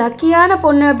ரொம்ப லக்கியான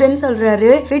பொண்ணு அப்படின்னு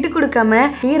சொல்றாரு. விட்டு கொடுக்காம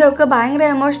ஹீரோக்கு பயங்கர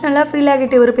எமோஷனலா ஃபீல்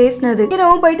ஆகிட்டு இவர் பேசினது.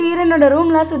 ஹீரோவும் போயிட்டு ஹீரோனோட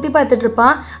ரூம்லாம் சுத்தி பார்த்துட்டு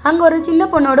இருப்பான். அங்க ஒரு சின்ன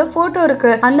பொண்ணோட போட்டோ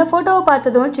இருக்கு. அந்த போட்டோவை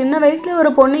பார்த்ததும் சின்ன வயசுல ஒரு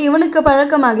பொண்ணு இவனுக்கு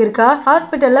பழக்கமாக இருக்கா,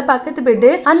 ஹாஸ்பிட்டல்ல பக்கத்து பெட்டு,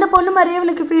 அந்த பொண்ணு மாதிரியே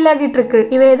இவனுக்கு ஃபீல் ஆகிட்டு இருக்கு.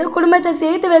 இவ ஏதோ குடும்பத்தை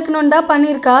சேர்த்து வைக்கணும்னு தான்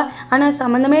பண்ணிருக்கா, ஆனா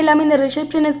சம்பந்தமே இல்லாம இந்த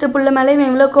ரிசப்ஷனிஸ்ட் புள்ள மேல இவன்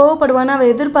இவ்வளவு கோவப்படுவான்னு அவ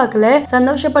எதிர்பார்க்கல,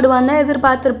 சந்தோஷப்படுவான்னு தான்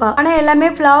எதிர்பார்த்திருப்பா. ஆனா எல்லாமே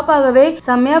ஃபிளாப் ஆகவே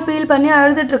செம்மையா ஃபீல் பண்ணி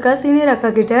அழுதுட்டு இருக்கா சீனியர்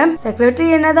அக்கா கிட்ட. செக்ரட்டரி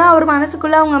என்னதான் அவர்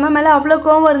மனசுக்குள்ள அவங்க அம்மா மேல அவ்வளவு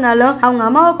கோவம் இருந்தாலும் அவங்க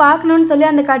அம்மாவை பார்க்கணும்னு சொல்லி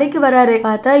அந்த கடைக்கு வராரு.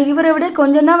 பார்த்தா இவரை விட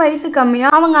கொஞ்சம் தான் வயசு கம்மியா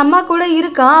அவங்க அம்மா கூட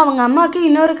இருக்கான். அவங்க அம்மாக்கு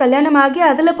இன்னொரு கல்யாணம் ஆகி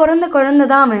அதுல பிறந்த குழந்தை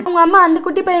தான் அவன். அவங்க அம்மா அந்த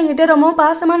குட்டி பையன் கிட்ட ரொம்ப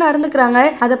பாசமா நடந்துக்கிறாங்க.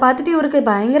 அதை பார்த்துட்டு இவருக்கு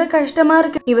பயங்கர கஷ்டமா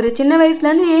இருக்கு. இவரு சின்ன வயசுல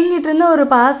இருந்து ஏங்கிட்டு இருந்த ஒரு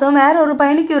பாசம் வேற ஒரு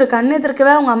பையனுக்கு இவரு கண்ணு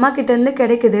எதிர்க்கவே அவங்க அம்மா கிட்ட இருந்து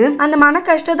கிடைக்குது. அந்த மன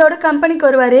கஷ்டத்தோட கம்பெனிக்கு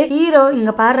வருவாரு. ஹீரோ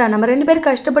இங்க பாரு, நம்ம 2 பேரும்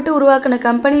கஷ்டப்பட்டு உருவாக்குன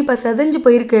கம்பெனி இப்ப செதஞ்சு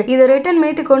போயிருக்கு, இதை ரிட்டர்ன்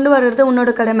மீட்டு கொண்டு வர்றது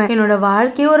உன்னோட கடமை. என்னோட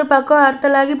வாழ்க்கையே ஒரு பக்கம்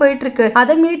அர்த்தலாகி போயிட்டு இருக்கு,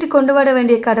 அதை மீட்டு கொண்டு வர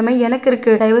வேண்டிய கடமை எனக்கு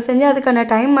இருக்கு, தயவு செஞ்சு அதுக்கான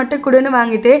டைம் மட்டும் கொடுன்னு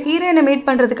வாங்கிட்டு ஹீரோயினை மீட்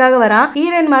பண்றதுக்காக வரான்.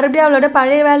 ஹீரோயின் மறுபடியும் அவளோட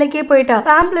பழைய வேலைக்கே போயிட்டா.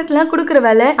 பேம்ப்ளெட் எல்லாம் குடுக்குற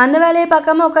வேலை, அந்த வேலையை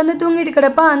பார்க்காம உட்காந்து தூங்கிட்டு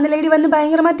கிடப்பா. அந்த லேடி வந்து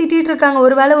பயங்கரமா திட்டிட்டு இருக்காங்க,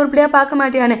 ஒரு வேலை உருப்படியா பார்க்க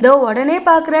மாட்டியான்னு. இதோ உடனே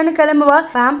பாக்குறேன்னு கிளம்புவா.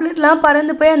 பேம்ப்ளெட் எல்லாம்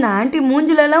பறந்து போய் அந்த ஆன்டி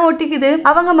மூஞ்சில எல்லாம் ஒட்டிக்குது.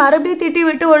 அவங்க மறுபடியும் திட்டி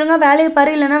விட்டு ஒழுங்கா வேலையை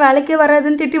பாரு, இல்லைன்னா வேலைக்கே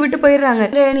வராதுன்னு திட்டி விட்டு போயிடுறாங்க.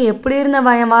 நீ எப்படி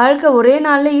இருந்தவா, என் வாழ்க்கை ஒரே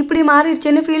நாள்ல இப்படி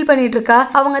மாறிடுச்சுன்னு ஃபீல் பண்ணிட்டு இருக்கா.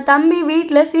 அவங்க தம்பி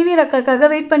வீட்டுல சீனியர் அக்காக்காக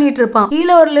வெயிட் பண்ணிட்டு இருப்பான்.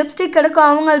 கீழே ஒரு லிப்ஸ்டிக் கிடக்கும்,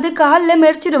 அவங்களது கால்ல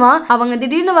மெரிச்சிடுவான். அவங்க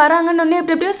திடீர்னு வராங்கன்னு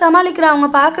எப்படி எப்படியோ சமாளிக்கிறான் அவங்க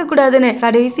பார்க்க கூடாதுன்னு.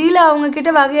 கடைசியில அவங்க கிட்ட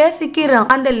வகையா சிக்கிறான்.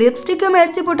 அந்த லிப்ஸ்டிக்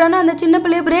மெரிச்சு போட்டான்னு அந்த சின்ன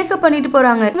பிள்ளைய பிரேக்கப் பண்ணிட்டு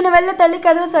போறாங்க. இவனை வெளில தள்ளி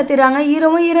கதவை சாத்திடுறாங்க.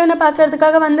 ஹீரோவும் ஹீரோயினை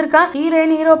பாக்குறதுக்காக வந்திருக்கான்.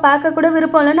 ஹீரோயின் ஹீரோ பார்க்க கூட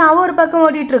விருப்பம் இல்லைன்னு அவ ஒரு பக்கம்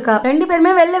ஓடிட்டு இருக்கா. 2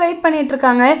 பேருமே வெளில வெயிட் பண்ணிட்டு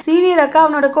இருக்காங்க. சீனியர் அக்கா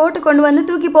அவனோட கோட்டு கொண்டு வந்து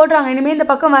தூக்கி போடுறாங்க, இனிமே இந்த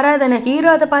பக்கம் வராதுன்னு. ஹீரோ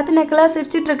அதை பார்த்து நெக்கலா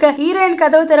சிரிச்சிட்டு இருக்க. ஹீரோயின்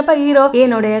கதவு திறப்பா. ஹீரோ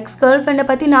என்னோட எக்ஸ் கேர்ள் ஃப்ரெண்டை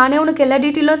பத்தி நானே உனக்கு எல்லா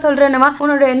டீட்டெயிலும் சொல்றேன்னுவா.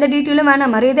 உன்னோட எந்த டீட்டெயிலும்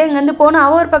வேணாம், மரியாதை இங்க இருந்து போன.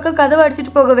 அவ ஒரு பக்கம் கதவை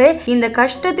அடிச்சுட்டு போகவே இந்த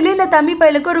கஷ்டத்திலே இந்த தம்பி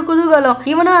பயலுக்கு ஒரு குதூகலம்.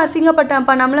 இவனும்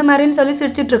அசிங்கப்பட்டான்ப்பா நம்மள மாதிரின்னு சொல்லி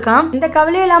சிரிச்சிட்டு இருக்கான். இந்த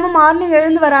கவலையே இல்லாம மார்னிங்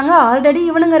எழுந்து வராங்க. ஆல்ரெடி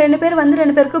இவனுங்க 2 பேர் வந்து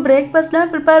 2 பேருக்கு பிரேக்ஃபாஸ்ட்லாம்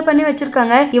ப்ரிப்பேர் பண்ணி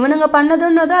வச்சிருக்காங்க. இவனுங்க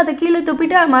பண்ணதுன்னு அதை கீழே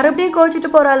துப்பிட்டு மறுபடியும் கோச்சிட்டு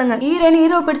போறாளுங்க.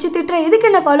 ஹீரோ பிடிச்சு திட்டுற, இதுக்கு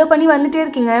என்ன ஃபாலோ பண்ணி வந்துட்டே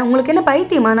இருக்கீங்க, உங்களுக்கு என்ன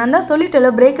பைத்தியமா, நான் தான்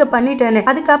சொல்லிட்டேன் பிரேக்கப் பண்ணிட்டேன்னு.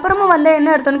 அதுக்கப்புறமா வந்தா என்ன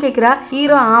அர்த்தம்னு கேக்குறா.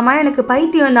 ஹீரோ ஆமா எனக்கு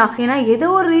பைத்தியம் தான், ஏன்னா ஏதோ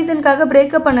ஒரு ரீசனுக்காக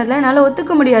பிரேக்கப் பண்ணதுல என்னால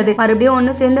ஒத்துக்க முடியாது, மறுபடியும்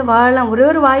ஒண்ணு சேர்ந்து வாழலாம், ஒரே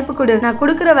ஒரு வாய்ப்பு கொடு, நான்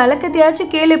கொடுக்குற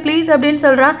விளக்கத்தையாச்சும் கேளு ப்ளீஸ் அப்படின்னு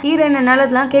சொல்றான். ஹீரோயின் என்னால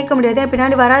அதெல்லாம் கேட்க முடியாது,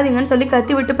 பின்னாடி வராதிங்கன்னு சொல்லி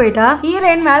கத்தி விட்டு போயிட்டா.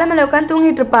 ஹீரோயின் வேலை மேல உட்காந்து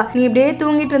தூங்கிட்டு இருப்பா. நீ இப்படியே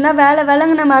தூங்கிட்டு இருந்தா வேலை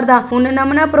விளங்குன மாதிரிதான், உன்னை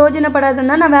நம்மனா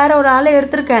பிரயோஜனப்படாதுன்னா நான் வேற ஒரு ஆளை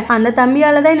எடுத்திருக்கேன், அந்த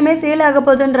தம்பியாலதான் இனிமே சேல் ஆக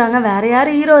போகுதுன்றாங்க. வேற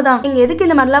யாரு, ஹீரோ தான். நீங்க எதுக்கு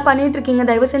இந்த மாதிரிலாம் பண்ணிட்டு இருக்கீங்க,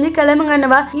 தயவு செஞ்சு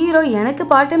கிளம்புங்கன்னுவா. ஹீரோ எனக்கு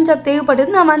பார்ட் டைம் ஜாப்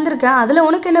தேவைப்பட்டது, நான் வந்திருக்கேன், அதுல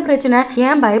உனக்கு என்ன பிரச்சனை,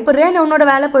 ஏன் பயப்படுறேன், உன்னோட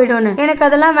வேலை போயிடும்னு. எனக்கு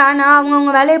அதெல்லாம் வேணாம்,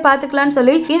 அவங்க வேலையை பாத்துக்கலாம்னு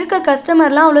சொல்லி இருக்க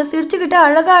கஸ்டமர்லாம் அவ்வளவு சிரிச்சுக்கிட்டு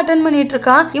அழகா அட்டன் பண்ணிட்டு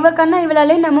இருக்கான். இவ கண்ணா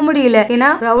இவளாலே நம்ப முடியல, ஏன்னா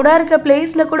ரவுடா இருக்க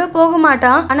பிளேஸ்ல கூட போக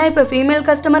மாட்டான். ஆனா இப்ப ஃபீமேல்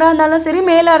கஸ்டமரா இருந்தாலும் சரி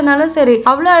மேலா இருந்தாலும் சரி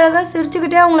அவ்வளவு அழகா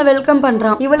சிரிச்சுக்கிட்டே அவங்கள வெல்கம்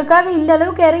பண்றான். இவளுக்காக இந்த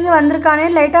அளவுக்கு இறங்கி வந்திருக்கானே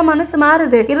லைட்டா மனசு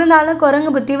மாறுது. இருந்தாலும்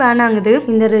குரங்கு புத்தி வேணாங்குது.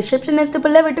 இந்த ரிசப்ஷனிஸ்ட்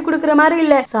பிள்ளை விட்டு கொடுக்குற மாதிரி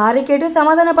இல்ல. சாரி கேட்டு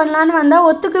சமாதானம் பண்ணலான்னு வந்தா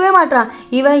ஒத்துக்கவே மாட்டான்.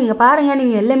 இவன் இங்க பாருங்க,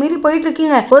 நீங்க எல்லாம் மீறி போயிட்டு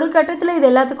இருக்கீங்க, ஒரு கட்டத்துல இது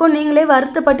எல்லாத்துக்கும் நீங்களே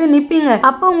வருத்தப்பட்டு நிப்பீங்க,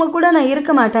 அப்ப உங்க கூட நான்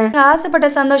இருக்க மாட்டேன், ஆசைப்பட்ட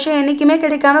சந்தோஷம் என்னைக்குமே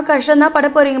கிடைக்காம கஷ்டம் தான் பட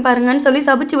போறீங்க பாருங்கன்னு சொல்லி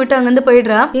சபிச்சு விட்டு அங்கிருந்து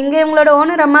போயிடுறா. இங்க இவங்களோட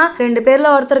ஓனர் அம்மா 2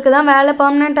 பேர்ல ஒருத்தருக்கு தான் வேலை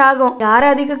பர்மனன்ட் ஆகும், யார்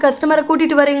அதிக கஸ்டமரை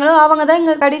கூட்டிட்டு வரீங்களோ அவங்க தான்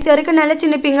இங்க கடைசி வரைக்கும்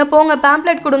நிலைச்சு நிப்பீங்க, போங்க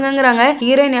பேம்ப்ளெட் கொடுங்கங்கறாங்க.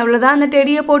 ஹீரோயின் எவ்வளவுதான் அந்த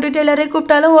டெடியை போட்டுட்டு எல்லாரையும்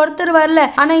கூப்பிட்டாலும் ஒருத்தர் வரல.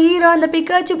 ஆனா ஹீரோ அந்த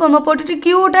பிக்காச்சு பொம்மை போட்டுட்டு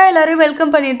கியூட்டா எல்லாரையும்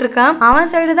வெல்கம் பண்ணிட்டு இருக்கான். அவன்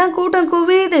சைடு தான் கூட்டம்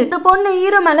குவியுது. இந்த பொண்ணு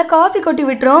ஹீரோ மேல காஃபி கொட்டி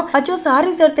விட்டுரும். அச்சோ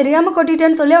சாரி சார் தெரியாம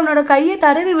கொட்டிட்டேன்னு சொல்லி அவனோட கையை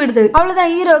தடவி விடுது.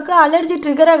 அவ்வளவுதான் ஹீரோக்கு அலர்ஜி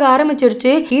ட்ரிகர் ஆக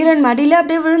ஆரம்பிச்சிருச்சு. ஹீரோயின் மடியில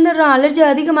அப்படியே விழுந்துடுறான். அலர்ஜி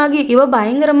அதிகமாகி இவ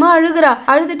பயங்கரமா அழுகுறா.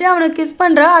 அழுதுட்டு அவனுக்கு கிஸ்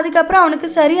பண்றா. அதுக்கப்புறம் அவனுக்கு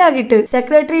சரியாகிட்டு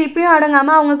செக்ரட்டரி இப்பயும்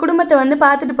அடங்காம அவங்க குடும்பத்தை வந்து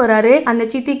பாத்துட்டு போறாரு. அந்த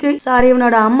சித்திக்கு சாரி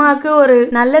இவனோட அம்மாக்கு ஒரு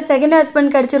நல்ல செகண்ட்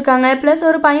ஹஸ்பண்ட் கிடைச்சிருக்காங்க, பிளஸ்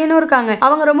ஒரு பையனும் இருக்காங்க.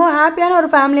 அவங்க ரொம்ப ஹாப்பியான ஒரு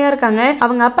ஃபேமிலியா இருக்காங்க.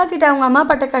 அவங்க அப்பா கிட்ட அவங்க அம்மா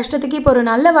பட்ட கஷ்டத்துக்கு இப்போ ஒரு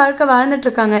நல்ல வாழ்க்கை வாழ்ந்துட்டு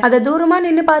இருக்காங்க. அதை தூரமா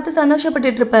நின்னு பார்த்து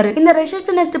சந்தோஷப்பட்டு இருப்பாரு. இந்த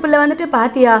ரிசப்ஷனிஸ்ட் பிள்ளை வந்துட்டு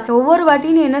பாத்தியா, ஒவ்வொரு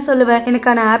வாட்டியும் நீ என்ன சொல்லுவ,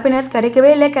 எனக்கான ஹாப்பினஸ்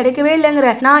கிடைக்கவே இல்லைங்கிற,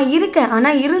 நான் இருக்கேன் ஆனா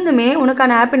இருந்துமே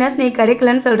உனக்கான ஹாப்பினஸ் நீ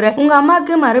கிடைக்கலன்னு சொல்ற. உங்க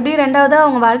அம்மாக்கு மறுபடியும் 2வதா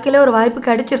அவங்க வாழ்க்கையில ஒரு வாய்ப்பு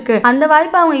கிடைச்சிருக்கு, அந்த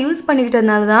வாய்ப்பை அவங்க யூஸ்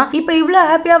பண்ணிக்கிட்டதுனாலதான் இப்ப இவ்வளவு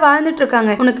ஹாப்பியா வாழ்ந்துட்டு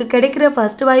இருக்காங்க. உனக்கு கிடைக்கிற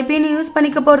ஃபர்ஸ்ட் வாய்ப்பையும் நீ யூஸ்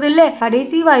பண்ணிக்க போறது இல்ல,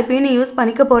 கடைசி வாய்ப்பையும் நீ யூஸ்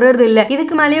பண்ணிக்க போறது இல்ல.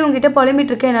 இதுக்கு மேலேயே உங்ககிட்ட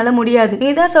புலம்பிட்டு இருக்க என்னால முடியாது. நீ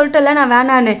தான் சொல்லிட்டல நான்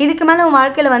வேணான்னு. இதுக்கு மேல உன்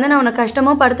வாழ்க்கையில வந்து நான் உனக்கு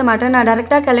கஷ்டமோ படுத்த மாட்டேன். நான்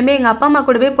டைரக்டா கிளம்பி எங்க அப்பா அம்மா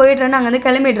கூடவே போயிடுறேன்னு அங்க வந்து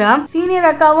கிளம்பிடுறா. சீனியர்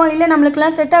அக்காவும் இல்ல நம்மளுக்கு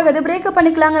எல்லாம் செட் ஆகுது, பிரேக்கப்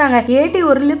பண்ணிக்கலாங்கிறாங்க. ஏட்டி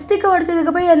ஒரு லிப்ஸ்டிக்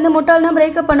உடைச்சதுக்கு போய் எந்த முட்டாள்னா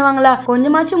பிரேக்கப் பண்ணுவாங்களா?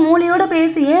 கொஞ்சமாச்சும் மூளையோட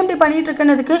பேசி ஏன் இப்படி பண்ணிட்டு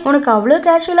இருக்கனதுக்கு உனக்கு அவ்வளவு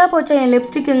கேஷுவலா போச்சா என்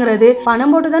லிப்ஸ்டிக்ங்கிறது?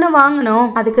 பணம் போட்டு தானே வாங்கணும்,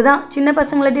 அதுக்குதான் சின்ன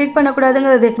பசங்களை டேட் பண்ண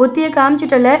கூடாதுங்கிறது. புத்தியை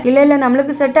காமிச்சிட்டல. இல்ல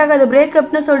நம்மளுக்கு செட் ஆகாது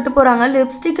பிரேக்கப்னு சொல்லிட்டு போறாங்க.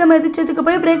 லிப்ஸ்டிக்கை மிதிச்சதுக்கு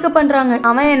போய் பிரேக்கப் பண்றாங்க.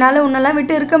 அவன் என்னால உன்னெல்லாம்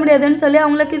விட்டு இருக்க முடியாதுன்னு சொல்லி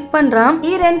அவங்கள கிஸ் பண்றான்.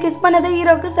 ஹீரோயின் கிஸ் பண்ணது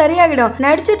ஹீரோக்கு சரியாகிடும்.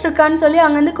 நடிச்சிட்டு இருக்கான்னு சொல்லி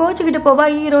அங்க இருந்து கோச்சுக்கிட்டு போவா.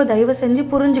 ஹீரோ தயவு செஞ்சு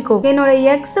புரிஞ்சுக்கோ, என்னோட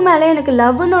எக்ஸ் மேல எனக்கு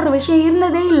லவ்னு ஒரு விஷயம்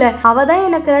இருந்ததே இல்ல. அவதான்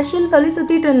எனக்கு ரஷ்யன்னு சொல்லி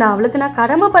சுத்திட்டு இருந்தா. அவளுக்கு நான்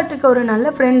கடமைப்பட்டிருக்க ஒரு நல்ல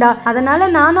ஃப்ரெண்டா. அதனால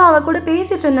நானும் அவ கூட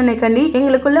பேசிட்டு இருந்தேனே கண்டி,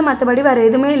 எங்களுக்குள்ள மத்தபடி வேற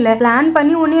எதுவுமே இல்ல. பிளான்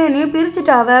பண்ணி உன்னையும் என்னையும்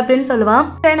பிரிச்சுட்டா அவ அப்படின்னு சொல்லுவான்.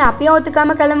 அப்பயும்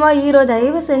ஒத்துக்காம கிளம்பா. ஹீரோ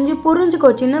தயவு செஞ்சு புரிஞ்சுக்கோ,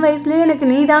 சின்ன வயசுலயே எனக்கு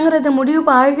நீ தாங்கிறது முடிவு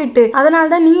ஆகிட்டு,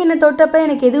 அதனாலதான் நீ என்ன தொட்டப்ப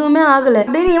எனக்கு எதுவுமே ஆகல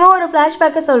அப்படின்னு இவன் ஒரு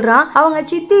பிளாஷ்பேக்க சொல்றான். அவங்க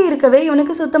சித்தி இருக்கவே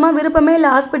இவனுக்கு சுத்தமா விருப்பமே இல்ல.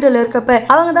 ஹாஸ்பிட்டல் இருக்கப்ப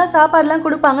அவங்க தான் சாப்பாடு எல்லாம்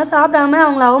கொடுப்பாங்க, சாப்பிடாம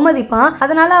அவங்களை அவமதிப்பான்.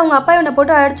 அதனால அவங்க அப்பா இவனை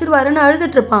போட்டு அடிச்சிருவாருன்னு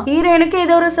அழுதுட்டு இருப்பான். ஹீரோனுக்கு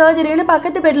ஏதோ ஒரு சர்ஜரின்னு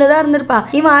பக்கத்து பெட்ல தான் இருந்திருப்பா.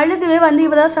 இவன் அழுகவே வந்து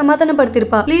இவதான்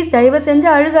சமாதானப்படுத்திருப்பா. ப்ளீஸ் தயவு செஞ்சு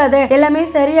அழுகாத, எல்லாமே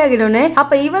சரியாகிடும்னு.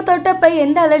 அப்ப இவ தொட்டப்ப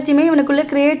எந்த அலர்ஜியுமே இவனுக்குள்ள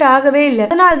கிரியேட் ஆகவே இல்லை.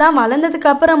 அதனாலதான் வளர்ந்ததுக்கு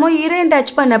அப்புறமும் ஹீரோயின்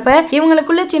டச் பண்ணப்ப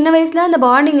இவங்களுக்குள்ள சின்ன வயசுல அந்த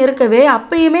பாண்டிங் இருக்கவே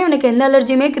அப்பயுமே இவனுக்கு எந்த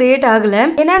அலர்ஜியுமே கிரியேட் ஆகல.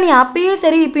 ஏன்னா நீ அப்பயும்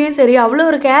சரி இப்பயும் சரி அவ்வளவு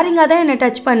ஒரு கேரிங்கா தான் என்ன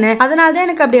டச் பண்ண, அதனாலதான்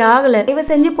எனக்கு அப்படி ஆகல. இவ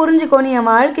செஞ்சு புரிஞ்சுக்கோ, நீ என்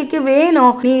வாழ்க்கைக்கு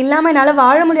வேணும், நீ இல்லாம என்னால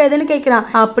வாழ முடியாதுன்னு கேட்கிறான்.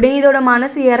 அப்படியே இதோட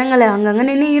மனசு இறங்கல. அங்கங்க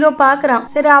நின்று ஹீரோ பாக்குறான்.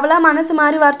 சரி அவளா மனசு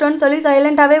மாறி வரட்டும்னு சொல்லி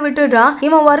சைலண்டாவே விட்டுடுறான்.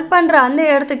 இவன் ஒர்க் பண்ற அந்த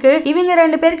இடத்துக்கு இவங்க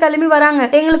 2 பேர் கிளம்பி வராங்க.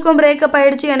 எங்களுக்கும் பிரேக்கப்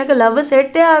ஆயிடுச்சு, எனக்கு லவ்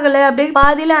செட்டே ஆகல, அப்படி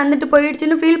பாதியில வந்துட்டு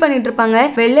போயிடுச்சுன்னு ஃபீல் பண்ணிட்டு இருப்பாங்க.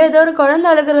 வெளில ஏதோ ஒரு குழந்தை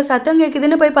அழுகிற சத்தம்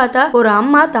கேக்குதுன்னு போய் பார்த்தா ஒரு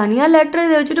அம்மா தனியா லெட்டர்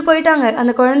எழுதி வச்சுட்டு போயிட்டாங்க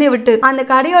அந்த குழந்தைய விட்டு. அந்த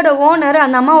கடையோட ஓனர்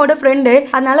அந்த அம்மாவோட ஃப்ரெண்டு,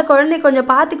 அதனால குழந்தைய கொஞ்சம்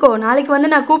பாத்துக்கோ, நாளைக்கு வந்து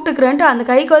நான் கூப்பிட்டுக்கிறேன்ட்டு அந்த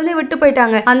கை குழந்தைய விட்டு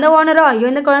போயிட்டாங்க. அந்த ஓனரோ ஐயோ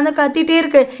இந்த குழந்தை கத்திட்டே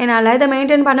இருக்கு, என்னால இதை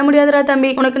மெயின்டைன் பண்ண முடியாதுரா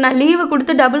தம்பி, உனக்கு நான் லீவு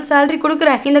கொடுத்து டபுள் சேலரி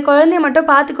கொடுக்குறேன், இந்த குழந்தைய மட்டும்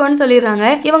பாத்துக்கோன்னு சொல்லிடுறாங்க.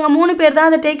 இவங்க 3 பேர் தான்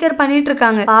அதை டேக் கேர் பண்ணிட்டு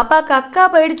இருக்காங்க. பாப்பாக்கு அக்கா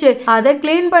போயிடுச்சு, அதை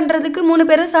கிளீன் பண்றதுக்கு 3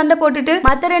 பேரும் சண்டை போட்டுட்டு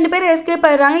மத்த 2 பேரும் எஸ்கேப்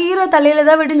ஆயிடுறாங்க. ஹீரோ தலையில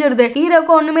தான் விடிஞ்சிருது.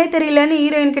 ஹீரோக்கு ஒண்ணுமே தெரியலன்னு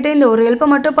ஹீரோயின் கிட்ட இந்த ஒரு ஹெல்ப்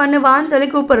மட்டும் பண்ணுவான்னு சொல்லி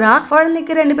கூப்பிடுறான்.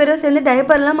 குழந்தைக்கு 2 பேரும் சேர்ந்து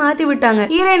டைப்பர் எல்லாம் மாத்தி விட்டாங்க.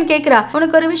 ஹீரோயின் கேக்குறா,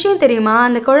 உனக்கு ஒரு விஷயம் தெரியுமா,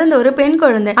 அந்த குழந்தை ஒரு பெண்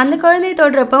குழந்தை, அந்த குழந்தைய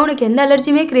தொடுறப்ப உனக்கு எந்த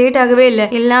அலர்ஜியுமே கிரியேட் ஆகவே இல்லை,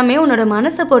 எல்லாமே உன்னோட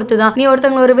மனசை பொறுத்துதான். நீ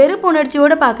ஒருத்தவங்க ஒரு வெறுப்பு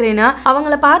உணர்ச்சியோட பாக்குறேன்னா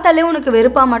அவங்கள பார்த்தாலே உனக்கு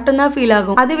வெறுப்பா மட்டும்தான் ஃபீல்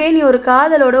ஆகும். அதுவே நீ ஒரு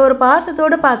காதலோட ஒரு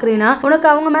பாசத்தோட பாக்குறீன்னா உனக்கு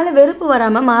அவங்க மேல வெறுப்பு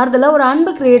வராம மாறுதலா ஒரு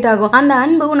அன்பு கிரியேட் ஆகும். அந்த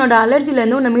அன்பு உன்னோட அலர்ஜில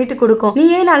இருந்து உன்னை மீட்டு கொடுக்கும். நீ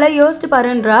ஏன் நல்லா யோசிச்சு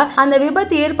பாருன்றா. அந்த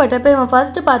விபத்து ஏற்பட்டப்ப இவன்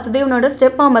ஃபர்ஸ்ட் பார்த்தது இவனோட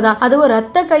ஸ்டெப் மாமா தான். அது ஒரு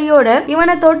ரத்த கையோட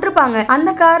இவனை தொட்டிருப்பாங்க. அந்த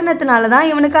காரணத்தினாலதான்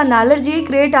இவனுக்கு அந்த அலர்ஜி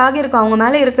கிரியேட் ஆகிருக்கும் அவங்க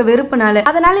மேல இருக்க வெறுப்புனால.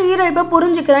 அதனால ஹீரோ இப்ப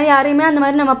புரிஞ்சுக்கிறேன், யாரையுமே அந்த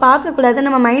மாதிரி நம்ம பார்க்க கூடாது,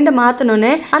 நம்ம மைண்ட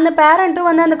மாத்தணும்னு. அந்த பேரண்ட்டும்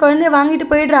வந்து அந்த குழந்தைய வாங்கிட்டு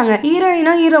போயிடுறாங்க.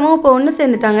 ஹீரோயினும் ஹீரோவும் இப்போ ஒண்ணு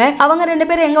சேர்ந்துட்டாங்க. அவங்க 2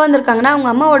 பேரும் எங்க வந்திருக்காங்கன்னா அவங்க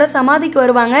அம்மாவோட சமாதிக்கு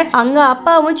வருவாங்க. அங்க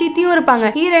அப்பாவும் சித்தியும் இருப்பாங்க.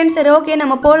 ஹீரோயின் சரி ஓகே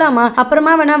நம்ம போலாமா,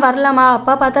 அப்புறமா வேணா வரலாமா,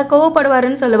 அப்பா பார்த்தா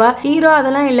கோவப்படுவாருன்னு சொல்லுவா. ஹீரோ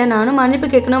அதெல்லாம் இல்ல, நானும் மன்னிப்பு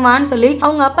கேட்கணும் வான்னு சொல்லி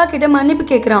அவங்க அப்பா கிட்ட மன்னிப்பு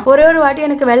கேட்கிறான். ஒரே ஒரு வாட்டி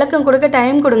எனக்கு விளக்கம் கொடுக்க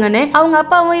டைம் கொடுங்கன்னு அவங்க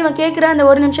அப்பாவும் இவன் கேட்கிற அந்த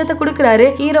 1 நிமிஷத்தை கொடுக்குறாரு.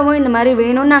 ஹீரோவும் இந்த மாதிரி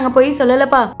வேணும்னு நாங்க போய்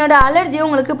சொல்லலப்பா, என்னோட அலர்ஜி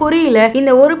உங்களுக்கு புரியல,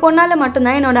 இந்த ஒரு பொண்ணால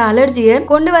மட்டும்தான் என்னோட அலர்ஜியை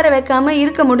கொண்டு வர வைக்காம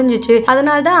இருக்க முடிஞ்சிச்சு,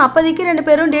 அதனாலதான் அப்போதைக்கு 2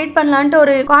 பேரும் டேட் பண்ணலான்ட்டு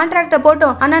ஒரு கான்ட்ராக்ட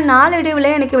போட்டோம். ஆனா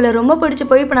நாளடைவுல எனக்கு இவ்வளவு ரொம்ப பிடிச்சு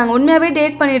போய் இப்ப நாங்க உண்மையாவே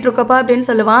டேட் பண்ணிட்டு இருக்கோப்பா அப்படின்னு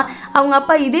சொல்லுவான். அவங்க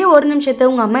அப்பா இதே 1 நிமிஷத்தை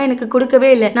உங்க அம்மா எனக்கு கொடுக்கவே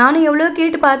இல்லை, நானும் எவ்வளவு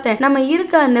கேட்டு பார்த்தேன், நம்ம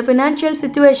இருக்க அந்த பினான்சியல்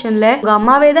சிச்சுவேஷன்ல உங்க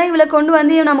அம்மாவே தான் இவளை கொண்டு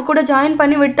வந்து நம்ம கூட ஜாயின்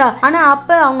பண்ணி விட்டா. ஆனா அப்ப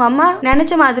அவங்க அம்மா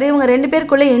நினைச்ச மாதிரி இவங்க 2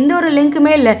 பேருக்குள்ள எந்த ஒரு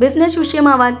லிங்க்குமே இல்ல, பிசினஸ்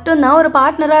விஷயமா மட்டும் தான் ஒரு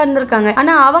பார்ட்னரா இருந்திருக்காங்க.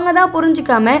 ஆனா அவங்க தான்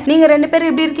புரிஞ்சுக்காம நீங்க 2 பேரும்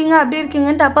இப்படி இருக்கீங்க அப்படி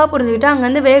இருக்கீங்கன்னு தப்பா புரிஞ்சுக்கிட்டு அங்க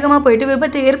இருந்து வேகமா போயிட்டு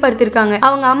விபத்து ஏற்படுத்திருக்காங்க.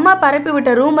 அவங்க அம்மா பரப்பி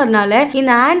விட்ட ரூமர்னால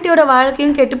இந்த ஆன்ட்டியோட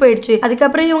வாழ்க்கையும் கெட்டு போயிடுச்சு.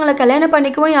 அதுக்கப்புறம் இவங்களை கல்யாணம்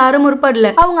பண்ணிக்கவும் யாரும் முற்படல.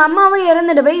 அவங்க அம்மாவும்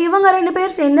இறந்துடவே இவங்க 2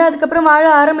 பேர் சேர்ந்து அதுக்கப்புறம் வாழ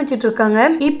ஆரம்பிச்சிட்டு இருக்காங்க.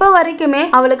 இப்ப வரைக்குமே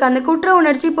அவளுக்கு அந்த குற்ற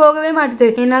உணர்ச்சி போகவே மாட்டுது.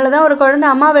 என்னாலதான் ஒரு குழந்தை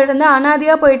அம்மாவை இருந்து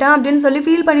அனாதையா போயிட்டான் அப்படின்னு சொல்லி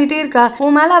ஃபீல் பண்ணிட்டே இருக்கா.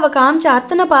 உன் மேல அவ காமிச்ச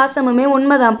அத்தனை பாசமுமே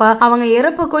உண்மைதான்ப்பா, அவங்க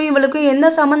இறப்புக்கும் இவளுக்கும் எந்த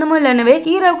சம்பந்தமும் இல்லைன்னு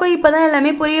ஹீரோவுக்கும் இப்பதான்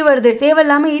எல்லாமே புரிய வருது.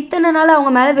 தேவையில்லாம இத்தனை நாள்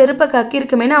அவங்க மேல வெறுப்ப கக்கி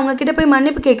இருக்குமேன்னு அவங்க கிட்ட போய்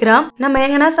மன்னிப்பு கேட்கிறான். நம்ம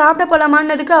எங்கன்னா சாப்பிட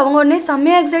போலாமான்னதுக்கு அவங்க உடனே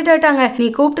செம்மையா எக்ஸைட் ஆயிட்டாங்க. நீ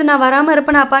கூப்பிட்டு நான் வராம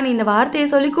இருப்பேனாப்பா, நீ இந்த வார்த்தையை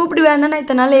சொல்லி கூப்பிடுவேன் தான் நான்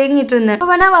இத்தனை நாள் ஏங்கிட்டு இருந்தேன்,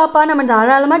 வேணா வாப்பா நம்ம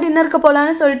தாராளமா டின்னருக்கு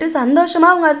போலான்னு சொல்லிட்டு சந்தோஷமா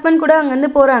அவங்க ஹஸ்பண்ட் கூட அங்க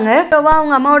இருந்து போறாங்க.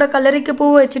 அவங்க அம்மாவோட கல்லறைக்கு பூ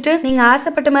வச்சுட்டு நீங்க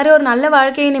ஆசைப்பட்ட மாதிரி ஒரு நல்ல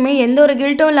வாழ்க்கை இனிமே எந்த ஒரு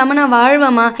கில்ட்டும் இல்லாம நான்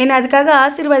வாழ்வேமா, என்ன அதுக்காக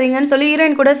ஆசீர்வாதிங்கன்னு சொல்லி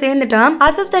ஹீரோயின் கூட சேர்ந்துட்டான்.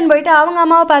 அசிஸ்டன்ட் போயிட்டு அவங்க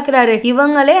அம்மாவை பாக்குறாரு.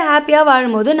 இவங்களே ஹாப்பியா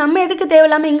வாழும்போது நம்ம எதுக்கு தேவையில்லாம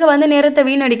தேவையில்லாம இங்க வந்து நேரத்தை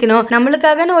வீணடிக்கணும்,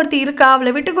 நம்மளுக்காகன்னு ஒருத்தி இருக்கா,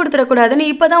 அவளை விட்டு கொடுத்துட கூடாதுன்னு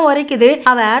இப்பதான் உரைக்குது.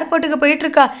 அவ ஏர்போர்ட்டுக்கு போயிட்டு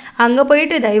இருக்கா. அங்க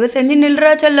போயிட்டு தயவு செஞ்சு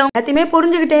நில்றா செல்லும், எல்லாத்தையுமே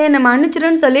புரிஞ்சுக்கிட்டே என்ன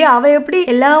மன்னிச்சிருன்னு சொல்லி அவ எப்படி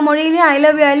எல்லா மொழியிலயும் I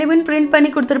love you I love you print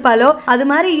பண்ணி கொடுத்திருப்பாளோ அது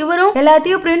மாதிரி இவரும்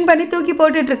எல்லாத்தையும் பிரிண்ட் பண்ணி தூக்கி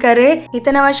போட்டுட்டு இருக்காரு.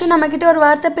 இத்தனை வருஷம் நம்ம கிட்ட ஒரு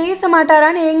வார்த்தை பேச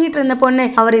மாட்டாரான்னு ஏங்கிட்டு இருந்த பொண்ணு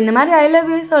அவர் இந்த மாதிரி ஐ லவ்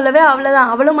யூ சொல்லவே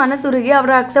அவ்வளவுதான் அவளும் மனசுருகி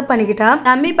அவரை அக்செப்ட் பண்ணிக்கிட்டா.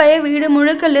 தம்பி பையன் வீடு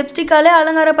முழுக்க லிப்ஸ்டிக்காலே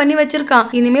அலங்காரம் பண்ணி வச்சிருக்கான்.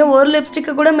 இனிமே ஒரு லிப்ஸ்டிக்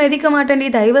கூட மெதிக்க மாட்டேன்,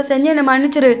 தயவு செஞ்சு என்ன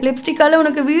மன்னிச்சிரு, லிப்ஸ்டிக்கால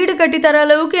உனக்கு வீடு கட்டி தர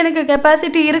அளவுக்கு எனக்கு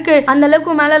கெப்பாசிட்டி இருக்கு, அந்த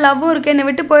அளவுக்கு மேல லவ்வும் இருக்கு, என்ன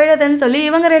விட்டு போயிடாதுன்னு சொல்லி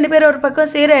இவங்க ரெண்டு பேரும் ஒரு பக்கம்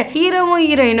சேர ஹீரோவும்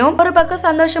ஹீரோயினும் ஒரு பக்கம்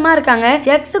சந்தோஷமா இருக்காங்க.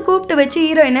 எக்ஸ் கூப்பிட்டு வச்சு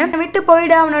ஹீரோயினை விட்டு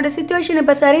போயிட, அவனோட சிச்சுவேஷன்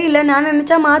இப்ப சரியில்லை, நான்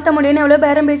நினைச்சா மாத்த முடியும்னு எவ்வளவு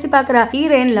பேரம் பேசி பாக்குறா.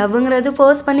 ஹீரோயின் லவ்ங்கிறது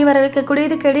ஃபோர்ஸ் பண்ணி வர வைக்க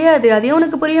கூடியது கிடையாது, அதையும்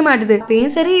உனக்கு புரிய மாட்டுது.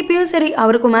 இப்பயும் சரி இப்பயும் சரி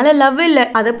அவருக்கு மேல லவ் இல்ல,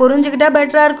 அதை புரிஞ்சுக்கிட்டா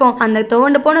பெட்டரா இருக்கும். அந்த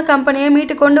தோண்டு போன கம்பெனியை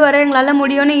மீட்டு கொண்டு வர எங்களால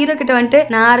முடியும்னு ஹீரோ கிட்ட வந்துட்டு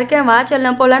நான் இருக்கேன் வாட்ச்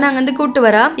எல்லாம் போலான்னு அங்க இருந்து கூப்பிட்டு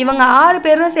வரா. இவங்க 6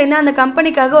 பேரும் சேர்ந்து அந்த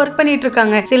கம்பெனிக்காக ஒர்க் பண்ணிட்டு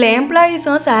இருக்காங்க. சில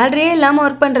எம்ப்ளாயிஸும் சேலரியே இல்லாம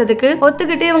ஒர்க் பண்றதுக்கு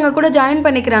ஒத்துக்கிட்டு இவங்க கூட ஜாயின்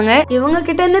பண்ணிக்கிறாங்க. இவங்க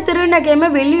கிட்ட இருந்து திருடின கேமை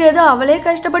வெளியே ஏதோ அவளே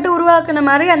கஷ்டப்பட்டு உருவாக்குன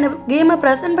மாதிரி அந்த கேமை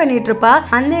பிரசன்ட் பண்ணிட்டு இருப்பா.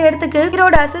 அந்த இடத்துக்கு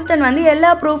ஹீரோட அசிஸ்டன்ட் வந்து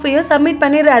எல்லா ப்ரூஃபையும் சப்மிட்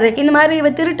பண்ணிடுறாரு, இந்த மாதிரி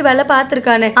இவ திருட்டு வேலை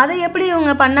பார்த்திருக்கான்னு. அதை எப்படி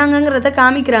இவங்க பண்ணாங்கிறத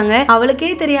காமிக்கிறாங்க.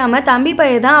 அவளுக்கே தெரியாம தம்பி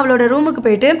பையன் தான் அவளோட ரூமுக்கு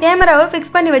போயிட்டு கேமராவை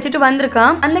பிக்ஸ் பண்ணி வச்சுட்டு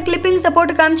வந்திருக்கான். அந்த கிளிப்பிங்ஸை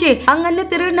போட்டு காமிச்சு அங்கிருந்து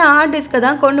திருடின ஹார்ட் டிஸ்கை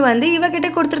தான் கொண்டு வந்து இவகிட்ட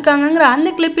கொடுத்துருக்காங்கிற அந்த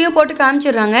கிளிப்பையும் போட்டு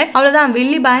காமிச்சிடுறாங்க. அவ்வளவுதான்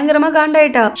வில்லி பயங்கரமா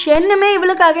காண்டாயிட்டா. ஷென்னுமே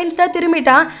இவளுக்கு அகைன்ஸ்டா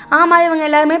திரும்பிட்டான். ஆமா இவங்க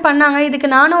எல்லாருமே பண்ணாங்க, இதுக்கு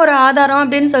நானும் ஒரு ஆதாரம்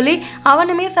அப்படின்னு சொல்லி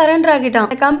அவனுமே சரண்டர் ஆகிட்டான்.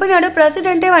 கம்பெனியோட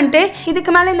பிரசிடென்ட்டே வந்துட்டு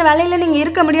இதுக்கு மேல இந்த வேலையில நீங்க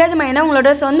இருக்க முடியாதுமா, ஏன்னா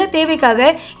உங்களோட சொந்த தேவைக்காக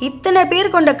இத்தனை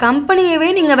பேர் கொண்ட கம்பெனியவே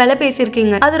நீங்க வேலை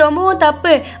பேசியிருக்கீங்க, அது ரொம்பவும்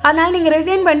தப்பு, அதனால நீங்க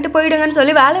ரிசைன் பண்ணிட்டு போயிடுங்கன்னு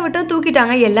சொல்லி வேலை விட்டு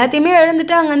தூக்கிட்டாங்க. எல்லாத்தையுமே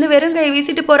இழந்துட்டு அங்க வந்து வெறும் கை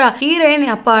வீசிட்டு போறா. ஹீரோயின்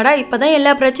அப்பாடா இப்பதான்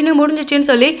எல்லா பிரச்சனையும் முடிஞ்சிச்சுன்னு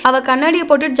சொல்லி அவ கண்ணாடியை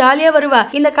போட்டு ஜாலியா வருவா.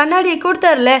 இந்த கண்ணாடியை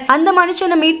கொடுத்தாருல அந்த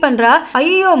மனுஷனை மீட் பண்றா.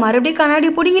 ஐயோ மறுபடியும் கண்ணாடி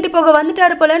புடிங்கிட்டு போக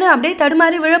வந்துட்டாரு போலன்னு அப்படியே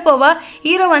தடுமாறி விழப்போவா.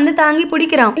 ஹீரோ வந்து தாங்கி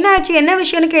பிடிக்கிறான். என்ன ஆச்சு என்ன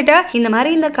விஷயம்னு கேட்டா இந்த மாதிரி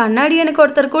இந்த கண்ணாடி எனக்கு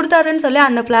ஒருத்தர் கொடுத்தாருன்னு சொல்லி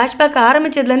அந்த பிளாஷ்பேக்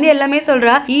ஆரம்பிச்சதுல இருந்து எல்லாமே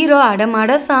சொல்றா. ஹீரோ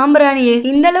அடமாட சாம்பிராணியே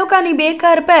இந்த அளவுக்கு நீ பேக்கா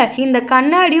இருப்ப, இந்த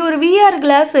கண்ணாடி ஒரு VR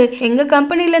கிளாஸ் எங்க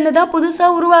கம்பெனில இருந்து தான் புதுசா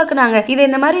உருவாக்குனாங்க, இதை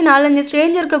இந்த மாதிரி 4-5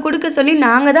 ஸ்ட்ரேஞ்சருக்கு கொடுக்க சொல்லி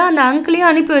நாங்க தான் அந்த அங்கிளையும்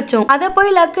அனுப்பி வச்சோம், அதை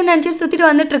போய் லக்கு நினைச்சு சுத்திட்டு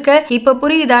வந்துட்டு இருக்க. இப்ப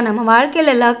புரியுதா நம்ம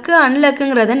வாழ்க்கையில லக்கு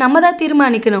அன்லக்குங்கிறத நம்ம தான்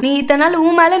தீர்மானிக்கணும். நீ இத்தனை நாள்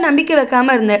உன் மேல நம்பிக்கை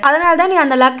வைக்காம இருந்த, அதனாலதான் நீ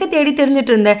அந்த லக்கை தேடி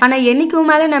தெரிஞ்சிட்டு இருந்த. ஆனா என்னைக்கு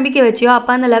உன் மேல நம்பிக்கை வச்சியோ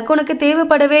அப்ப அந்த லக்கு உனக்கு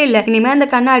தேவைப்படவே இல்லை. இனிமே அந்த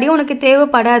கண்ணாடி உனக்கு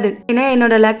தேவைப்படாது, ஏன்னா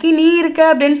என்னோட லக்கி நீ இருக்க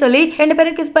அப்படின்னு சொல்லி 2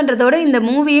 பேரும் கிஸ் பண்றதோட இந்த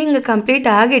மூவியே இங்க கம்ப்ளீட்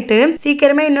ஆகிட்டு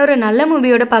சீக்கிரமே இன்னொரு நல்ல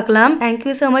மூவியோட பார்க்கலாம்.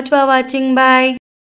 Thank you so much for watching. Bye.